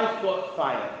my wife got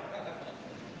fired.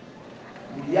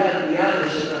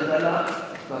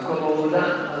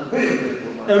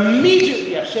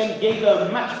 Immediately Hashem gave her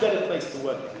a much better place to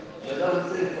work.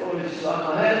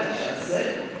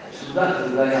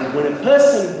 When a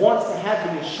person wants to have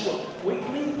the Yeshua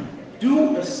quickly,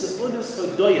 do a Su'udas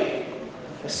Hodoyah.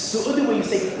 A Su'udah where you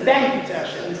say thank you to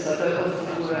Hashem.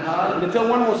 I'm going to tell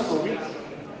one more story.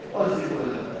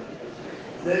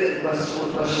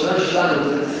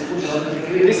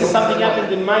 This is something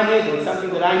happened in my head, it's something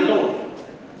that I know.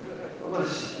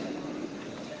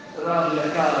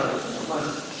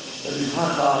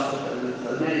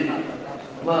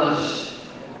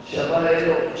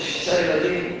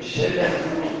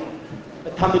 A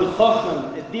Talmid Chacham,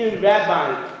 a dear rabbi,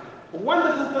 a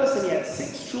wonderful person. He had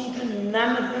 6 children.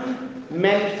 None of them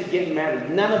managed to get married.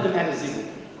 None of them had a zivug.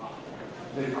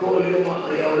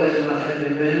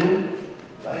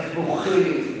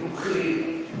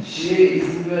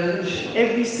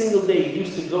 Every single day he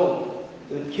used to go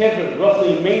to the kever,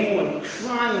 roughly Imenu, and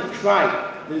cry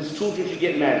that his children should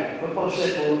get married.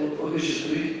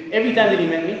 Every time that he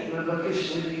met me,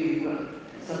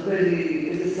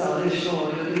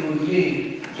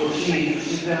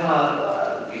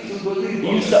 he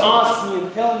used to ask me and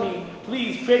tell me,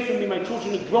 please pray for me, my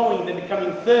children are growing, they're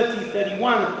becoming 30,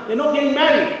 31, they're not getting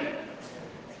married.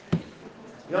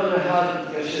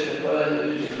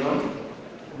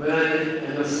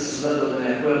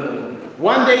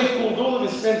 One day he called all of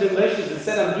his friends and relatives and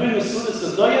said, I'm doing a Suda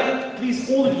Sadoya, please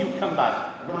all of you come by.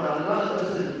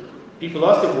 People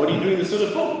asked him, what are you doing the Suda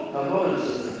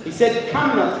for? He said,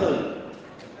 come and I'll tell you.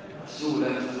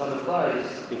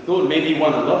 They thought maybe he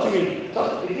won a lottery.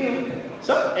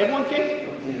 So everyone came.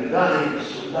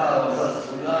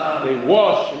 They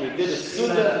washed and they did a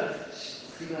Suda.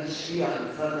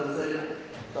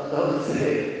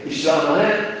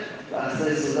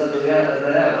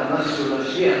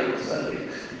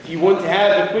 If you want to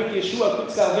have a quick Yeshua, a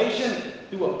quick salvation,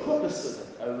 do a proper Suda,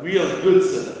 a real good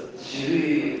Suda.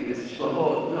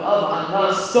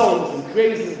 Songs and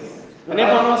praises. And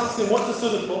everyone asks him, what's the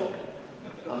Suda for?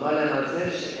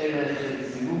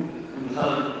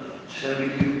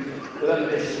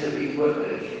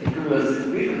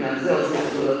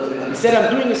 He said, I'm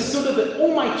doing a Suda that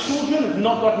all my children have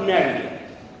not gotten married yet.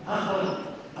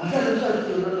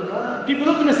 People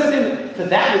look at him and said, for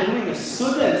that we're doing a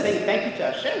Suda and saying thank you to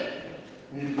Hashem.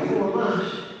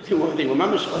 They were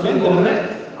mamish offended on that.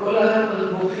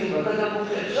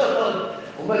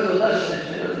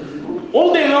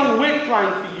 All day long we're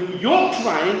crying for you, you're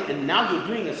crying, and now you're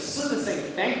doing a Suda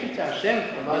saying thank you to Hashem,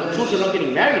 and the children are not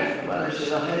getting married.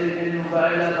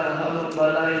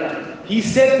 He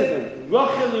said to them,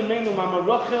 Rachel Imenu, Mama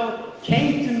Rachel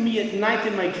came to me at night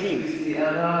in my dreams.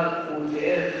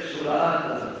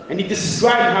 And he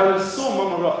described how he saw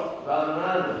Mama Rachel.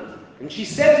 And she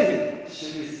said to him,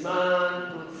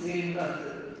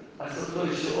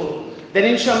 that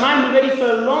in Shamayim already for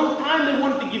a long time they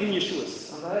wanted to give him Yeshuas.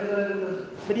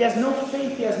 But he has no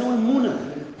faith, he has no emunah.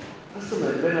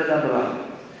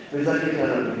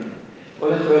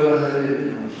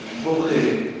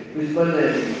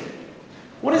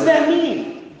 What does that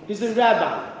mean? He's a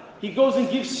rabbi. He goes and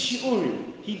gives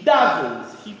shiurim. He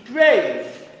davens. He prays.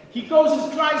 He goes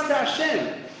and cries to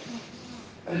Hashem.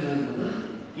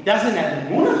 He doesn't have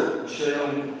emunah.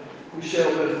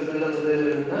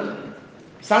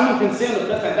 Someone can say on the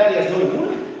place like that he has no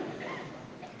emunah.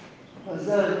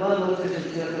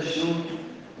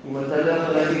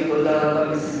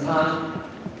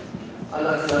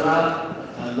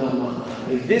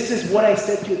 If this is what I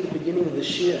said to you at the beginning of the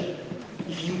shir,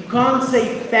 if you can't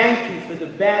say thank you for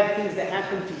the bad things that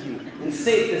happened to you and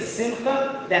say it to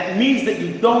simcha, that means that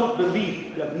you don't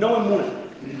believe. You have no emunah.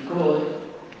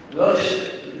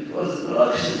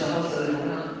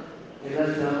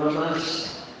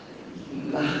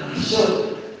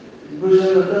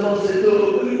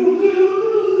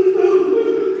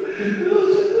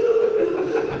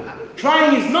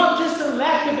 Crying is not just a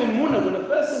lack of emunah. When a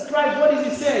person cries, what is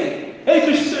he saying? Hey,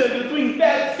 Mishter, you're doing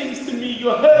bad things to me.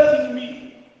 You're hurting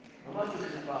me.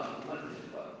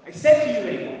 I said to you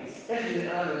late once,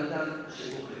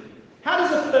 how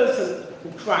does a person who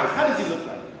cries, how does he look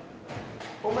like?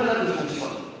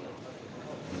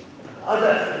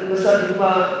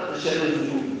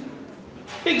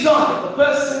 Example, a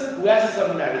person who has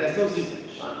himself married, there's no zivug.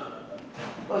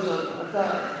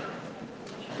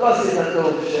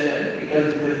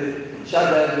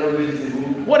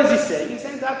 What does he say? He's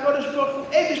saying to HaKadosh Baruch Hu,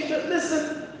 Eibishter,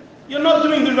 listen, you're not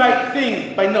doing the right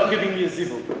thing by not giving me a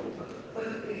zivug.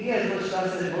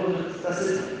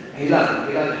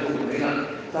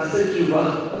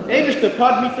 Eibishter,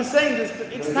 pardon me for saying this, but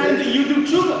it's time that you do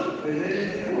tshuva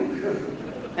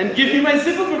and give me my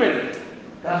zivug already.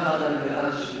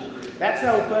 That's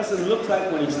how a person looks like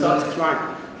when he starts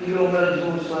crying.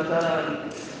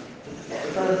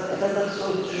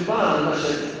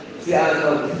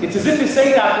 It's as if he's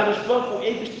saying to HaKadosh Baruch Hu,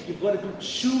 Eibishter, you've got to do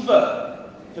tshuva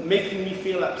for making me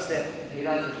feel upset.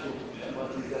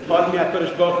 Pardon me,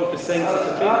 HaKadosh Baruch Hu, for saying such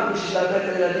a thing.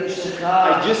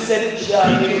 I just said it to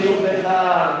teach you.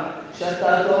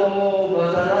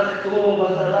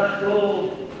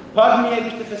 Pardon me,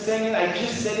 Eibishter, for saying it. I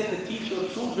just said it to teach your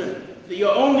children that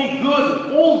you're only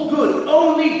good, all good,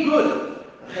 only good.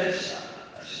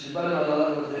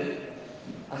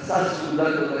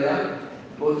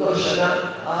 We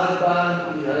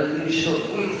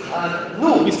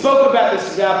spoke about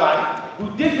this rabbi who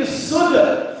did the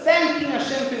Suda, thanking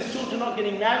Hashem for his children not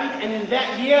getting married, and in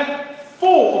that year,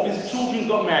 4 of his children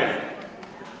got married.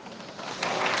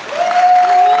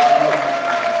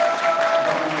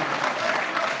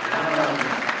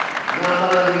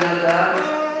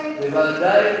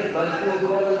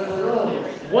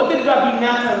 What did Rabbi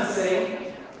Natan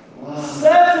say?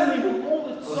 Certainly with all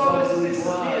the sorrows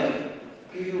disappeared.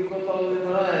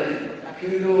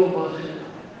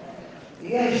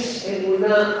 יש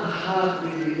אמונה אחת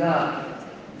במילה,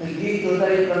 תגיד תודה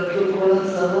התבטלו כל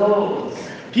הצרות.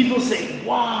 People say,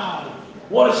 wow,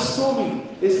 what a story.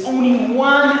 There's only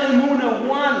one emuna,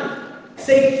 one.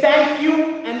 Say thank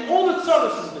you and all the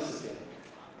sorrows will disappear.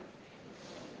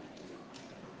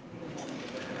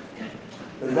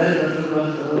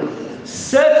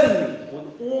 Certainly, when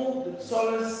all the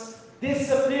sorrows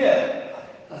disappear.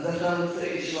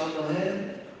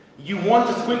 You want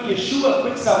a quick Yeshua,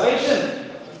 quick salvation?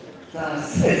 Have a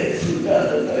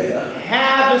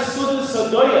Suda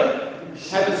Sodoya.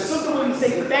 Have a Suda where you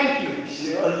say thank you.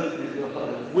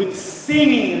 With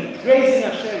singing and praising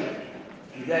Hashem.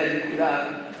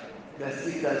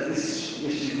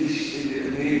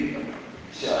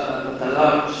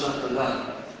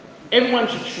 Everyone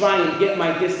should try and get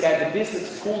my disc. I have a disc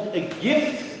that's called a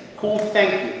gift called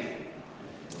thank you.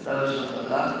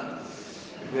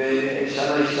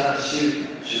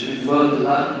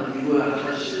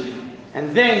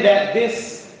 And then that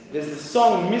this, there's the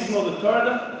song Mizmor the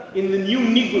Torah in the new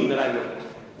nigun that I wrote.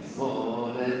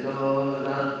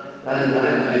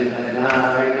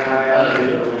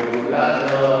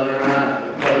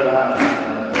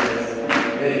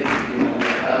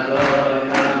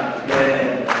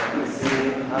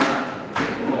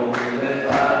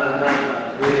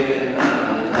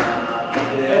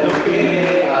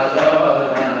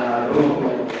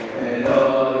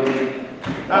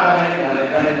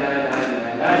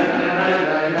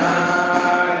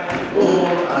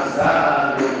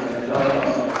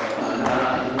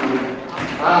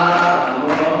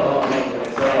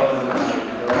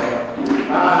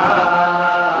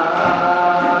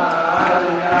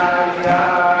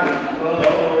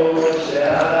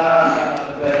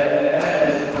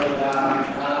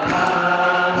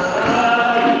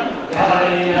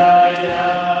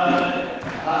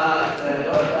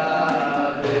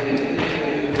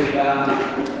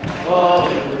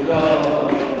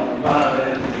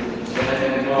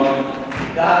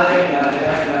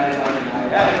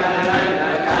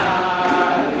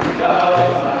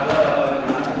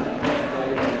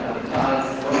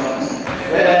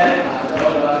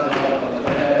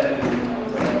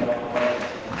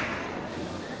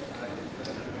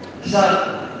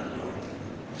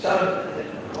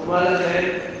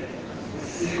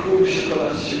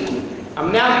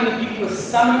 I'm now going to give you a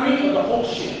summary of the whole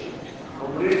shit.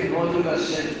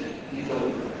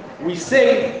 We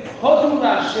say, Hodu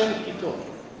Hashem Kitov.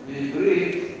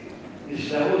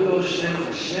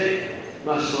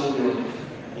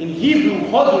 In Hebrew,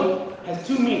 Hodu has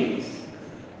 2 meanings.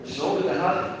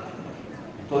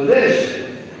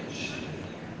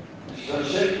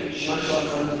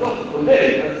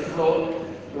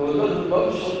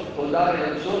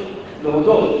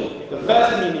 The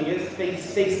first meaning is they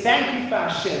say thank you for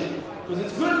Hashem because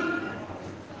it's good.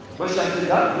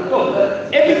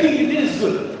 Everything you did is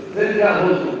good. That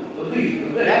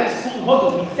is called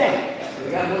Hodu, we thank.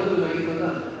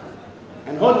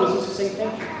 And Hodu is also saying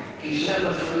thank you.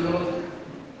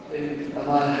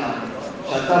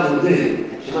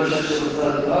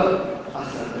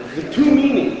 The 2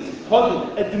 meanings,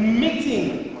 Hodu,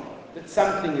 admitting that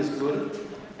something is good,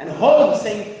 and Hodu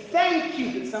saying thank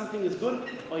you that something is good,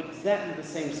 are exactly the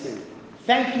same thing.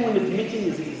 Thank you and admitting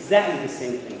is exactly the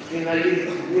same thing. אם נגיד,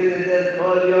 זה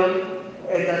כל יום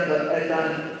את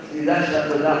התפילה של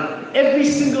התודה. Every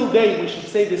single day we should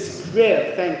say this prayer,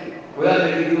 thank you. כולם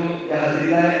יגידו, יחזית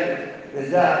להם,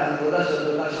 וזה התודה של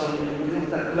התודה שאנחנו מגידים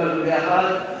אותה כולנו ביחד,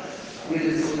 היא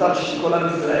לזכותם של כל עם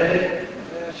ישראל,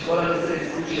 שכל עם ישראל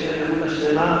יזכו שיהיה אמונה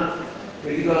שלמה,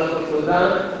 יגידו לך תודה,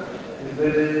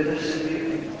 וזה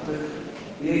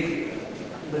שיהיה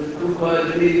כל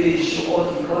ישועות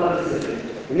מכל עם ישראל.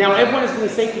 Now everyone is going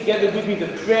to say together with me the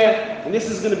prayer, and this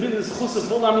is going to be the zchus of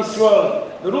all Am Yisrael.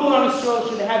 That all Am Yisrael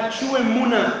should have true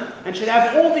emunah and should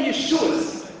have all the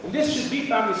Yeshuas, and this should be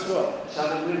for Am Yisrael.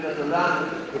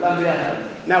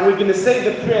 Now we're going to say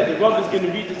the prayer. The Rav is going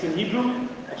to read this in Hebrew.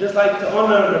 I'd just like to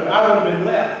honor Rav Aaron Ben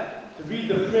Leah to read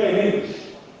the prayer in English.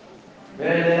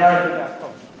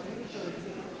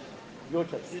 Your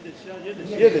choice.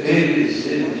 Yiddish.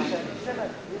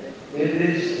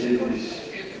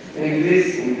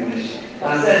 English.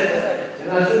 That's it.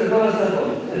 That's it. The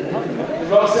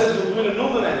Rav says we're going to know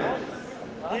the language.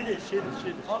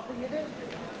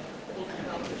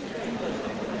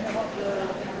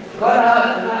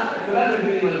 כולם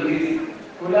מבינים אנגלית,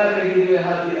 כולם יגידו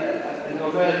אני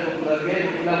אומר את מפולגן,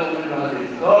 כולם אומרים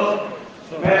להדריך. טוב?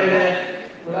 מלך,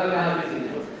 כולם יחדיתים.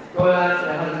 כולם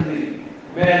יחדיתים.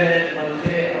 מלך,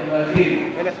 מלכי,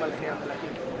 המלכים. מלך מלכי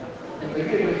המלכים.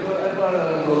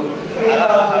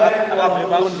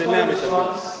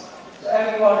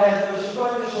 Everyone has the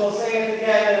Shkodesh, we'll say it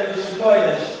together, the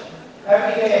Shkodesh.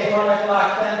 Every day at 1 o'clock,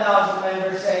 10,000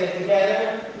 members say it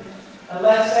together. And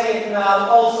let's say it now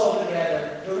also together.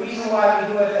 The reason why we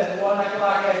do it at 1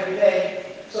 o'clock every day,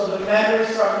 so the members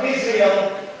from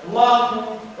Israel,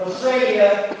 London,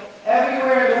 Australia,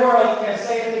 everywhere in the world can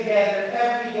say it together,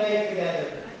 every day together.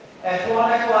 At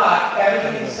 1 o'clock,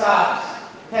 everything stops.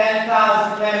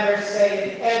 10,000 members say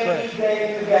it every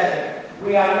day together.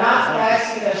 We are not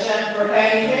asking Hashem for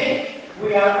anything.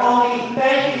 We are only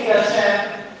thanking Hashem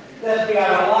that we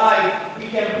are alive. We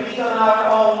can breathe on our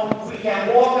own. We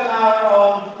can walk on our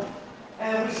own.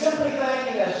 And we simply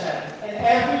thanking Hashem. And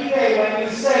every day when you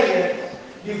say it,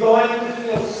 you're going to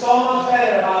feel so much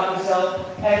better about yourself.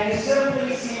 And you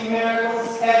simply see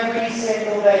miracles every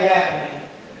single day happening.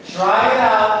 Try it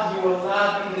out. You will not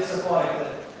be disappointed.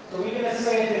 So we're going to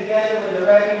say it together with the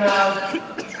Rebbe now,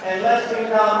 and let's bring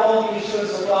down all the issues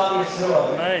of Am Yisrael.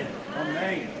 Amen.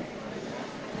 Amen.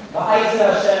 Ba'ayz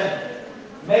Hashem,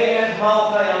 Meirech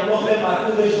Malchai Amuchim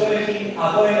HaKudosh Baruch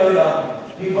Aboy Olam,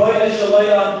 Vivoyle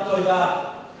Shaloyam Toda.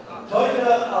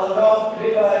 Toda al Rav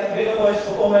Ribosh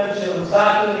V'Omen Shel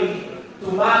Uzatu Li,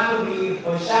 Tumatu Li,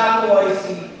 V'Shatu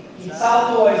Oisi,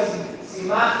 Kitzaltu Oisi,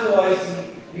 Simatu Oisi,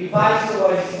 Vipaisu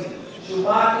Oisi,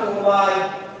 Shumatu Ulai,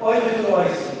 Oimetu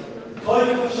Oisi.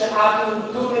 Toidu she'atu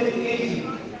tumet iti.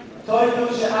 Toidu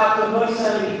she'atu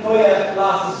noisani koyach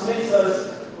lasus mitzvahs,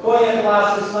 koyach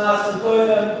lasus maasam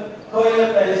toidem,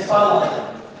 koyach be'hispalai.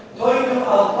 Toidu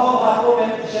al kol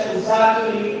ha'omet she'uzatu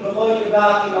li v'lo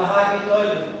yudati lahagi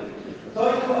toidu.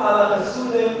 Toidu al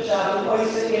ha'asudim she'atu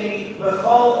oisegini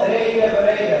v'chol rega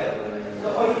v'rega.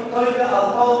 Toidu al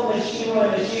kol neshimu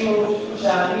v'neshimu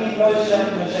she'ani roishem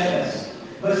v'shemes.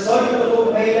 V'soidu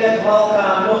meilem halka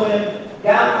anuchim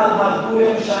גם על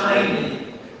הגבורים שעיינים.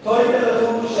 תוידה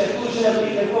לכו שכושר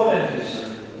בלי לפומן.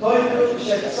 תוידה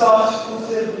שצוש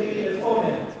כוסר בלי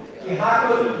לפומן. כי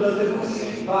הכל לדבוסי,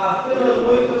 ואפילו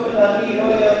לא מדעני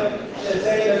רואה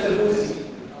שזה לדבוסי.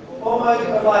 אומי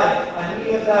בבית, אני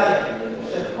יודע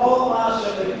שכל מה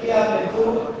שמגיע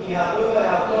מגור כי הדובר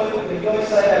הטוב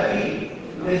ביוסי אבי,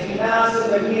 להינס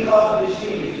במיכו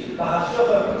בשבילי, והשוב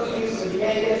הפרוטיס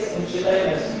וניידס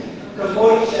ומשלמס.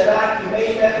 כמוי שרק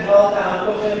מלך מלכה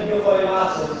המלוכים יובוי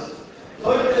מסוס.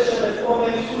 תוידה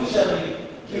שמתאומן שושלי,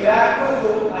 כי רק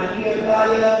כולו אני יודע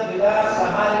ודעת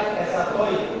סהלת את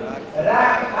התוידה.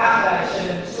 רק אחרי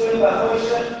שנמצוי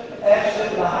בחושך, אפשר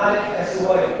להלת את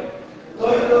סוהי.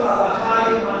 תוידה על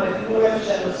החיים המתנועים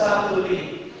שנוספו לי.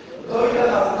 תוידה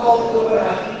על כל דובר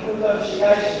הכיפותם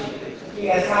שיש לי. כי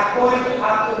את הכל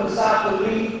אף נוספו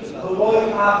לי, ולא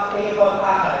אף איכות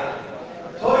אחרי.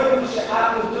 Toidu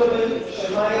she'atu tumin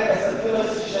shemayat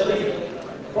esafilus shali.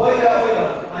 Boida oida,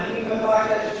 ani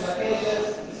memakach shmakeshes,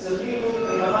 selilu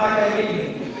memakach yidin.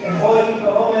 And hoidi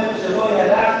behomen shelo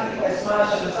yadak esma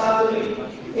shemsatuli,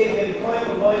 ibn koin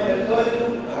bemoin bertoidu,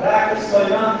 rakis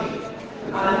loimanti.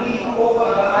 Ani ova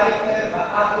ba'ayke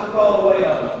ba'atu kol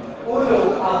oida. Ulu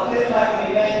al titlak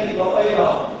mimeni bo'oida.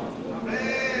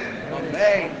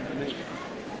 Amen.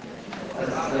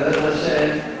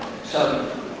 Shalom.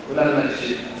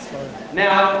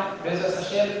 Now, Bezras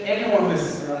Hashem, everyone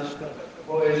listens.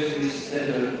 פה יש לי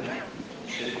סדר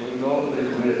שכולו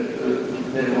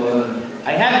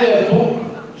I have their book,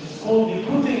 which is called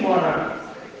Likutei Moharan.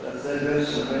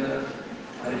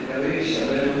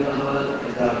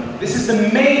 This is the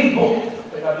main book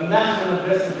that Rabbi Nachman of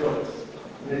Breslev wrote.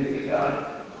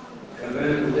 And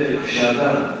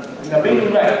Rabbeinu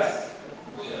writes,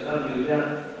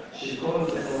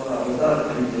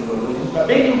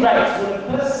 Rabbeinu writes, when a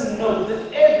person knows that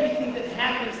everything that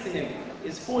happens to him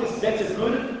is for his better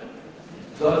good,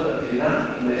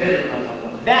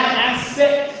 that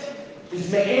aspect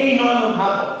is me'ein olam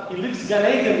haba. He lives Gan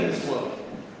Eden in this world.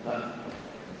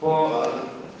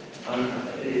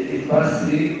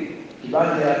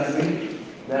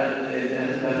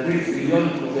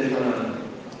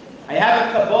 I have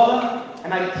a Kabbalah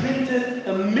and I printed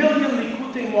 1 million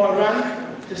Likutei Moharan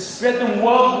to spread them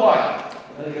worldwide.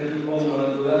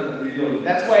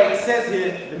 That's why it says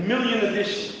here the 1,000,000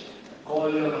 edition.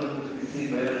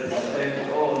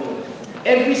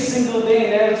 Every single day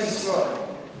in Eretz Yisrael,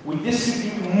 we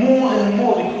distribute more and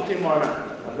more Likutei Moharan.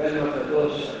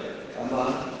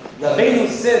 Rabbeinu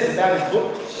says about his book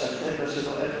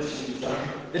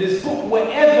that his book,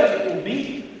 wherever it will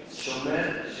be,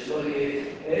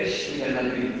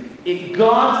 it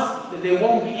guards that there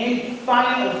won't be any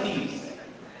fire of thieves.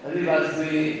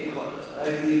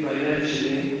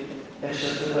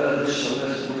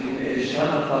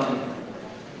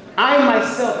 I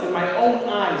myself, in my own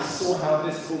eyes, saw how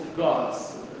this book guards.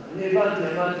 If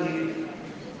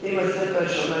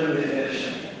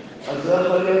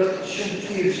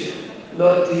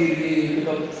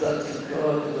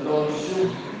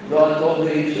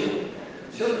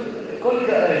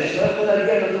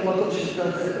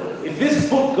this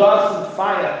book guards from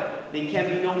fire, there can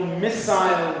be no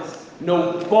missiles, no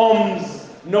bombs,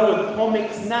 no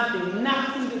atomics, nothing.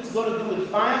 Nothing that's got to do with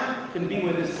fire can be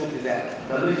where this book is at.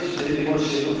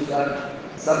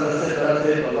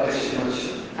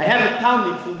 I have a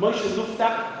Talmud from Moshe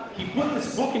Luftak. He put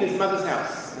this book in his mother's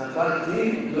house.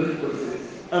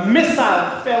 A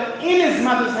missile fell in his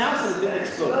mother's house and it didn't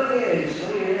explode.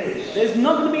 There's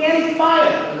not going to be any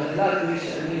fire.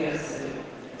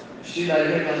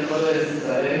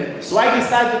 So I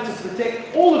decided to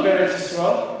protect all of Eretz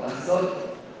Yisrael.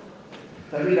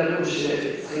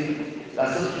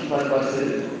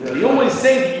 We always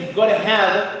say that you've got to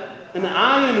have an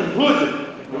iron hood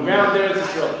around Eretz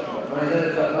Yisrael.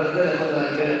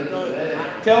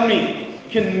 Tell me,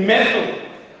 can metal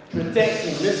protect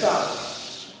from missiles?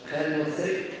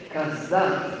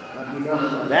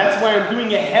 That's why I'm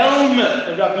doing a helmet,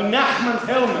 a Rabbi Nachman's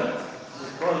helmet.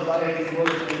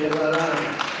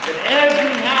 That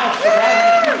every house should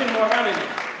have Likutei Moharan in it.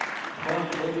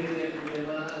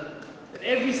 That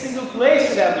every single place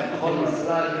should have Likutei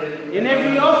Moharan. In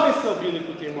every office there'll be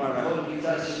Likutei Moharan.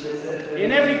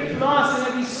 In every class, in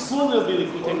every school there'll be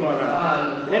Likutei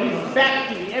Moharan. In every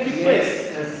factory, every place.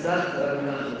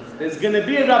 There's going to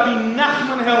be a Rabbi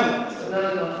Nachman helmet.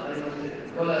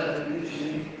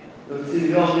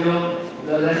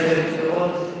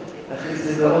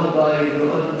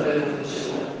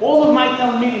 All of my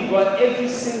Talmidim go out every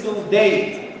single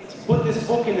day to put this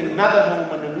book in another home,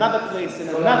 in another place, in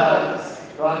another office.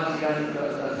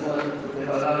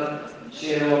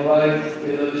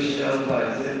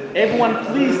 Everyone,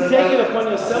 please take it upon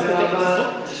yourself to take this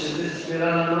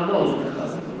book.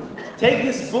 Take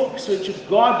this book so it should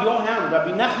guard your house.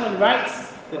 Rabbi Nachman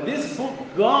writes that this book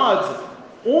guards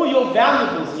all your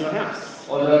valuables in your house.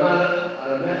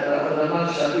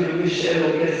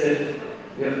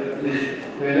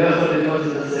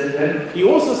 He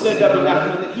also said, Rabbi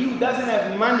Nachman, that he who doesn't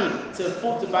have money to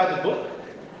afford to buy the book,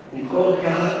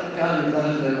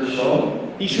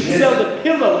 he should sell the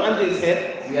pillow under his head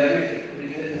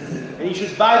and he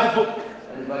should buy the book.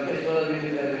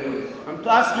 I'm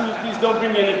asking you, please don't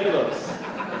bring any pillows.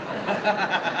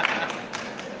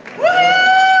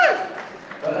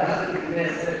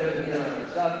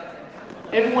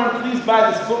 Everyone, please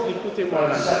buy this book, Likutei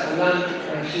Moharan.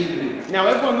 Now,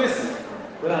 everyone, listen.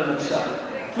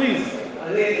 Please.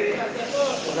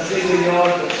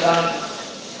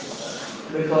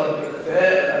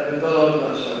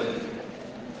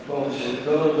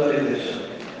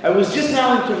 I was just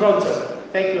now in Toronto.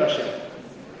 Thank you, Hashem.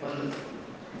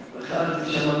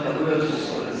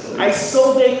 I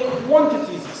saw their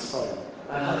quantities of salt.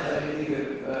 I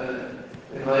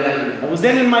was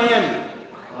then in Miami.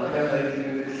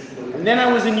 And then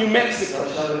I was in New Mexico.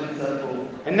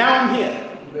 And now I'm here.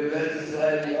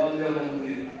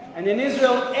 And in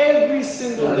Israel, every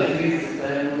single day,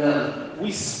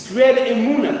 we spread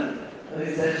emunah.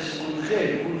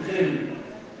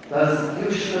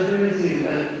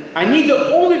 I need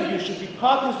that all of you should be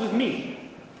partners with me.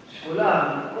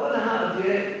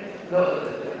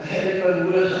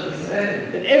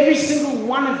 That every single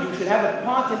one of you should have a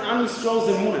part in Am Yisrael's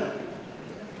Emunah.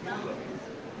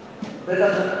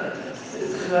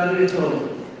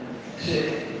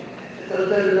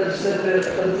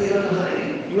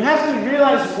 You have to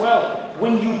realize well,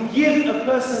 when you give a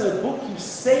person a book, you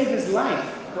save his life.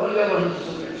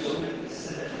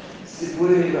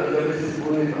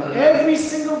 Every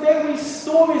single day we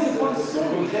stories upon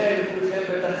stories.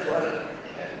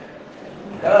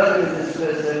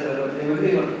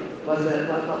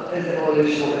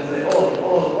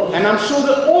 And I'm sure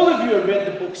that all of you have read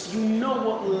the books. You know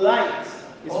what light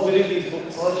is within these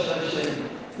books.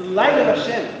 It's the light of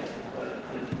Hashem.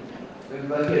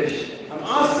 I'm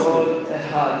asking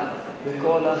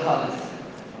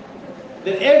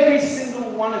that every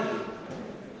single one of you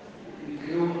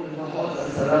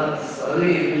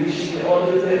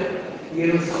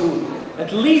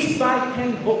at least buy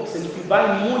 10 books, and if you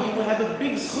buy more, you will have a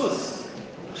big zchus.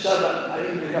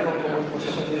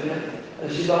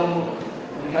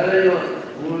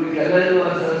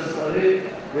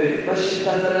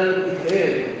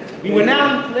 We were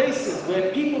now in places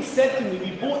where people said to me,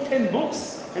 we bought 10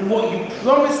 books, and what you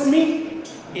promised me,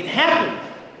 it happened.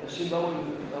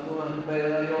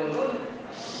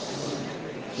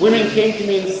 Women came to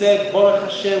me and said, Baruch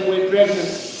Hashem, we're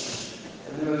pregnant.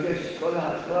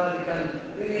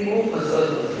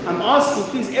 I'm asking,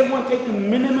 please, everyone take a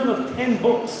minimum of 10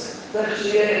 books.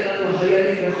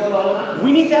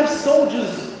 We need to have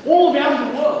soldiers all around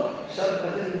the world.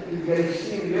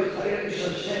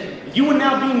 You are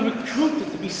now being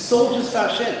recruited to be soldiers for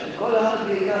Hashem.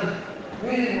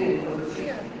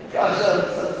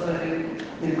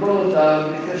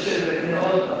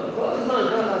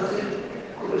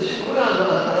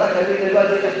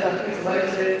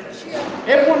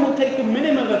 Everyone will take a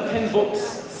minimum of 10 books,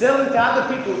 sell them to other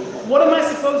people. What am I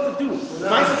supposed to do?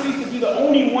 Am I supposed to be the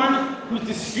only one who's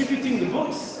distributing the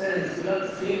books?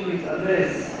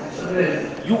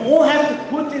 You all have to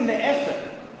put in the effort.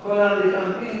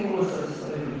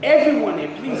 Everyone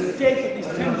here, please take at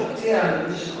least 10 books.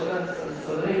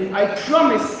 I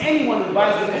promise anyone who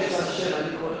buys the books.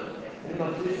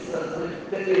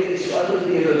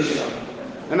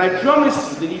 And I promise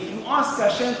you that if you ask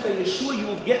Hashem for Yeshua, you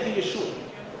will get the Yeshua.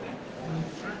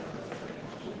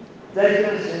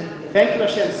 Thank you,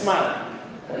 Hashem. Smile.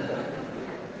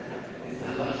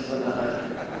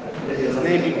 His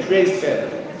name be praised better.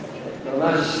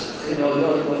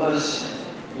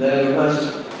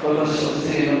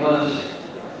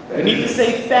 We need to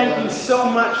say thank you so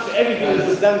much for everything that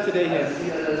was done today here.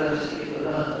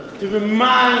 To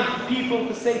remind people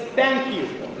to say thank you.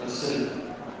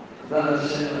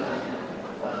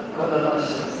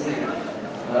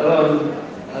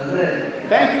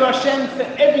 Thank you, Hashem, for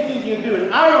everything you're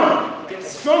doing. Aaron, get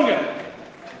stronger.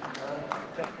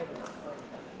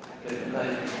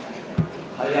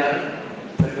 They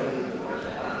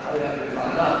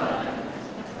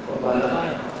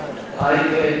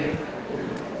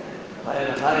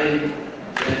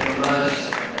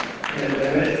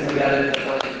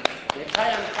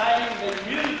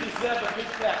really deserve a big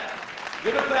clap.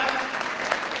 Give a clap.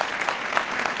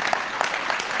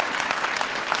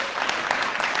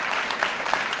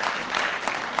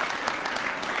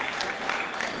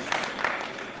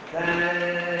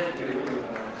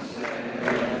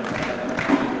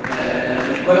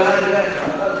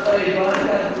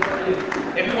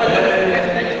 Everyone have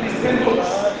these 10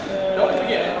 books. Don't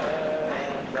forget.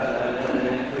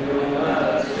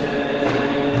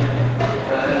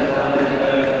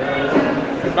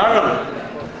 Baron.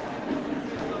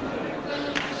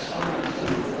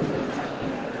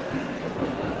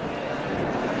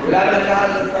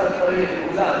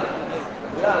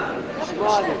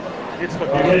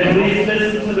 Okay, please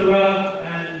listen to the Rav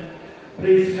and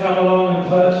please come along and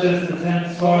purchase the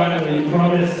 10th Sfarim. We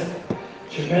promise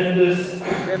tremendous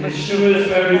Yeshuas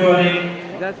for everybody.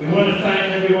 We want to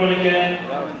thank everyone again.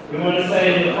 We want to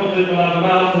say the Chumad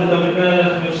Malav the David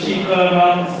Melech, the Shifa,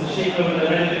 the Shifa, the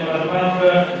Rendi Malav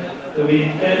that we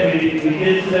did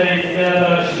today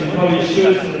together. Should we call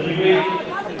Yeshuas for the new week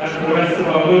and for the rest of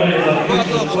our winners, our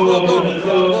future school.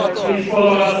 Please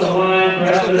follow us online.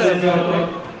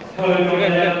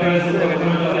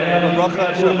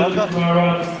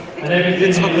 And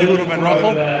everything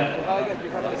tomorrow.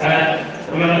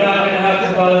 And we're now going to have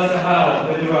to balance the how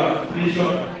with the rock. Please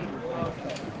join.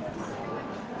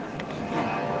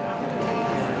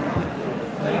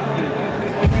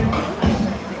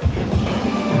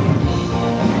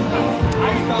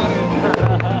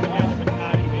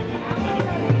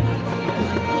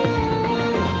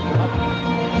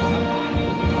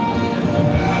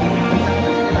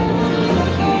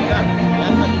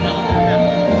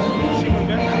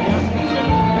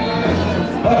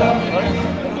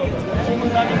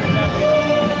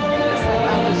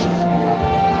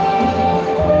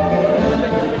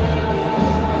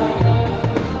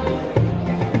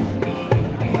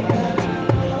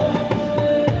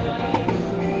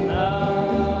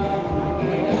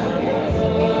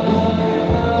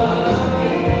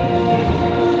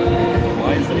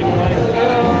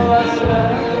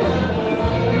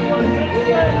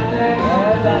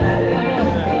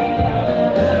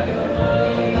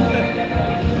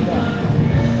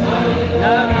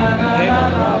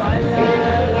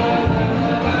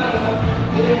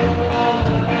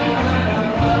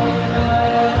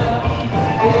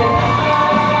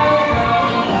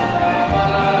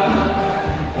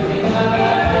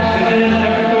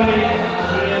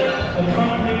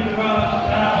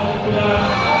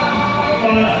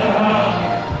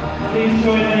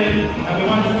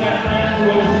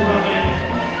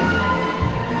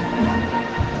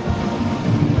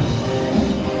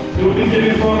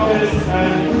 Marcus,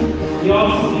 and we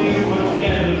ask you once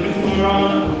again to put them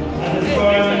around and the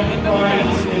firm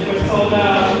points if we're sold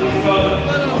out, we've got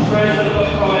friends that got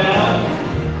called out.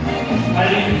 And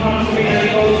you can come to me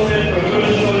and go for a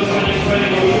good show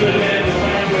 2020 or we should again we're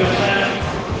trying to a chance.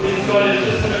 This God is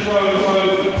just going to grow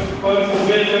both what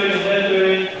we're doing and they're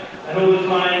doing, and all the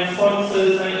clients,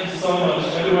 sponsors, thank you so much.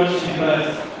 Everyone should be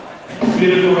blessed.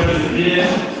 Beautiful rest of the year.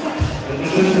 And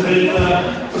this is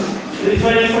the this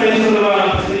 2020 is all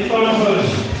about, it's on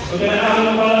push. We're going to have a